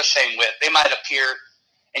they're the same width. They might appear,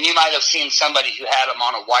 and you might have seen somebody who had them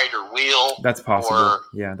on a wider wheel. That's possible.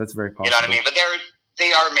 Yeah, that's very possible. You know what I mean? But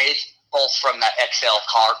they are made both from that XL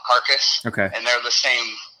carcass. Okay. And they're the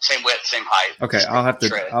same width, same height. Okay, I'll have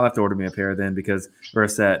to order me a pair then because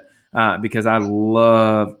I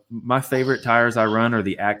love my favorite tires I run are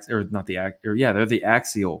they're the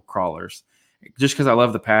Axial crawlers, just because I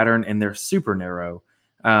love the pattern and they're super narrow.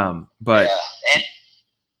 But and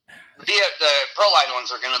the Proline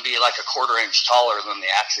ones are going to be like a 1/4 inch taller than the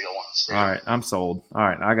Axial ones. All right, I'm sold. All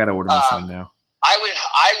right, I got to order me some now. I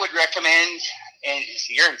would recommend, and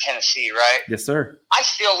you're in Tennessee, right? Yes, sir. I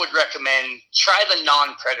still would recommend try the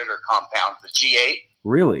non-Predator compound, the G8.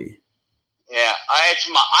 Really? Yeah, I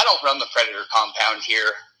don't run the Predator compound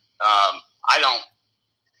here. I don't.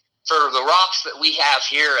 For the rocks that we have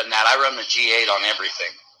here and that, I run the G8 on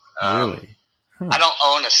everything. Really? Huh. I don't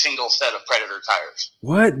own a single set of Predator tires.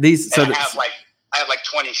 What? I have like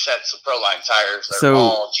 20 sets of Proline tires that are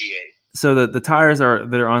all G8. So the tires that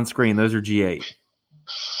are on screen, those are G8.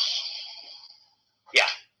 Yeah.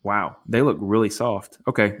 Wow, they look really soft.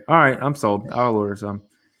 Okay, all right, I'm sold. I'll order some.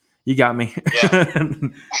 You got me. Yeah.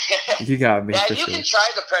 You got me. Yeah, you can try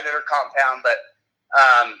the Predator compound, but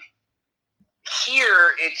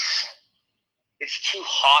here it's too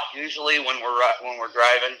hot usually when we're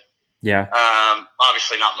driving. Yeah.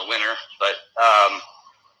 Obviously not in the winter, but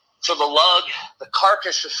so the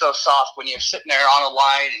carcass is so soft when you're sitting there on a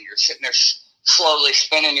line and you're sitting there slowly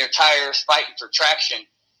spinning your tires, fighting for traction.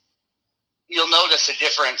 You'll notice a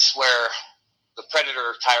difference where the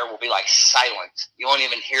Predator tire will be like silent. You won't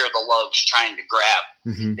even hear the lugs trying to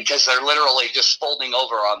grab because they're literally just folding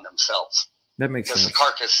over on themselves. That makes sense. Because the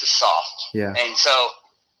carcass is soft. Yeah. And so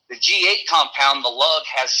the G8 compound, the lug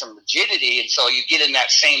has some rigidity, and so you get in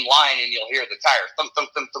that same line and you'll hear the tire thump, thump,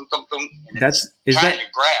 thump, thump, thump, thump, and trying to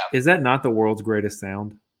grab. Is that not the world's greatest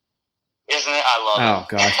sound? Isn't it? I love it.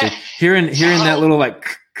 Oh gosh, dude. hearing that little like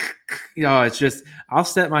it's just, I'll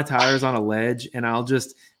set my tires on a ledge and I'll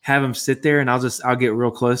just have them sit there and I'll get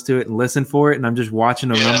real close to it and listen for it. And I'm just watching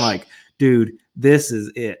them and I'm like, dude, this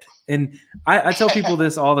is it. And I tell people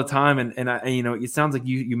this all the time. And I, it sounds like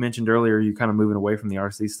you mentioned earlier, you kind of moving away from the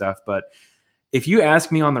RC stuff, but if you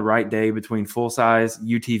ask me on the right day between full size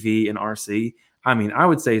UTV and RC, I mean, I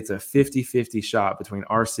would say it's a 50-50 shot between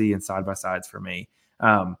RC and side by sides for me.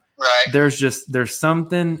 Right. There's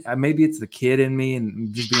something, maybe it's the kid in me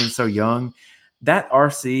and just being so young, that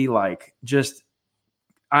RC, like there's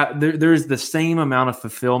the same amount of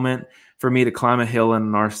fulfillment for me to climb a hill in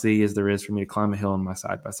an RC as there is for me to climb a hill in my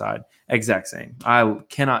side by side. Exact same. I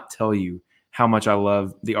cannot tell you how much I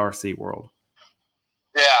love the RC world.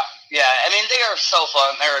 Yeah. Yeah. I mean, they are so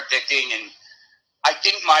fun. They're addicting. And I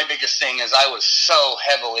think my biggest thing is I was so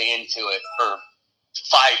heavily into it for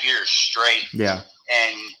 5 years straight. Yeah.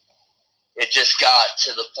 And it just got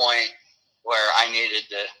to the point where I needed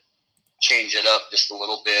to change it up just a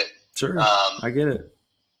little bit. Sure. I get it.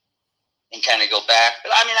 And kind of go back.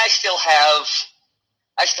 But I mean, I still have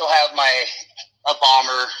a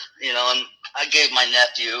bomber, and I gave my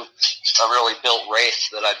nephew a really built Wraith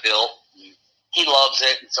that I built. And he loves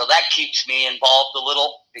it. And so that keeps me involved a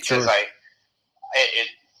little because sure. It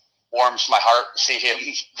warms my heart to see him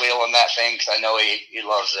wheeling that thing because I know he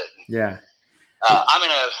loves it. Yeah. I'm going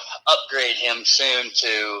to upgrade him soon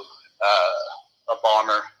to a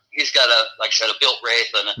bomber. He's got like I said, a built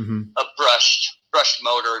Wraith and a brushed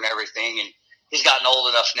motor and everything. And he's gotten old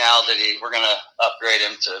enough now that we're going to upgrade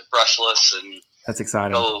him to brushless and that's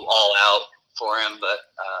exciting. Go all out for him. But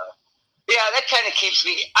yeah, that kind of keeps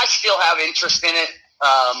me. I still have interest in it,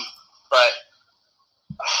 but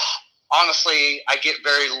honestly, I get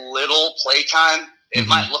very little playtime. It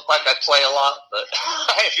might look like I play a lot, but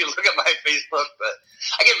if you look at my Facebook, but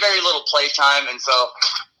I get very little playtime, and so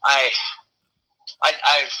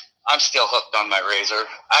I'm still hooked on my Razor.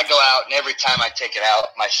 I go out, and every time I take it out,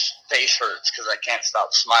 my face hurts because I can't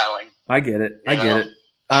stop smiling. I get it. I get it.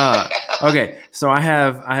 Okay, so I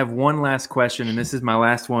have one last question, and this is my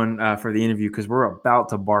last one for the interview because we're about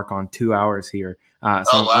to bark on 2 hours here.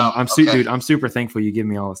 Wow. Dude, I'm super thankful you give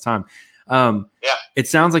me all this time. Yeah. It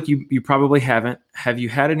sounds like you probably haven't. Have you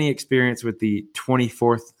had any experience with the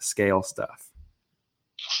 24th scale stuff?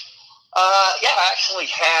 Yeah, I actually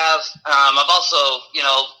have. I've also,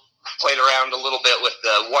 played around a little bit with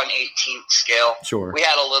the 1/18th scale. Sure. We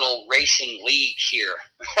had a little racing league here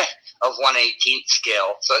of 1/18th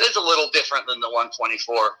scale. So it is a little different than the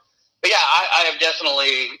 124. But yeah, I have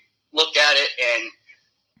definitely looked at it, and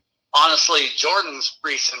honestly, Jordan's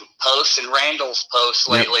recent posts and Randall's posts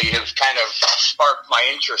lately have kind of sparked my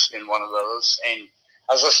interest in one of those. And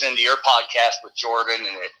I was listening to your podcast with Jordan,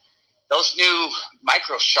 and those new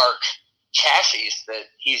Micro Shark chassis that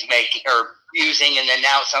he's making or using, and then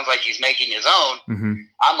now it sounds like he's making his own.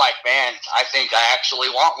 I'm like, man, I think I actually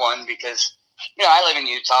want one because, I live in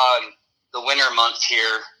Utah, and the winter months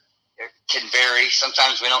here can vary.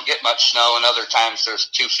 Sometimes we don't get much snow, and other times there's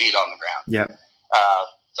 2 feet on the ground. Yep.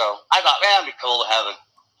 So I thought, man, it'd be cool to have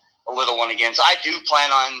a little one again. So I do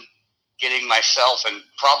plan on getting myself and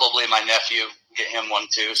probably my nephew, get him one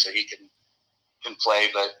too, so he can play.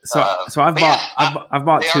 But so I've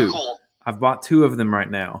bought 2. Cool. I've bought 2 of them right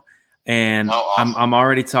now, and awesome. I'm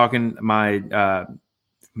already talking my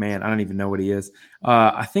man. I don't even know what he is.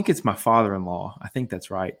 I think it's my father-in-law. I think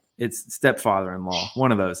that's right. It's stepfather-in-law,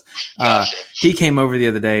 one of those. He came over the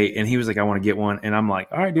other day, and he was like, I want to get one. And I'm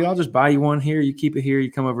like, all right, dude, I'll just buy you one here. You keep it here.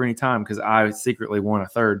 You come over anytime because I secretly want a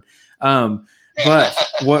third. But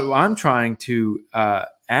what I'm trying to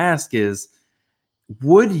ask is,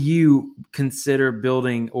 would you consider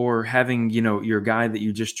building or having, your guy that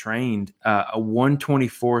you just trained a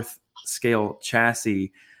 1/24th scale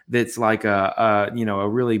chassis that's like a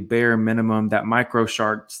really bare minimum, that Micro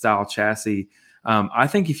Shark style chassis? I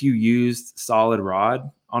think if you used solid rod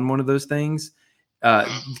on one of those things,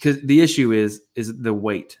 because the issue is the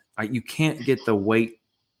weight. You can't get the weight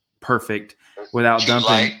perfect without dumping.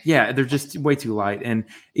 Light. Yeah, they're just way too light, and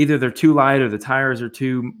either they're too light or the tires are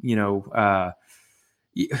too,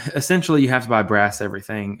 essentially you have to buy brass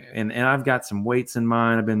everything. And I've got some weights in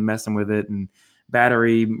mine. I've been messing with it and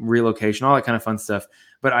battery relocation, all that kind of fun stuff.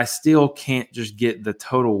 But I still can't just get the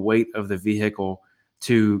total weight of the vehicle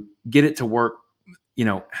to get it to work,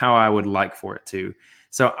 how I would like for it to.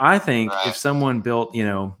 So I think if someone built,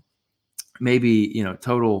 maybe,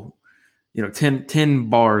 total, 10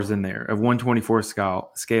 bars in there of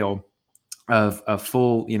 1/24 scale of a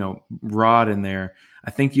full, rod in there, I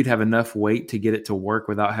think you'd have enough weight to get it to work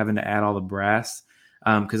without having to add all the brass.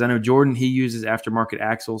 Because I know Jordan, he uses aftermarket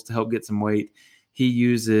axles to help get some weight. He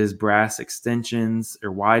uses brass extensions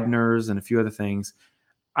or wideners and a few other things.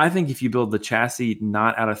 I think if you build the chassis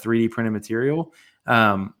not out of 3D printed material,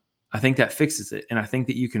 I think that fixes it. And I think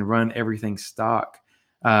that you can run everything stock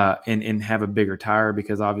and have a bigger tire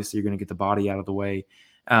because obviously you're going to get the body out of the way.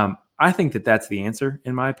 I think that that's the answer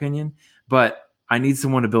in my opinion, but I need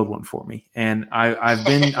someone to build one for me. And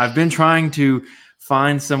I've been trying to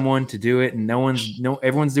find someone to do it, and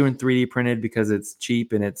everyone's doing 3D printed because it's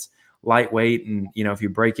cheap and it's lightweight. And, if you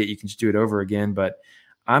break it, you can just do it over again. But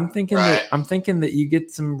I'm thinking that you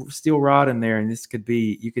get some steel rod in there, and this could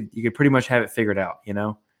be, you could pretty much have it figured out, Well,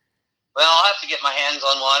 I'll have to get my hands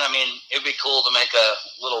on one. I mean, it'd be cool to make a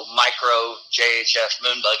little micro JHF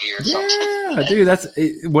moon buggy or something. Yeah, dude, that's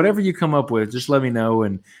whatever you come up with. Just let me know,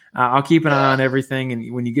 and I'll keep an eye on everything.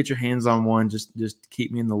 And when you get your hands on one, just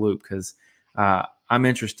keep me in the loop because I'm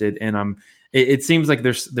interested, and It seems like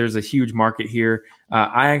there's a huge market here.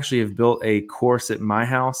 I actually have built a course at my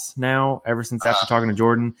house now. Ever since after talking to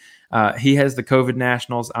Jordan, he has the COVID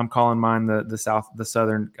Nationals. I'm calling mine the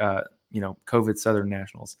Southern. COVID Southern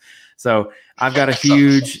Nationals. So I've got a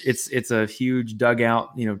huge, it's a huge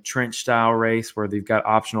dugout, trench style race where they've got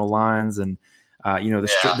optional lines and,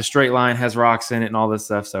 the straight line has rocks in it and all this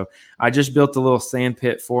stuff. So I just built a little sand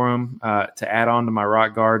pit for them to add on to my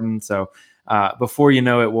rock garden. So before you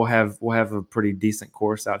know it, we'll have a pretty decent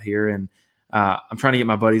course out here. And I'm trying to get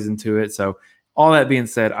my buddies into it. So all that being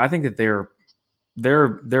said, I think that they're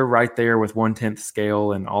right there with 1/10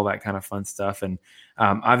 scale and all that kind of fun stuff. And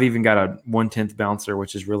I've even got a 1/10 bouncer,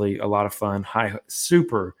 which is really a lot of fun.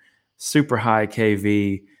 Super high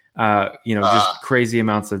KV, just crazy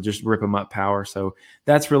amounts of just rip 'em up power. So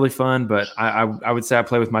that's really fun. But I would say I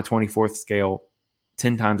play with my 24th scale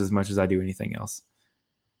 10 times as much as I do anything else.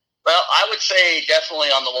 Well, I would say definitely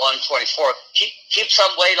on the 124th, keep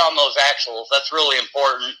some weight on those axles. That's really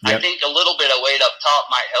important. Yep. I think a little bit of weight up top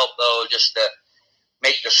might help though, just to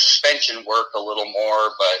make the suspension work a little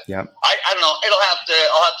more, but yep. I don't know.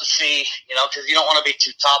 I'll have to see, because you don't want to be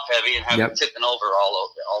too top heavy and have it tipping over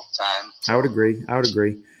all the time. I would agree.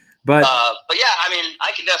 But yeah, I mean,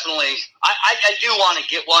 I can definitely, I do want to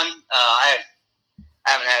get one. I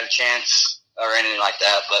haven't had a chance or anything like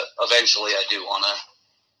that, but eventually I do want to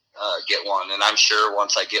get one. And I'm sure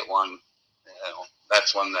once I get one,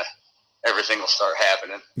 that's when everything will start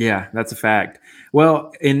happening. Yeah, that's a fact.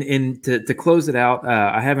 Well, to close it out,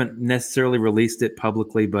 I haven't necessarily released it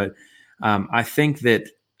publicly, but I think that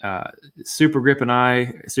Super Grip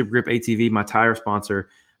ATV, my tire sponsor,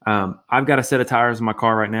 I've got a set of tires in my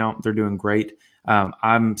car right now. They're doing great.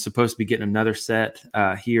 I'm supposed to be getting another set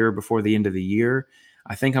here before the end of the year.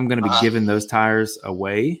 I think I'm going to be giving those tires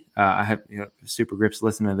away. I have Super Grips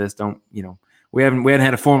listening to this. We haven't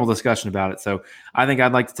had a formal discussion about it. So I think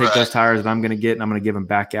I'd like to take those tires that I'm going to get and I'm going to give them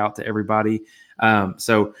back out to everybody.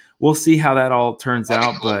 So we'll see how that all turns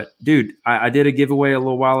out. Cool. But dude, I did a giveaway a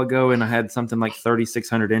little while ago and I had something like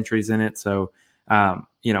 3,600 entries in it. So,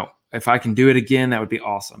 if I can do it again, that would be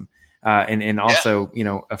awesome. And also,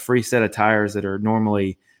 a free set of tires that are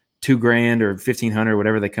normally $2,000 or $1,500,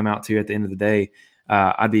 whatever they come out to at the end of the day.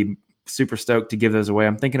 I'd be super stoked to give those away.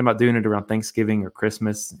 I'm thinking about doing it around Thanksgiving or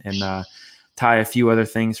Christmas and, tie a few other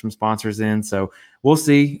things from sponsors in. So we'll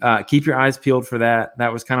see. Keep your eyes peeled for that.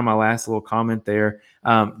 That was kind of my last little comment there.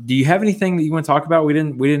 Do you have anything that you want to talk about? We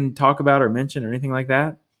didn't talk about or mention or anything like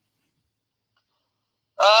that?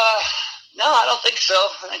 No, I don't think so.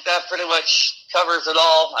 I think that pretty much covers it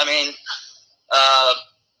all. I mean, I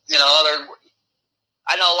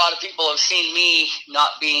know a lot of people have seen me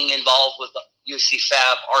not being involved with the UC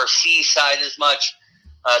Fab RC side as much.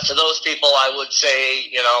 To those people, I would say,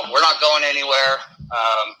 we're not going anywhere.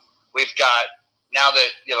 We've got, now that,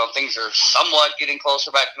 things are somewhat getting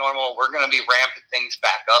closer back to normal, we're going to be ramping things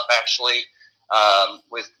back up, actually,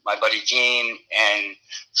 with my buddy Gene and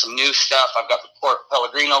some new stuff. I've got the Port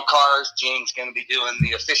Pellegrino cars. Gene's going to be doing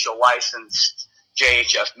the official licensed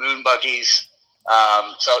JHF moon buggies.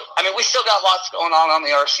 So, I mean, we still got lots going on the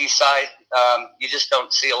RC side. You just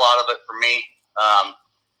don't see a lot of it for me.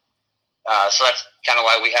 So that's kind of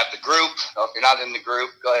why we have the group. So if you're not in the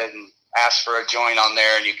group, go ahead and ask for a join on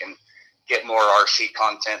there and you can get more RC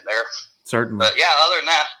content there. Certainly. But yeah, other than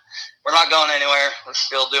that, we're not going anywhere. We're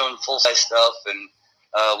still doing full-size stuff and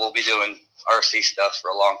we'll be doing RC stuff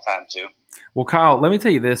for a long time too. Well, Kyle, let me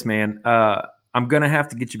tell you this, man. I'm going to have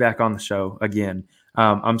to get you back on the show again.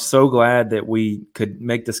 I'm so glad that we could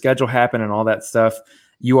make the schedule happen and all that stuff.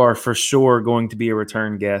 You are for sure going to be a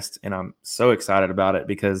return guest, and I'm so excited about it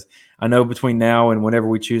because I know between now and whenever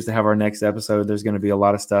we choose to have our next episode, there's going to be a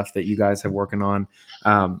lot of stuff that you guys have working on.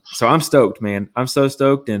 So I'm stoked, man. I'm so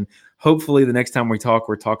stoked, and hopefully the next time we talk,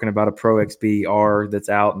 we're talking about a Pro XB-R that's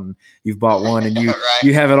out and you've bought one and you Right.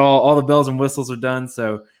 you have it all the bells and whistles are done.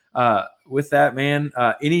 So with that, man,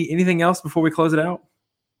 anything else before we close it out?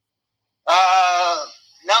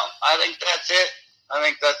 No, I think that's it. I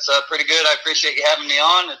think that's pretty good. I appreciate you having me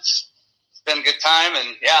on. It's been a good time,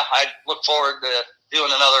 and yeah, I look forward to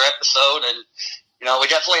doing another episode. And we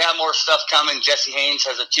definitely have more stuff coming. Jesse Haynes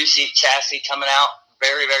has a 2-seat chassis coming out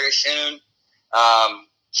very, very soon.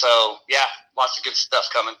 So yeah, lots of good stuff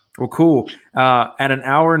coming. Well, cool. At an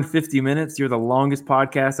hour and 50 minutes, you're the longest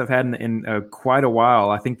podcast I've had in quite a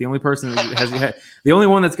while. I think the only person that has the only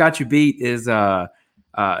one that's got you beat is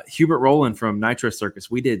Hubert Rowland from Nitro Circus.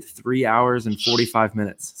 We did 3 hours and 45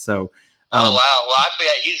 minutes. So. Oh wow! Well, I bet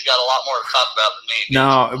he's got a lot more to talk about than me.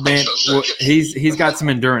 No, man, he's got some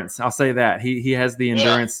endurance. I'll say that he has the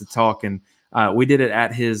endurance to talk, and we did it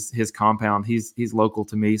at his compound. He's local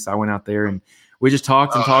to me, so I went out there and we just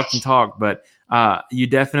talked and talked and talked. But you've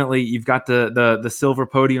got the silver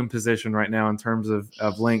podium position right now in terms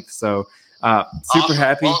of length. So super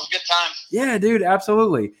happy. Well, it was a good time. Yeah, dude,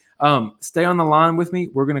 absolutely. Stay on the line with me.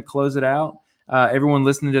 We're gonna close it out. Everyone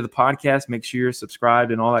listening to the podcast, make sure you're subscribed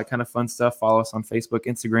and all that kind of fun stuff. Follow us on Facebook,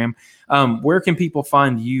 Instagram. Where can people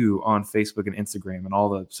find you on Facebook and Instagram and all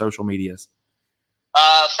the social medias?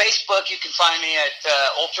 Facebook, you can find me at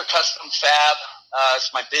Ultra Custom Fab.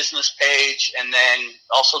 It's my business page, and then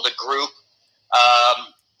also the group.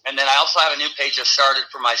 And then I also have a new page I started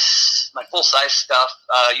for my full-size stuff,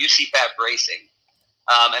 UC Fab Racing.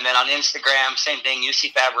 And then on Instagram, same thing,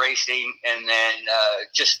 UC Fab Racing, and then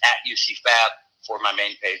just at UC Fab for my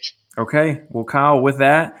main page. Okay. Well, Kyle, with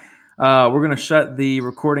that, we're going to shut the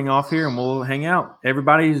recording off here and we'll hang out.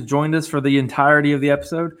 Everybody who's joined us for the entirety of the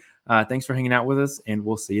episode, thanks for hanging out with us, and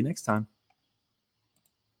we'll see you next time.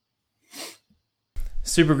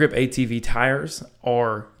 Super Grip ATV tires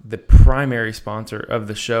are the primary sponsor of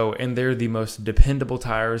the show, and they're the most dependable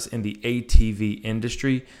tires in the ATV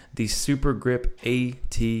industry. The Super Grip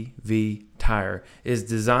ATV tire is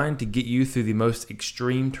designed to get you through the most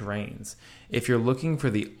extreme terrains. If you're looking for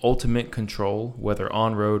the ultimate control, whether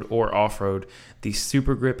on-road or off-road, the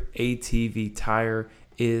Super Grip ATV tire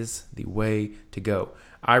is the way to go.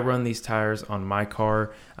 I run these tires on my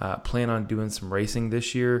car, plan on doing some racing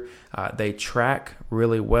this year. They track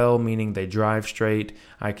really well, meaning they drive straight.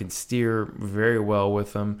 I can steer very well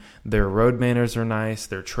with them. Their road manners are nice.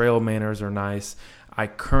 Their trail manners are nice. I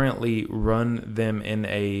currently run them in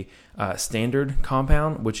a standard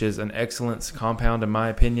compound, which is an excellent compound in my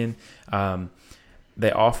opinion.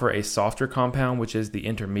 They offer a softer compound, which is the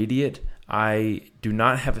intermediate. I do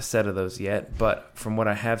not have a set of those yet, but from what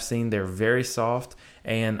I have seen, they're very soft,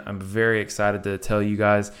 and I'm very excited to tell you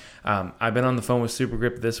guys. I've been on the phone with Super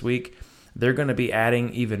Grip this week. They're going to be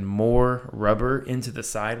adding even more rubber into the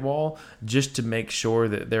sidewall just to make sure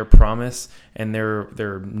that their promise and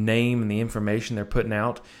their name and the information they're putting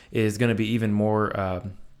out is going to be even more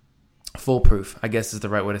foolproof, I guess is the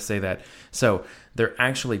right way to say that. So they're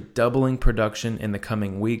actually doubling production in the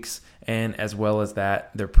coming weeks, and as well as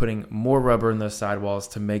that, they're putting more rubber in those sidewalls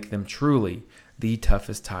to make them truly the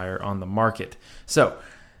toughest tire on the market. So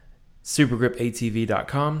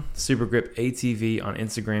supergripatv.com, supergripatv on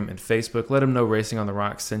Instagram and Facebook. Let them know Racing on the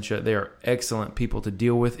Rocks sent you. They are excellent people to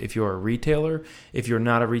deal with if you're a retailer. If you're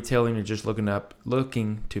not a retailer and you're just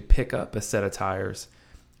looking to pick up a set of tires,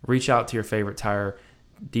 reach out to your favorite tire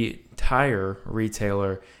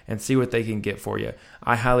retailer and see what they can get for you.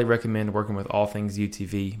 I highly recommend working with all things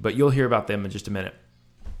UTV, but you'll hear about them in just a minute.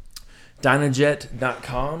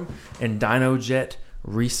 Dynojet.com and Dynojet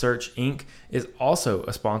Research Inc. is also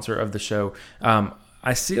a sponsor of the show.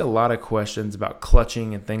 I see a lot of questions about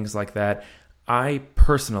clutching and things like that. I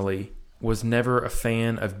personally was never a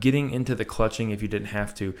fan of getting into the clutching if you didn't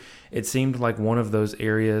have to. It seemed like one of those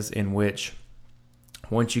areas in which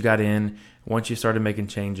once you started making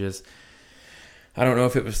changes, I don't know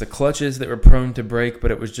if it was the clutches that were prone to break,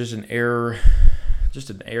 but it was just an error, just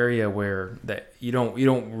an area where that you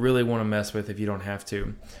don't really want to mess with if you don't have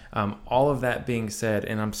to. All of that being said,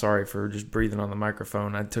 and I'm sorry for just breathing on the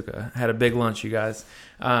microphone. I had a big lunch, you guys.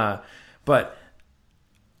 But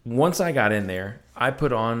once I got in there, I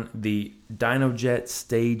put on the Dynojet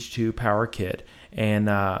Stage 2 Power Kit. And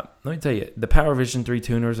let me tell you, the Power Vision 3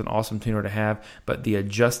 tuner is an awesome tuner to have, but the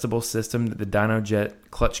adjustable system that the Dynojet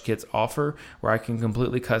clutch kits offer, where I can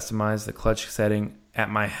completely customize the clutch setting at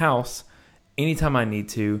my house anytime I need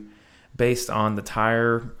to, based on the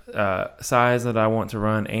tire size that I want to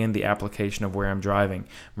run and the application of where I'm driving.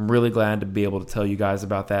 I'm really glad to be able to tell you guys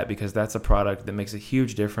about that, because that's a product that makes a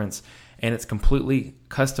huge difference, and it's completely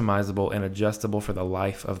customizable and adjustable for the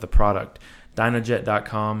life of the product.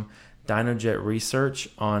 Dynojet.com, Dynojet Research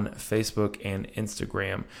on Facebook and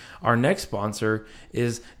Instagram. Our next sponsor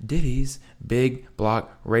is Diddy's Big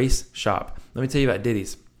Block Race Shop. Let me tell you about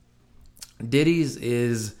Diddy's. Diddy's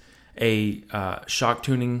is a shock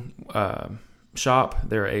tuning shop.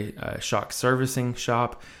 They're a shock servicing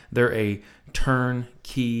shop. They're a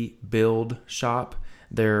turnkey build shop.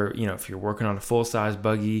 They're, if you're working on a full-size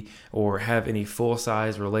buggy or have any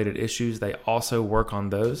full-size related issues, they also work on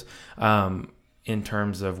those in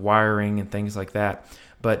terms of wiring and things like that.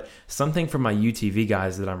 But something from my UTV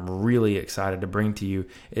guys that I'm really excited to bring to you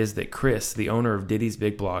is that Chris, the owner of Diddy's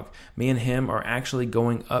Big Block, me and him are actually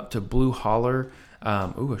going up to Blue Holler.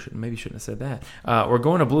 I shouldn't have said that. We're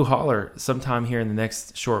going to Blue Holler sometime here in the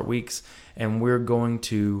next short weeks, and we're going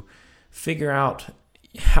to figure out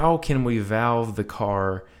how can we valve the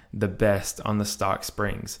car the best on the stock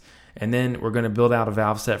springs. And then we're going to build out a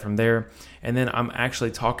valve set from there. And then I'm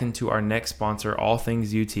actually talking to our next sponsor, All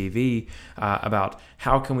Things UTV, about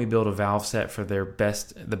how can we build a valve set for the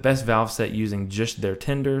best valve set using just their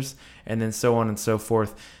tenders, and then so on and so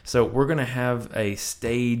forth. So we're going to have a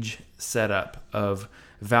stage setup of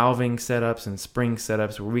valving setups and spring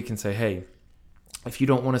setups where we can say, hey, if you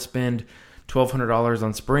don't want to spend $1,200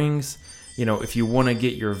 on springs, if you want to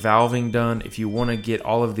get your valving done, if you want to get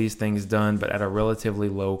all of these things done, but at a relatively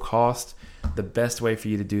low cost, the best way for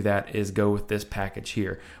you to do that is go with this package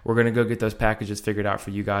here. We're going to go get those packages figured out for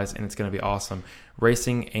you guys, and it's going to be awesome.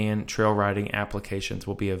 Racing and trail riding applications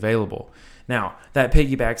will be available. Now, that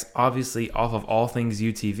piggybacks obviously off of All Things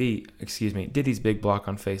UTV, Diddy's Big Block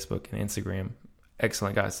on Facebook and Instagram.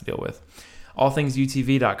 Excellent guys to deal with.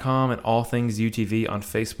 AllThingsUTV.com and All Things UTV on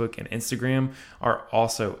Facebook and Instagram are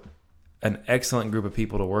also an excellent group of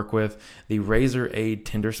people to work with. The Razor Aid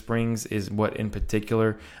tender springs is what in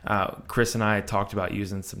particular Chris and I talked about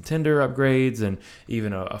using some tender upgrades and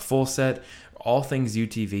even a full set. All Things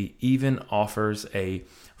UTV even offers a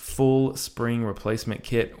full spring replacement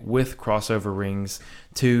kit with crossover rings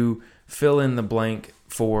to fill in the blank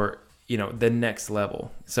for the next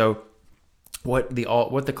level. So what the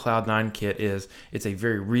Cloud9 kit is, it's a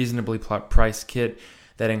very reasonably priced kit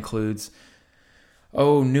that includes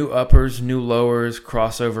new uppers, new lowers,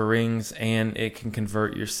 crossover rings, and it can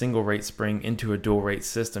convert your single rate spring into a dual rate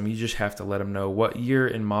system. You just have to let them know what year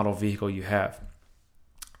and model vehicle you have.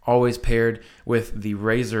 Always paired with the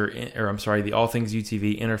the All Things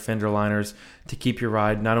UTV inner fender liners to keep your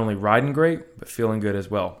ride not only riding great, but feeling good as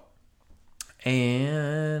well.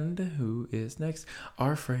 And who is next?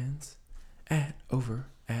 Our friends over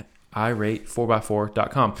at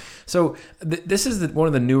irate4x4.com. So this is one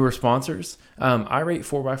of the newer sponsors. Irate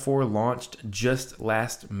 4x4 launched just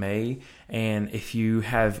last May, and if you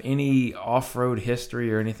have any off-road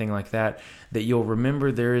history or anything like that you'll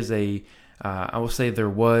remember, there is an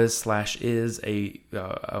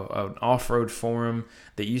off-road forum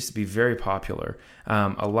that used to be very popular.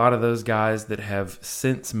 A lot of those guys that have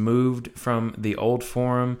since moved from the old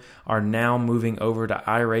forum are now moving over to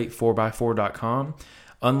irate4x4.com.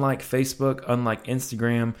 Unlike Facebook, unlike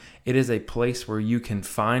Instagram, it is a place where you can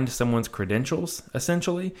find someone's credentials,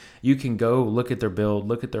 essentially. You can go look at their build,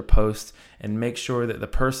 look at their posts, and make sure that the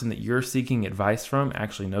person that you're seeking advice from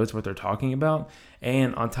actually knows what they're talking about.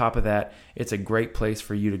 And on top of that, it's a great place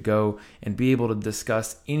for you to go and be able to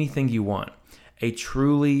discuss anything you want. A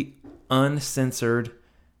truly uncensored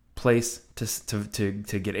place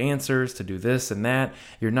to get answers, to do this and that.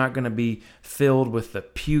 You're not going to be filled with the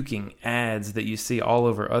puking ads that you see all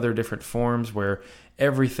over other different forums where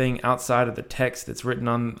everything outside of the text that's written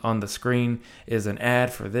on the screen is an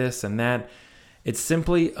ad for this and that. It's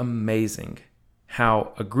simply amazing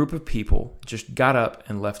how a group of people just got up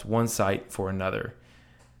and left one site for another.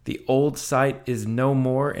 The old site is no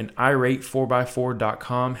more, and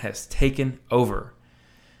irate4x4.com has taken over.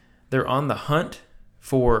 They're on the hunt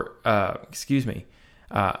for, Irate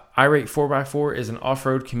 4x4 is an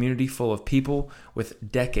off-road community full of people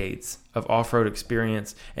with decades of off-road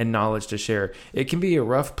experience and knowledge to share. It can be a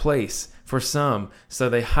rough place for some, so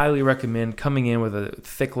they highly recommend coming in with a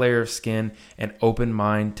thick layer of skin and open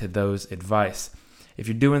mind to those advice. If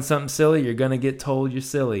you're doing something silly, you're going to get told you're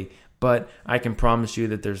silly. But I can promise you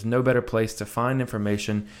that there's no better place to find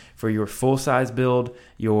information for your full-size build,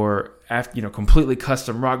 your completely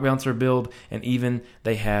custom rock bouncer build, and even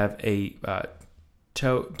they have a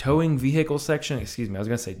towing vehicle section. Excuse me, I was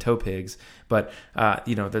going to say tow pigs, but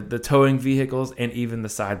the towing vehicles and even the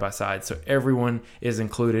side-by-side. So everyone is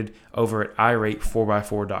included over at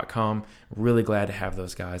irate4x4.com. Really glad to have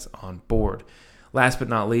those guys on board. Last but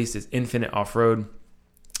not least is Infinite Off-Road.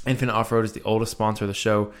 Infinite Off-Road is the oldest sponsor of the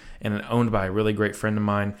show and owned by a really great friend of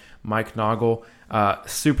mine, Mike Noggle.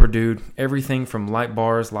 Super dude. Everything from light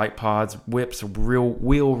bars, light pods, whips, real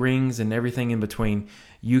wheel rings, and everything in between.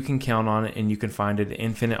 You can count on it, and you can find it at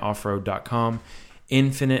infiniteoffroad.com.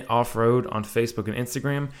 Infinite Off-Road on Facebook and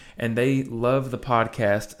Instagram. And they love the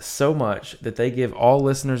podcast so much that they give all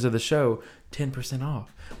listeners of the show 10%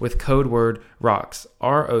 off with code word ROCKS,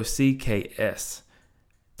 ROCKS.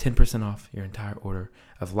 10% off your entire order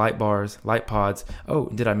of light bars, light pods. Oh,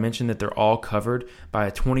 did I mention that they're all covered by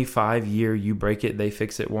a 25-year you break it, they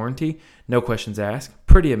fix it warranty? No questions asked.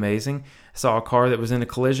 Pretty amazing. Saw a car that was in a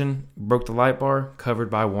collision, broke the light bar, covered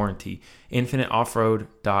by warranty.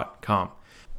 InfiniteOffroad.com.